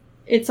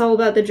 It's all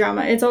about the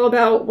drama. It's all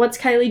about what's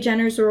Kylie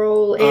Jenner's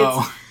role. It's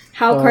Oh.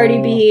 how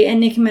Cardi B and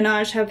Nicki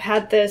Minaj have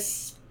had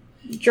this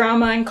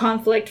drama and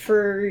conflict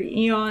for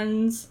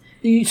eons.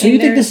 So you And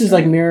think this there's is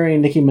like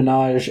mirroring Nicki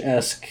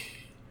Minaj-esque?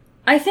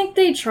 I think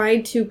they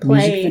tried to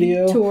play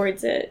video?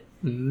 towards it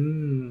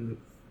Mm,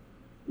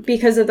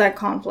 because of that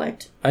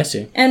conflict. I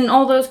see. And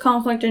all those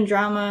conflict and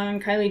drama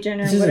and Kylie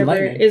Jenner This and is whatever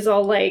enlightening. is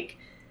all like,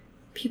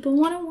 people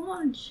want to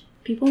watch.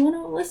 People want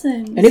to listen.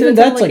 And So even it's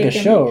all that's like a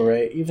gimmick. show,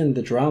 right? Even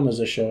the drama's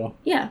a show.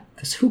 Yeah.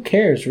 Because who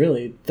cares,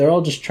 really? They're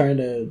all just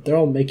they're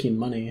all making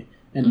money,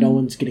 and no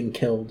one's getting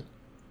killed.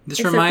 This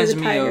Except for reminds the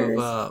me tigers.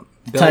 of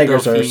Belle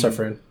Tigers are Delphine.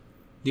 suffering.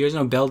 Do you guys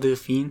know Belle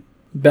Delphine?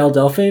 Belle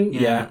Delphine?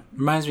 Yeah.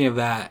 Reminds me of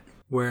that,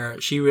 where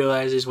she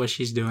realizes what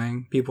she's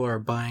doing. People are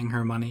buying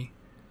her money.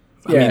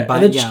 Yeah,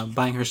 and then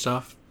buying her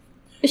stuff.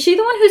 Is she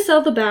the one who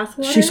sold the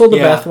bathwater? She sold the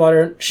Yeah.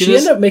 bathwater. She She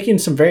just- ended up making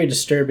some very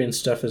disturbing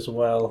stuff as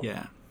well.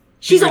 Yeah.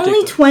 She's only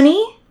ridiculous.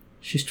 20?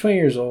 She's 20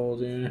 years old,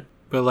 yeah.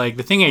 But like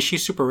the thing is,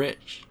 she's super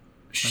rich.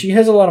 She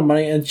has a lot of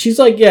money, and she's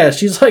like,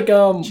 She's what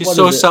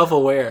so is it?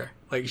 self-aware.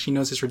 Like she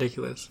knows it's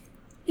ridiculous.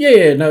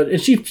 Yeah, no,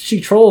 and she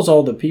trolls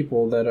all the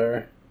people that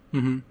are.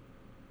 Mm-hmm.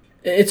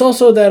 It's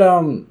also that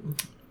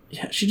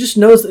yeah, she just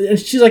knows, and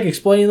she's like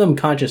exploiting them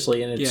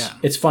consciously, and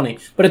it's funny.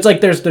 But it's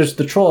like there's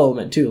the troll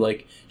element too.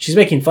 Like she's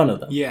making fun of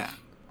them. Yeah,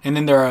 and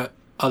then there are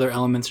other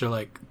elements that are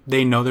like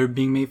they know they're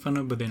being made fun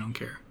of, but they don't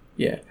care.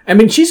 Yeah, I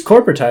mean, she's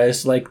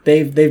corporatized. Like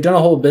they've done a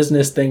whole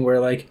business thing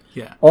where like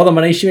all the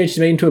money she made, she's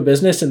made into a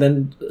business and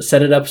then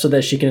set it up so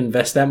that she can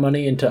invest that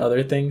money into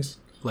other things.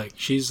 Like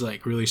she's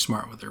like really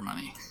smart with her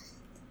money.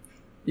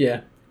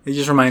 Yeah, it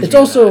just reminds me. It's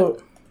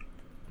also,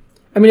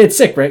 I mean, it's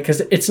sick, right?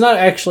 Because it's not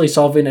actually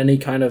solving any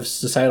kind of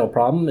societal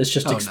problem. It's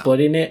just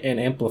exploiting it and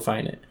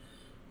amplifying it.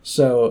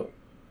 So,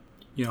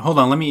 hold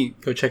on. Let me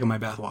go check on my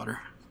bathwater.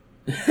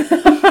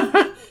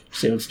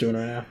 See what it's doing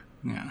right now.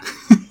 Yeah.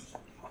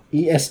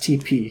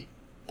 ESTP.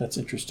 That's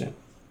interesting.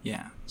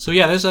 Yeah. So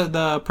yeah, there's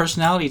the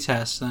personality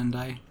test, and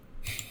I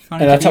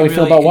found and that's how we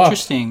feel about WAP.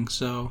 Interesting.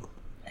 So,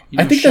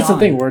 I think that's the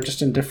thing. We're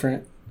just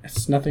indifferent.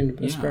 It's nothing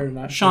to spare to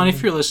not. Sean,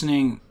 if you're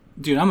listening,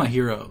 dude, I'm a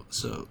hero.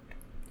 So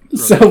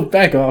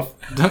back off.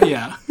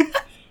 Yeah.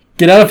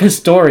 Get out of his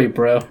story,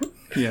 bro.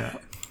 Yeah.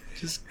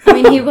 I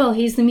mean, he will.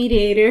 He's the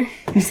mediator.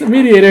 He's the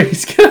mediator.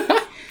 He's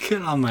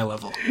get on my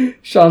level.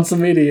 Sean's the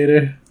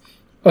mediator.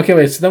 Okay,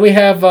 wait. So then we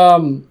have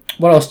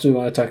what else do we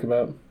want to talk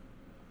about?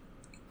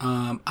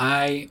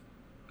 I,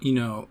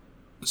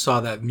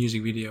 saw that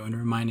music video and it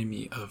reminded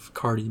me of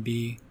Cardi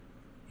B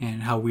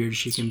and how weird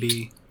she can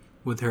be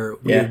with her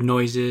weird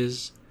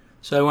noises.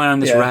 So I went on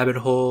this rabbit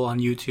hole on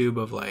YouTube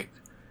of like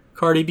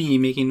Cardi B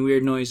making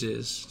weird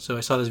noises. So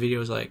I saw this video. It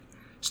was like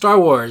Star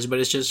Wars, but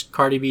it's just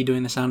Cardi B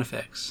doing the sound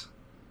effects.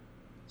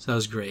 So that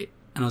was great.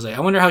 And I was like,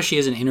 I wonder how she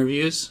is in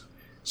interviews.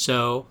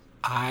 So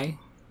I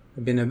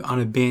have been on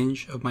a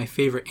binge of my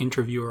favorite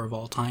interviewer of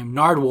all time,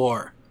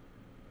 Nardwuar,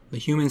 the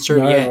human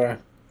serviette.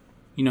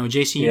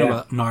 JC, you know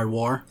about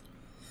Nardwuar.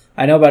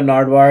 I know about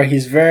Nardwuar.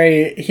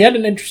 He had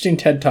an interesting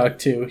TED Talk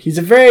too. He's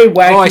a very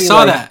wacky. Oh, I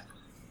saw that.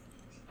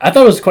 I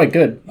thought it was quite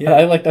good. Yeah.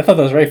 I thought that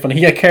was very funny.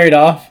 He got carried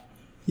off.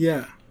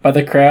 Yeah. By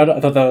the crowd. I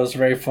thought that was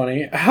very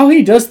funny. How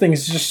he does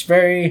things is just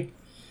very.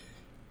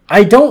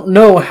 I don't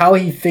know how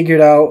he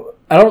figured out.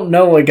 I don't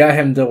know what got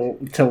him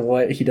to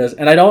what he does,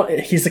 and I don't.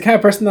 He's the kind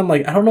of person that I'm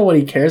like, I don't know what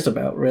he cares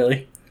about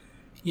really.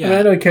 Yeah, I mean,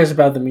 I know he cares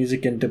about the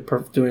music and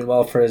doing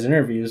well for his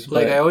interviews.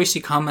 Like I always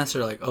see comments that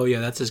are like, "Oh yeah,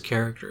 that's his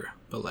character,"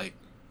 but like,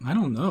 I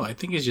don't know. I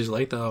think he's just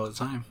like that all the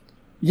time.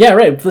 Yeah,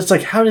 right. But it's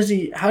like, how did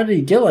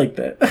he get like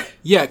that?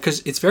 Yeah,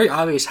 because it's very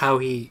obvious how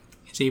he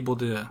is able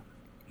to,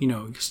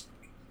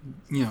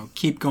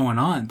 keep going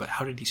on. But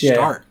how did he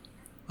start?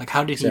 Like,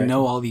 how did he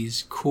know all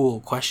these cool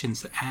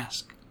questions to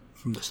ask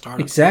from the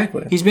start?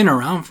 Exactly. He's been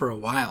around for a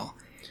while.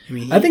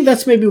 I think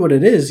that's maybe what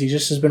it is. He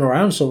just has been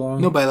around so long.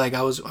 No, but like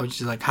I was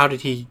just like, how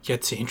did he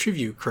get to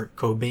interview Kurt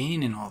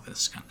Cobain and all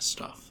this kind of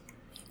stuff?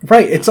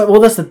 Right. It's like,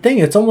 well, that's the thing.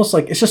 It's almost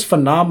like it's just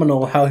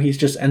phenomenal how he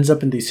just ends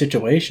up in these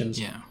situations.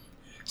 Yeah.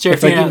 Serafina,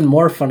 it's like even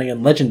more funny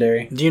and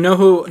legendary. Do you know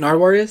who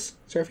Nardwuar is,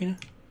 Serafina?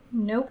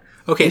 Nope.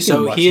 Okay,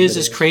 so he is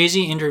this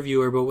crazy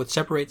interviewer, but what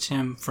separates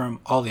him from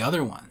all the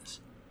other ones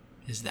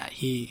is that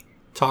he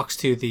talks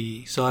to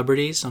the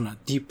celebrities on a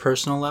deep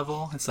personal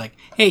level. It's like,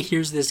 hey,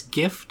 here's this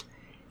gift.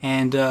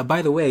 And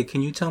by the way,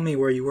 can you tell me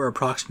where you were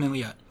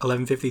approximately at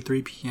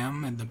 11:53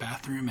 p.m. in the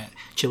bathroom at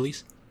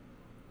Chili's?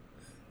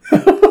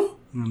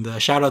 And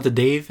shout out to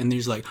Dave, and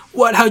he's like,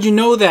 "What? How'd you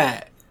know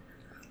that?"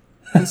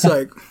 And it's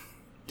like,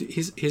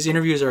 his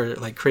interviews are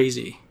like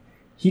crazy.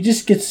 He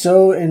just gets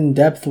so in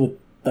depth with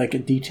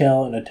like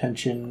detail and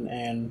attention,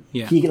 and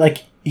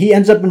he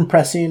ends up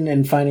impressing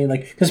and finding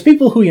because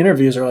people who he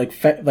interviews are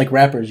like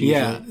rappers usually.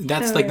 Yeah,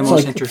 that's like the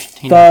most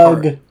entertaining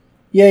Thug, part.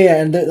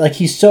 Yeah, and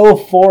he's so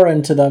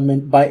foreign to them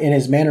in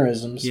his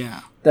mannerisms.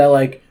 Yeah,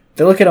 that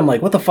they look at him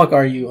like, "What the fuck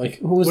are you? Like,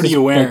 who is this? What are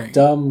you wearing?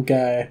 Dumb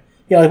guy."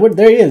 Yeah,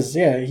 there he is.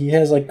 Yeah, he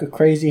has a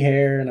crazy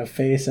hair and a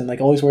face, and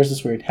always wears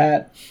this weird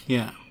hat.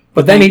 Yeah,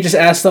 but then he just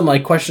asks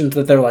them questions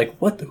that they're like,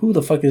 "What? Who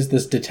the fuck is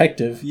this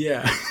detective?"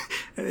 Yeah,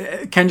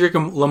 Kendrick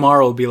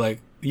Lamar will be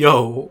like,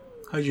 "Yo,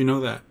 how'd you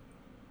know that?"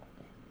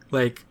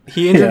 Like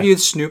he interviewed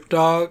Snoop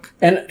Dogg,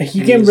 and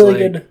he became really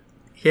good.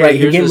 Yeah, right,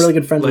 he became really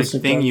good friends with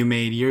Snoop Dogg. Thing you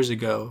made years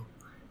ago.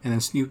 And then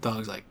Snoop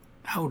Dogg's like,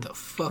 how the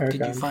fuck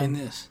did you find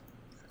this?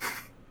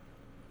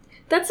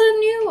 That's a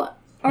new,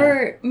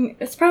 or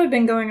it's probably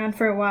been going on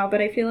for a while, but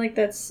I feel like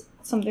that's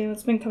something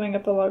that's been coming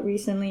up a lot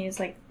recently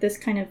is this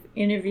kind of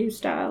interview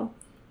style.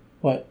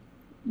 What?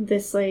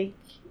 This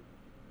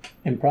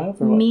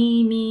improv or what?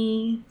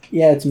 Me.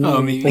 Yeah, it's me.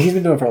 Oh, me. But he's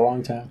been doing it for a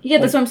long time. Yeah,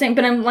 that's what I'm saying.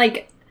 But I'm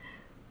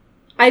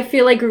I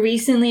feel like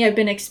recently I've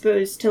been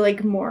exposed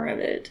to more of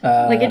it.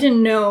 I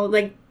didn't know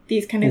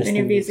these kind of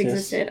interviews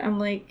existed. I'm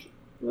like,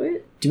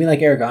 what? Do you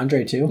mean Eric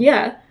Andre too?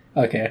 Yeah.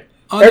 Okay.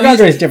 Eric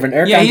Andre is different.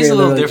 Eric Andre he's a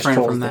little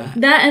different from that.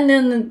 That and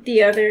then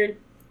the other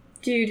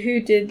dude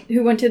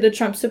who went to the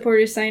Trump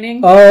supporters signing.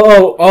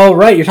 Oh,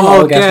 right. You're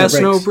talking about Gas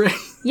No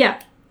Breaks.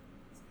 Yeah.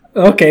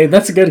 Okay,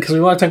 that's good because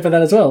we want to talk about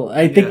that as well.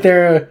 I think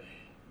they're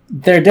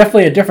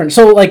definitely a different.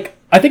 So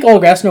I think All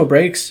Gas No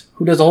Breaks,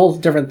 who does a whole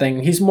different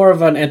thing. He's more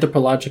of an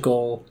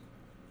anthropological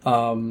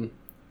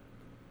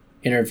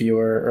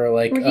interviewer or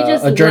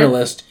a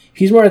journalist.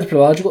 He's more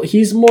anthropological.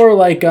 He's more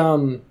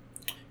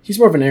he's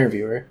more of an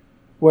interviewer.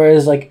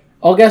 Whereas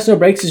All Gas No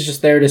Breaks is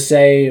just there to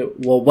say,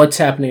 well, what's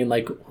happening?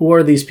 Who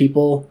are these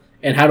people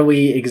and how do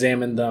we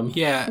examine them?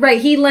 Yeah.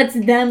 Right, he lets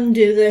them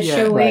do the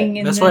showing. Right.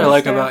 And That's what I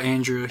like stuff. about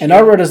Andrew. And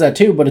Narwhal does that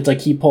too, but it's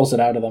like he pulls it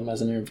out of them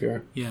as an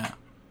interviewer. Yeah.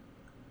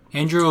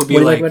 Andrew will be What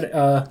do like, you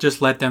think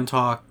just let them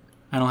talk.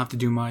 I don't have to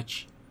do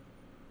much.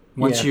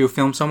 Once Yeah. you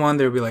film someone,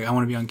 they'll be like, I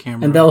want to be on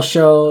camera. and they'll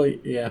show,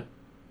 yeah.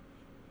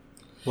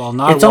 Well,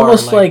 Narwhal It's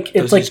almost like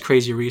does it's like these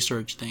crazy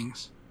research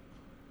things.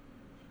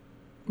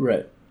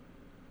 right.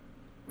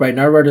 Right,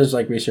 Narwhal does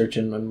like research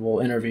and will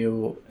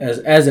interview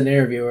as an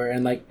interviewer,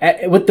 and like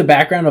with the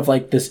background of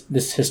like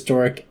this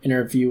historic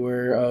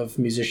interviewer of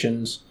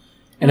musicians,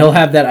 and he'll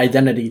have that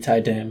identity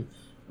tied to him.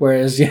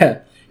 Whereas,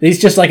 yeah, he's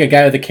just like a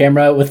guy with a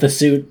camera with a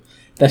suit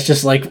that's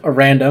just like a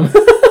random.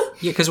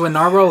 Yeah, because what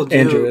Narwhal will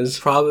Andrew do is.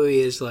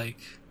 probably is like,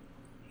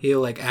 he'll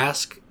like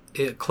ask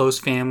close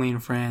family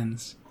and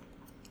friends,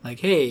 like,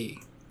 hey,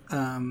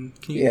 can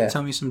you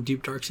tell me some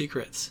deep dark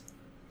secrets?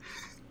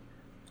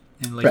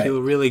 And like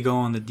he'll really go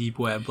on the deep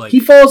web. Like he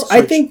falls.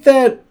 I think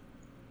that.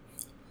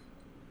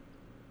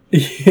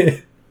 Yeah.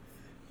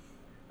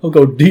 He'll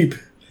go deep.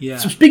 Yeah.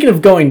 So speaking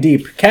of going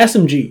deep,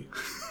 Kasim G,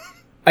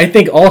 I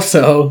think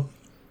also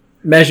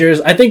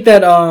measures. I think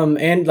that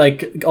and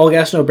like All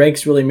Gas No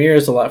Brakes really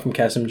mirrors a lot from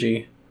Kasim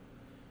G,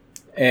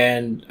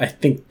 and I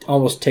think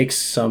almost takes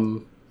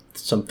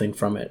something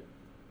from it,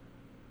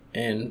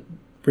 and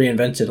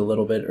reinvents it a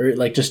little bit, or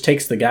like just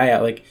takes the guy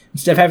out. Like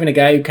instead of having a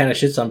guy who kind of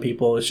shits on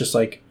people, it's just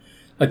like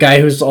a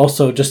guy who's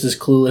also just as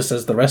clueless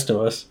as the rest of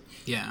us.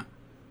 Yeah.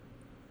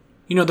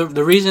 You know,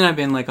 the reason I've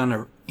been like on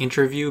an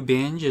interview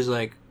binge is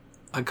like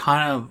I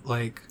kind of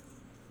like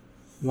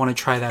want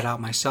to try that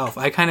out myself.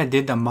 I kind of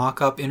did the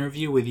mock-up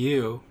interview with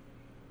you,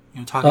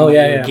 talking about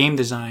your game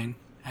design.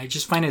 I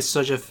just find it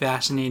such a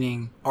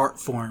fascinating art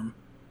form,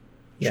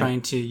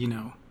 trying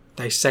to,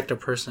 dissect a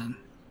person.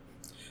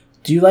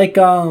 Do you like,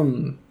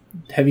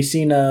 have you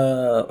seen,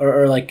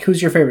 or like,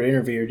 who's your favorite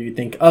interviewer, do you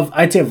think?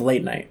 I'd say of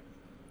late night.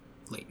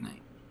 Late night.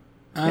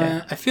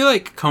 I feel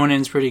like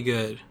Conan's pretty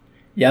good.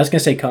 Yeah, I was going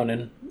to say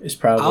Conan is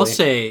probably. I'll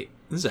say,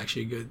 this is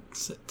actually a good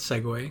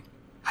segue.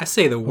 I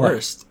say the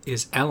worst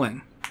is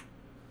Ellen.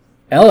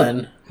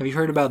 Ellen? Have you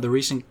heard about the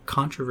recent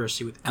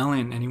controversy with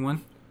Ellen?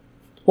 Anyone?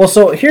 Well,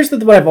 so here's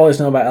what I've always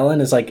known about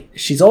Ellen is like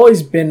she's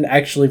always been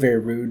actually very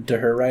rude to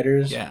her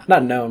writers. Yeah.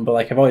 Not known, but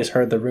like I've always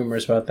heard the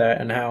rumors about that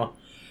and how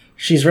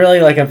she's really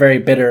like a very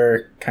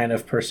bitter kind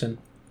of person,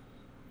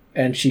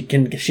 and she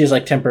has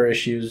like temper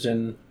issues,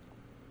 and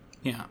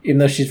even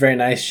though she's very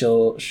nice,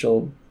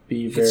 she'll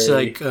be very it's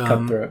like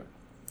cutthroat,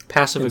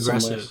 passive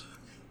aggressive.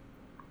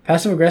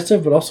 Passive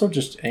aggressive, but also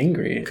just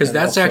angry. Because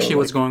that's actually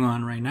what's going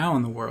on right now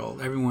in the world.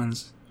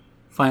 Everyone's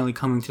finally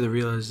coming to the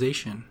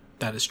realization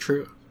that is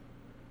true.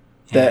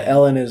 That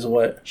Ellen is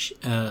what?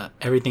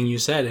 Everything you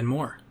said and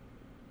more.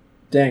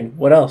 Dang,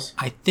 what else?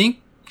 I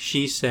think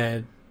she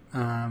said,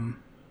 I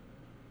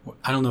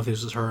don't know if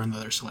this was her or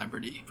another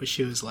celebrity, but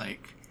she was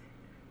like,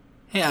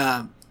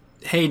 hey,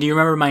 do you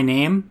remember my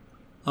name?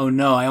 Oh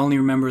no, I only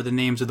remember the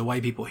names of the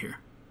white people here.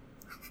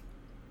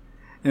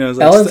 And it was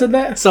like Ellen said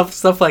that?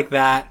 Stuff like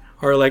that.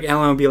 Or like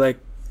Ellen would be like,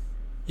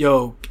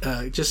 yo,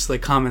 just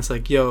like comments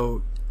like,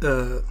 yo,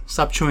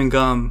 stop chewing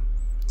gum.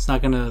 It's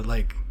not gonna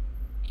like,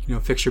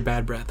 fix your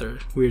bad breath or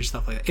weird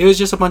stuff like that. It was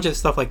just a bunch of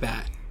stuff like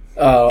that.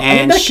 Oh, and I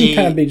mean, that can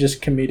kind of be just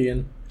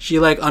comedian. She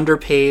like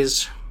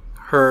underpays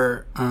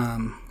her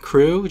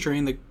crew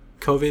during the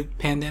COVID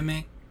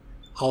pandemic.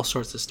 All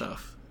sorts of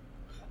stuff.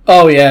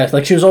 Oh yeah,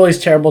 like she was always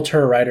terrible to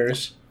her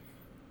writers.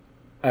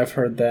 I've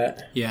heard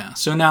that. Yeah,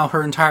 so now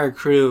her entire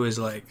crew is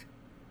like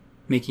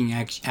making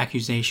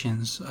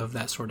accusations of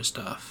that sort of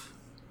stuff,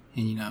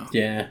 and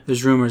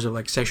there's rumors of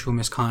like sexual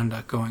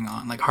misconduct going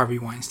on, like Harvey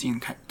Weinstein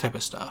type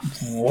of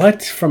stuff.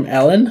 What, from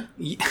Ellen?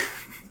 Yeah.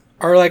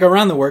 Or like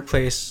around the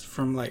workplace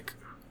from like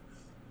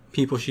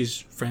people she's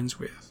friends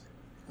with.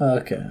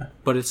 Okay.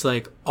 But it's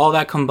like all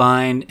that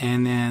combined,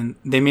 and then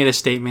they made a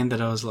statement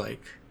that I was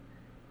like,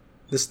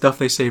 the stuff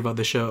they say about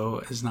the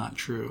show is not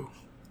true.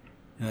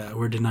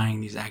 We're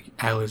denying these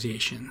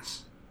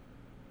accusations.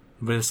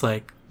 But it's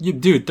like,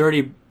 dude,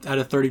 30 out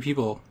of 30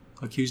 people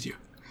accused you.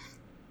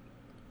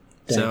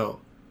 Dang.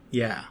 So,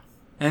 yeah.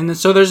 And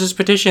so there's this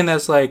petition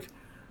that's like,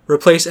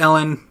 replace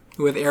Ellen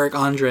with Eric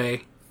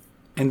Andre,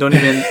 and don't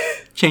even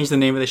change the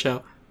name of the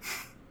show.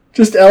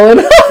 Just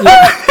Ellen?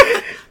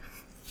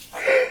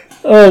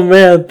 Oh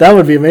man, that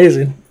would be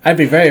amazing. I'd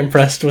be very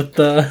impressed with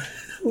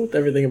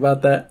everything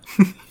about that.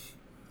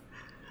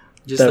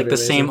 Just That'd like the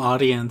amazing. Same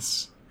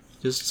audience,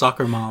 just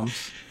soccer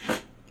moms.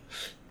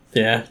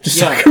 Yeah, just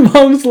soccer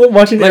moms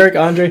watching like, Eric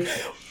Andre.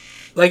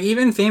 Like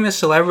even famous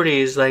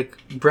celebrities like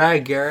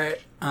Brad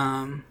Garrett.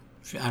 I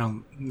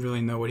don't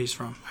really know what he's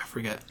from. I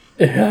forget.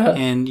 Yeah.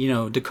 And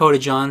Dakota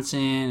Johnson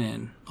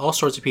and all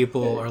sorts of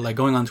people are like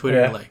going on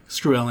Twitter like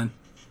screw Ellen.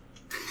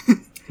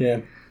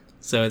 Yeah.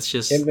 So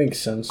it makes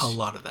sense. A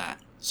lot of that.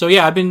 So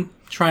yeah, I've been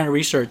trying to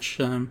research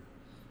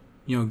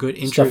good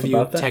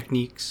interview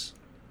techniques.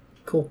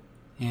 Cool.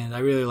 And I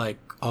really like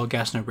All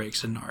Gas No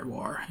Brakes and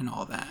Nardwar and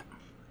all that.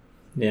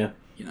 Yeah.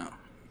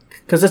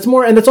 Because it's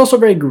more, and it's also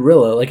very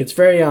guerrilla. Like it's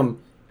very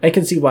I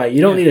can see why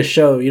you don't need a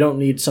show. You don't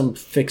need some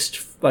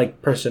fixed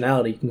like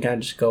personality. You can kind of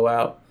just go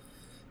out,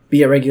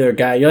 be a regular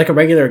guy. You're like a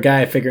regular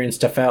guy figuring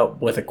stuff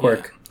out with a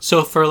quirk. Yeah.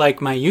 So for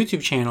like my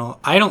YouTube channel,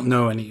 I don't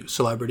know any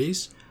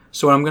celebrities.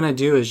 So what I'm gonna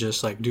do is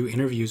just like do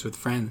interviews with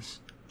friends.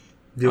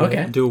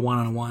 Do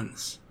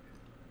one-on-ones.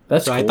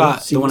 That's so cool. I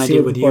thought the one I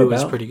did with you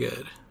was pretty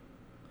good.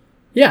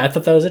 Yeah, I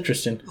thought that was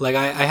interesting. Like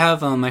I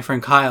have my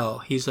friend Kyle.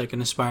 He's like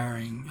an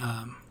aspiring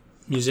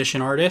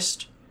musician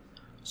artist.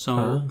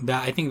 So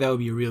that I think that would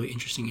be a really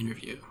interesting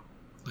interview.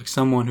 Like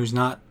someone who's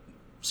not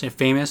say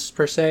famous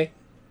per se,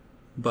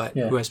 but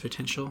who has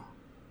potential.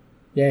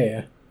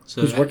 Yeah.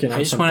 So who's working on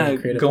I just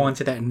want to go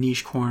into that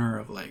niche corner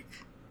of like,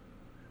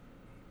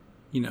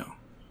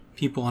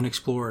 people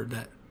unexplored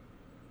that,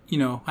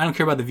 I don't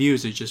care about the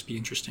views. It'd just be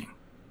interesting.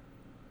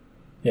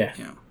 Yeah.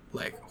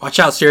 Like, watch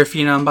out,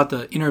 Serafina. I'm about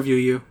to interview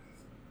you.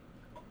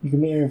 You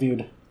can be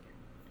interviewed.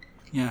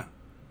 Yeah.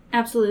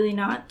 Absolutely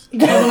not.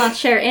 I will not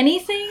share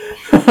anything.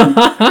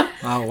 Oh,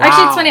 wow.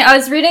 Actually, it's funny. I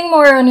was reading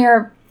more on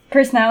your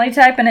personality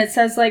type, and it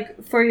says,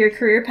 like, for your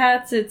career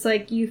paths, it's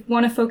like you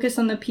want to focus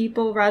on the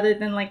people rather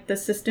than, like, the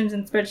systems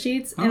and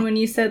spreadsheets. Oh. And when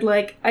you said,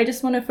 like, I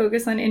just want to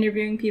focus on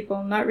interviewing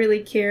people, not really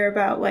care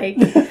about, like,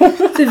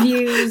 the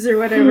views or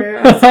whatever,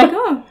 I was like,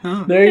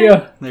 oh. There you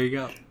go. There you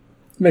go.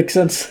 Makes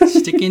sense.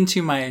 Stick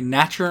into my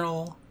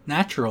natural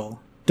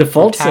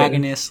default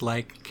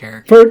protagonist-like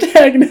character.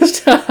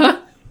 Protagonist.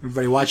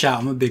 Everybody watch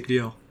out. I'm a big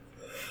deal.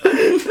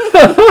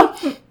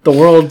 The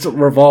world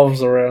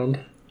revolves around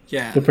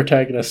the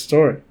protagonist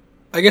story.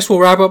 I guess we'll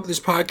wrap up this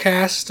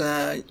podcast.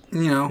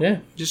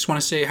 Just want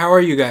to say, how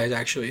are you guys,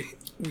 actually,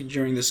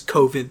 during this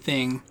COVID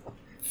thing?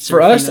 For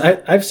us,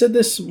 I've said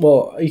this,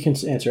 well, you can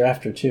answer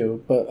after,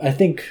 too, but I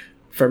think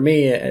for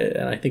me,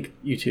 and I think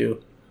you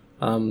too,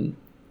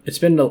 it's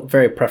been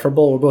very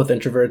preferable. We're both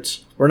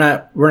introverts. We're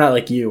not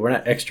like you. We're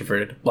not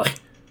extroverted. Like,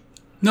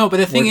 no, but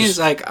the thing is,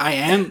 like, I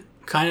am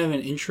kind of an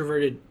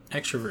introverted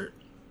extrovert.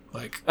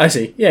 Like, I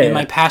see. In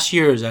my past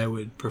years, I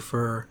would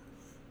prefer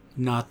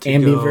not to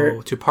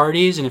go to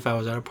parties, and if I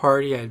was at a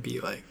party, I'd be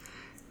like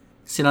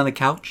sit on the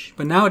couch.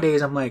 But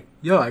nowadays, I'm like,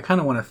 yo, I kind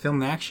of want to film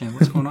the action.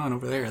 What's going on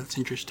over there? That's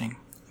interesting.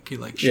 I could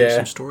like share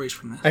some stories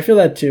from this. I feel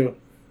that too.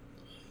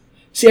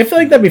 See, I feel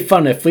like that'd be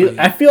fun if we.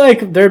 I feel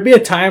like there'd be a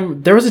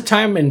time. There was a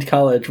time in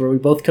college where we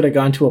both could have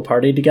gone to a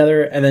party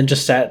together and then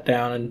just sat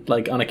down and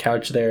like on a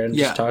couch there and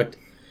just talked.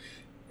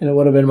 And it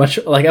would have been much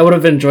like I would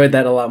have enjoyed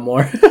that a lot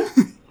more.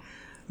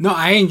 No,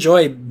 I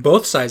enjoy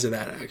both sides of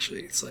that.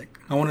 Actually, it's like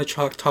I want to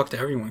talk to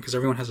everyone because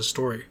everyone has a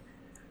story.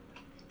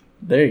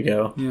 There you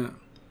go. Yeah,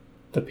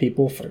 the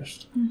people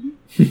first.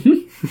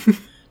 Mm-hmm.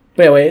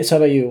 But wait. So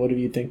how about you? What do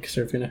you think,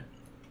 Serafina?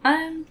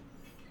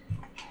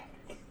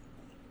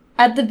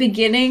 At the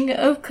beginning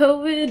of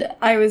COVID,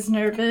 I was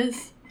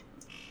nervous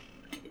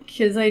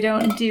because I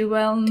don't do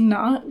well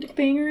not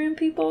being around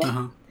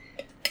people.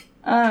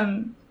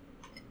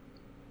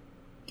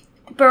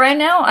 But right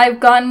now, I've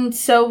gotten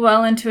so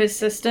well into a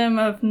system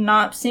of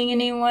not seeing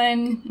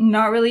anyone,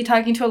 not really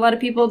talking to a lot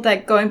of people,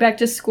 that going back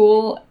to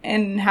school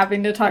and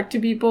having to talk to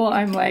people,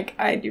 I'm like,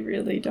 I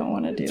really don't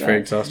want to do that. It's very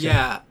exhausting.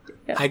 Yeah,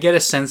 I get a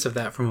sense of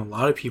that from a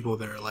lot of people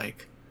that are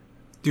like,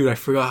 dude, I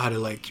forgot how to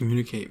like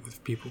communicate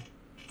with people.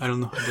 I don't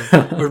know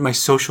where my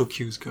social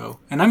cues go.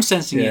 And I'm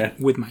sensing it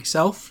with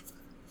myself.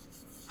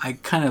 I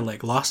kind of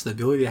like lost the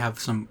ability to have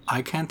some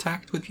eye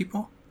contact with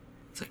people.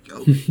 It's like,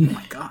 oh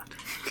my God.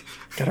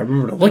 Gotta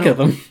remember to look at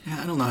them. Yeah,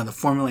 I don't know how to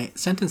formulate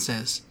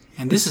sentences.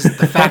 And this is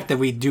the fact that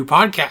we do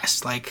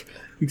podcasts. Like,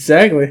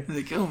 exactly.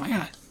 Like, oh my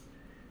God.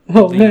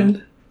 Oh,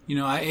 man.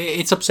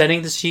 It's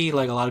upsetting to see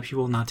like a lot of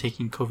people not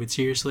taking COVID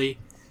seriously.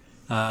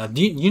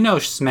 You know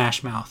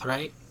Smash Mouth,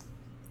 right?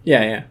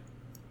 Yeah.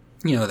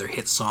 You know their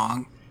hit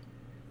song.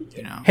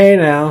 Hey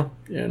now,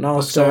 you're an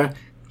all-star.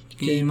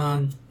 Game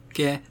on,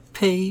 get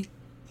paid.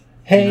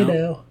 Hey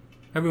now.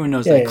 Everyone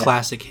knows that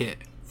classic hit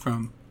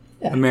from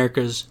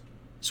America's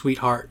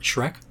sweetheart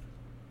Shrek.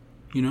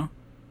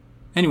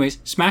 Anyways,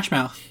 Smash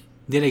Mouth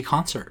did a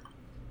concert.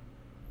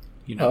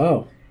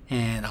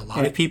 And a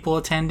lot of people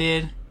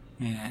attended,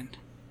 and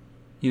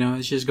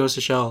it just goes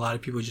to show a lot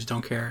of people just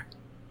don't care.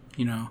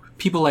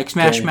 People like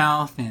Smash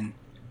Mouth and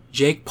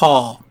Jake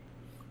Paul.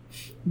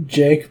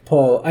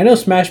 I know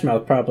Smash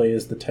Mouth probably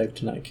is the type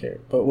to not care.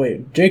 But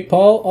wait, Jake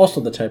Paul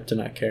also the type to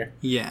not care.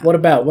 Yeah.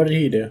 What did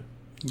he do?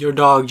 Your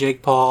dog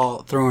Jake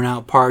Paul throwing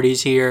out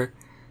parties here,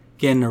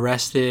 getting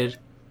arrested.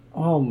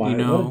 Oh my! What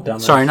a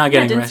dumbass. Sorry, not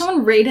getting arrested. Did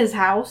someone raid his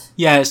house?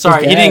 Yeah,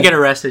 sorry, he didn't get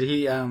arrested.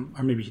 He or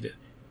maybe he did.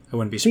 I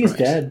wouldn't be surprised.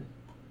 He's dead.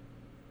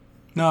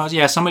 No,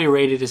 yeah, somebody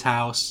raided his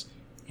house,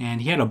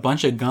 and he had a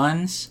bunch of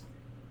guns.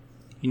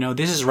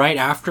 This is right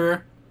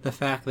after the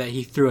fact that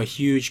he threw a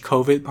huge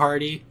COVID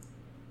party.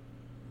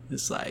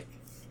 It's like,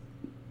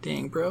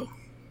 dang, bro.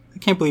 I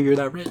can't believe you're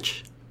that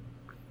rich.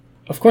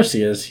 Of course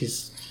he is.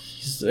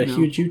 He's a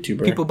huge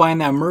YouTuber. People buying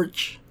that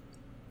merch.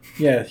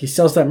 Yeah, he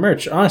sells that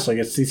merch. Honestly,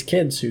 it's these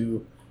kids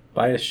who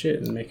buy his shit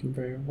and make him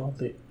very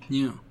wealthy.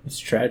 Yeah. It's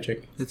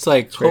tragic. It's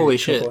like, holy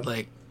shit.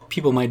 Like,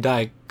 people might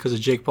die because of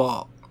Jake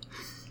Paul.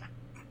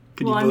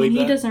 He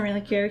doesn't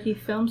really care. He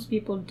films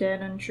people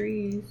dead on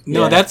trees.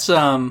 No, that's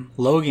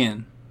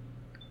Logan.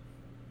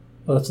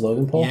 Oh, that's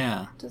Logan Paul?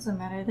 Yeah. Doesn't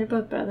matter. They're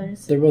both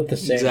brothers. They're both the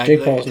same. Exactly.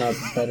 Jake Paul's not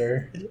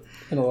better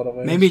in a lot of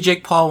ways. Maybe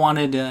Jake Paul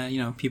wanted,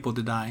 people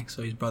to die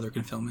so his brother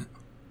can film it.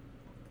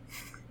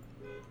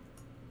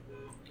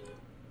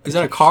 Is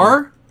that a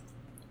car?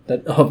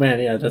 Oh man,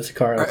 yeah, that's a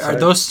car. Are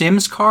those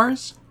Sims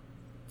cars?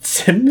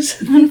 Sims?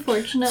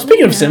 Unfortunately.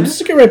 Speaking of Sims,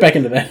 let's get right back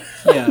into that.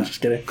 Yeah.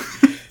 Just kidding.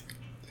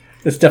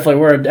 It's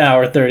definitely, we're an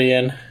hour 30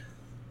 in.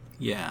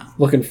 Yeah.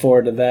 Looking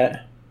forward to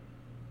that.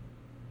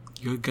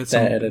 You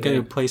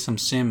gotta play some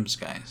Sims,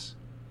 guys.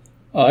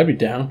 Oh, I'd be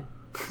down.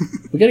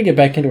 We gotta get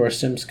back into our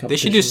Sims competition. They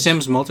should do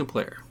Sims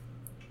multiplayer.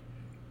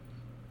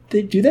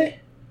 Do they?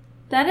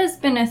 That has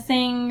been a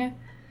thing.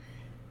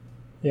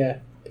 Yeah.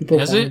 People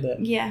Has wanted it?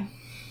 that. Yeah.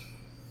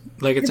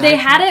 Like They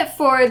had it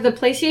for the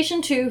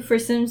PlayStation 2 for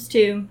Sims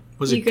 2.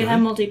 Was it You could good? have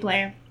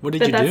multiplayer. What did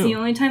but you that's do? the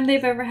only time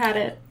they've ever had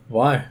it.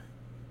 Why?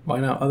 Why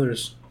not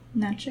others?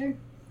 Not sure.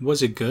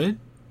 Was it good?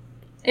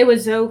 It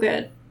was so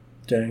good.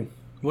 Dang.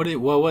 What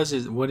was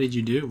it? What did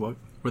you do? What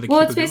were the Well,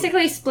 it's capabilities?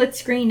 basically split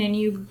screen and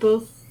you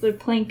both are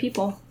playing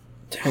people.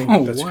 Dang,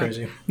 Oh, that's what?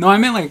 crazy. No, I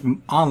meant like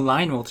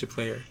online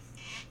multiplayer.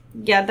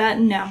 Yeah, that,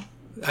 no.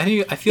 I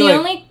feel The like.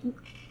 only...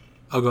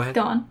 Oh, go ahead.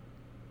 Go on.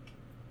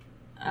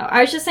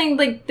 I was just saying,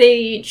 like,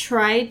 they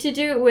tried to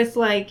do it with,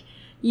 like,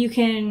 you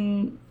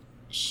can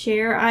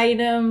share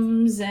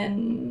items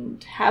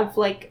and have,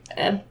 like,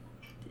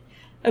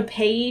 a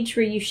page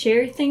where you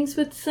share things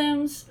with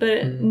Sims,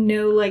 but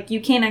no, like, you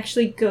can't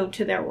actually go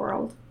to their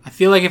world. I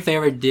feel like if they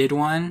ever did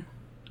one,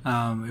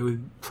 it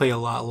would play a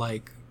lot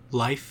like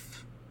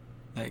Life,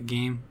 that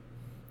game.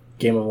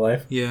 Game of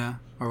Life? Yeah,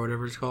 or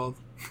whatever it's called.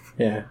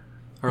 Yeah.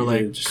 Or You like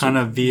could just kind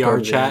of go VR to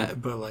the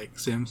chat, but like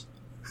Sims.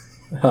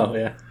 Oh,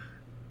 yeah.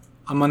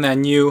 I'm on that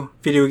new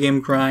video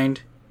game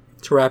grind.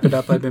 To wrap it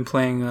up, I've been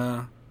playing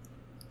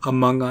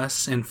Among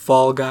Us and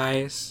Fall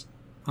Guys.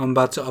 I'm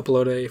about to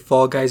upload a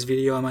Fall Guys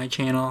video on my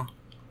channel.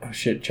 Oh,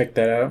 shit. Check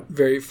that out.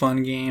 Very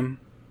fun game.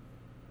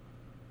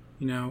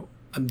 You know,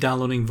 I'm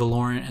downloading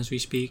Valorant as we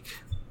speak.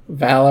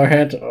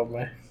 Valorant? Oh,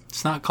 my.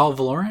 It's not called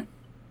Valorant?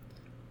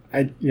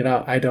 I'm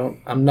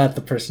not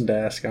the person to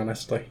ask,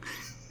 honestly.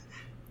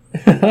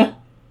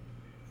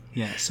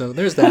 Yeah, so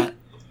there's that.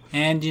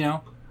 And,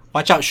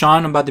 watch out,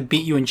 Sean. I'm about to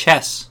beat you in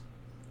chess.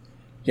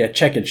 Yeah,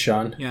 check it,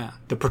 Sean. Yeah,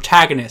 the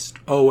protagonist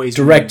always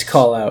Direct wins.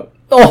 call out.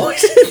 Oh!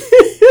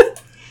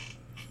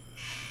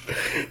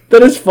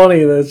 That is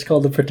funny that it's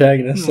called the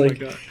protagonist. Oh like,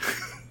 my god.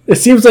 it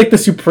seems like the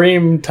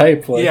supreme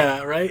type. Like,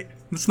 Yeah, right?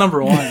 That's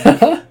number one.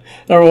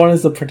 Number one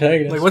is the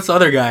protagonist. Like, what's the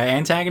other guy?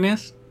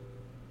 Antagonist?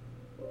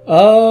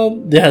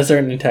 Yeah, is there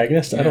an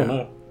antagonist? I don't Yeah.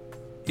 know.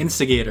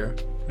 Instigator.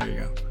 There you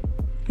go.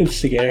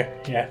 Instigator,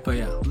 yeah. But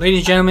yeah, ladies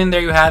and gentlemen,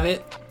 there you have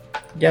it.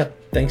 Yeah,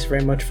 thanks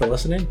very much for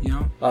listening. You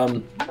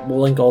know? We'll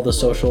link all the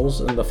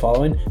socials in the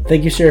following.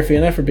 Thank you,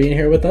 Serafina, for being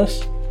here with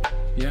us.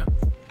 Yeah.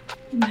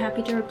 I'm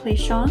happy to replace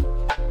Sean.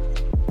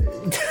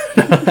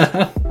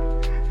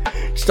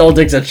 Just all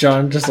digs at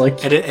Sean, just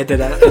like... Edit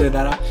that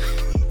out.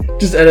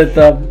 Just edit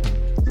them.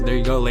 There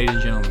you go, ladies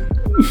and gentlemen.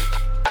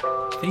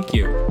 Thank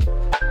you.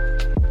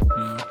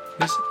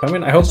 This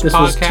I hope this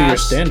was to your podcast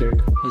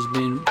standard. has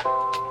been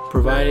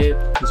provided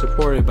and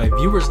supported by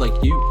viewers like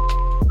you.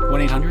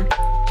 1-800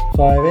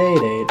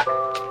 588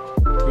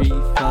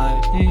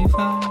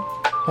 3585.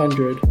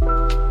 100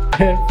 5.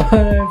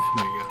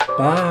 There you go.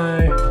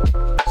 Bye.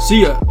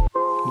 See ya.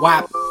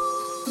 WAP.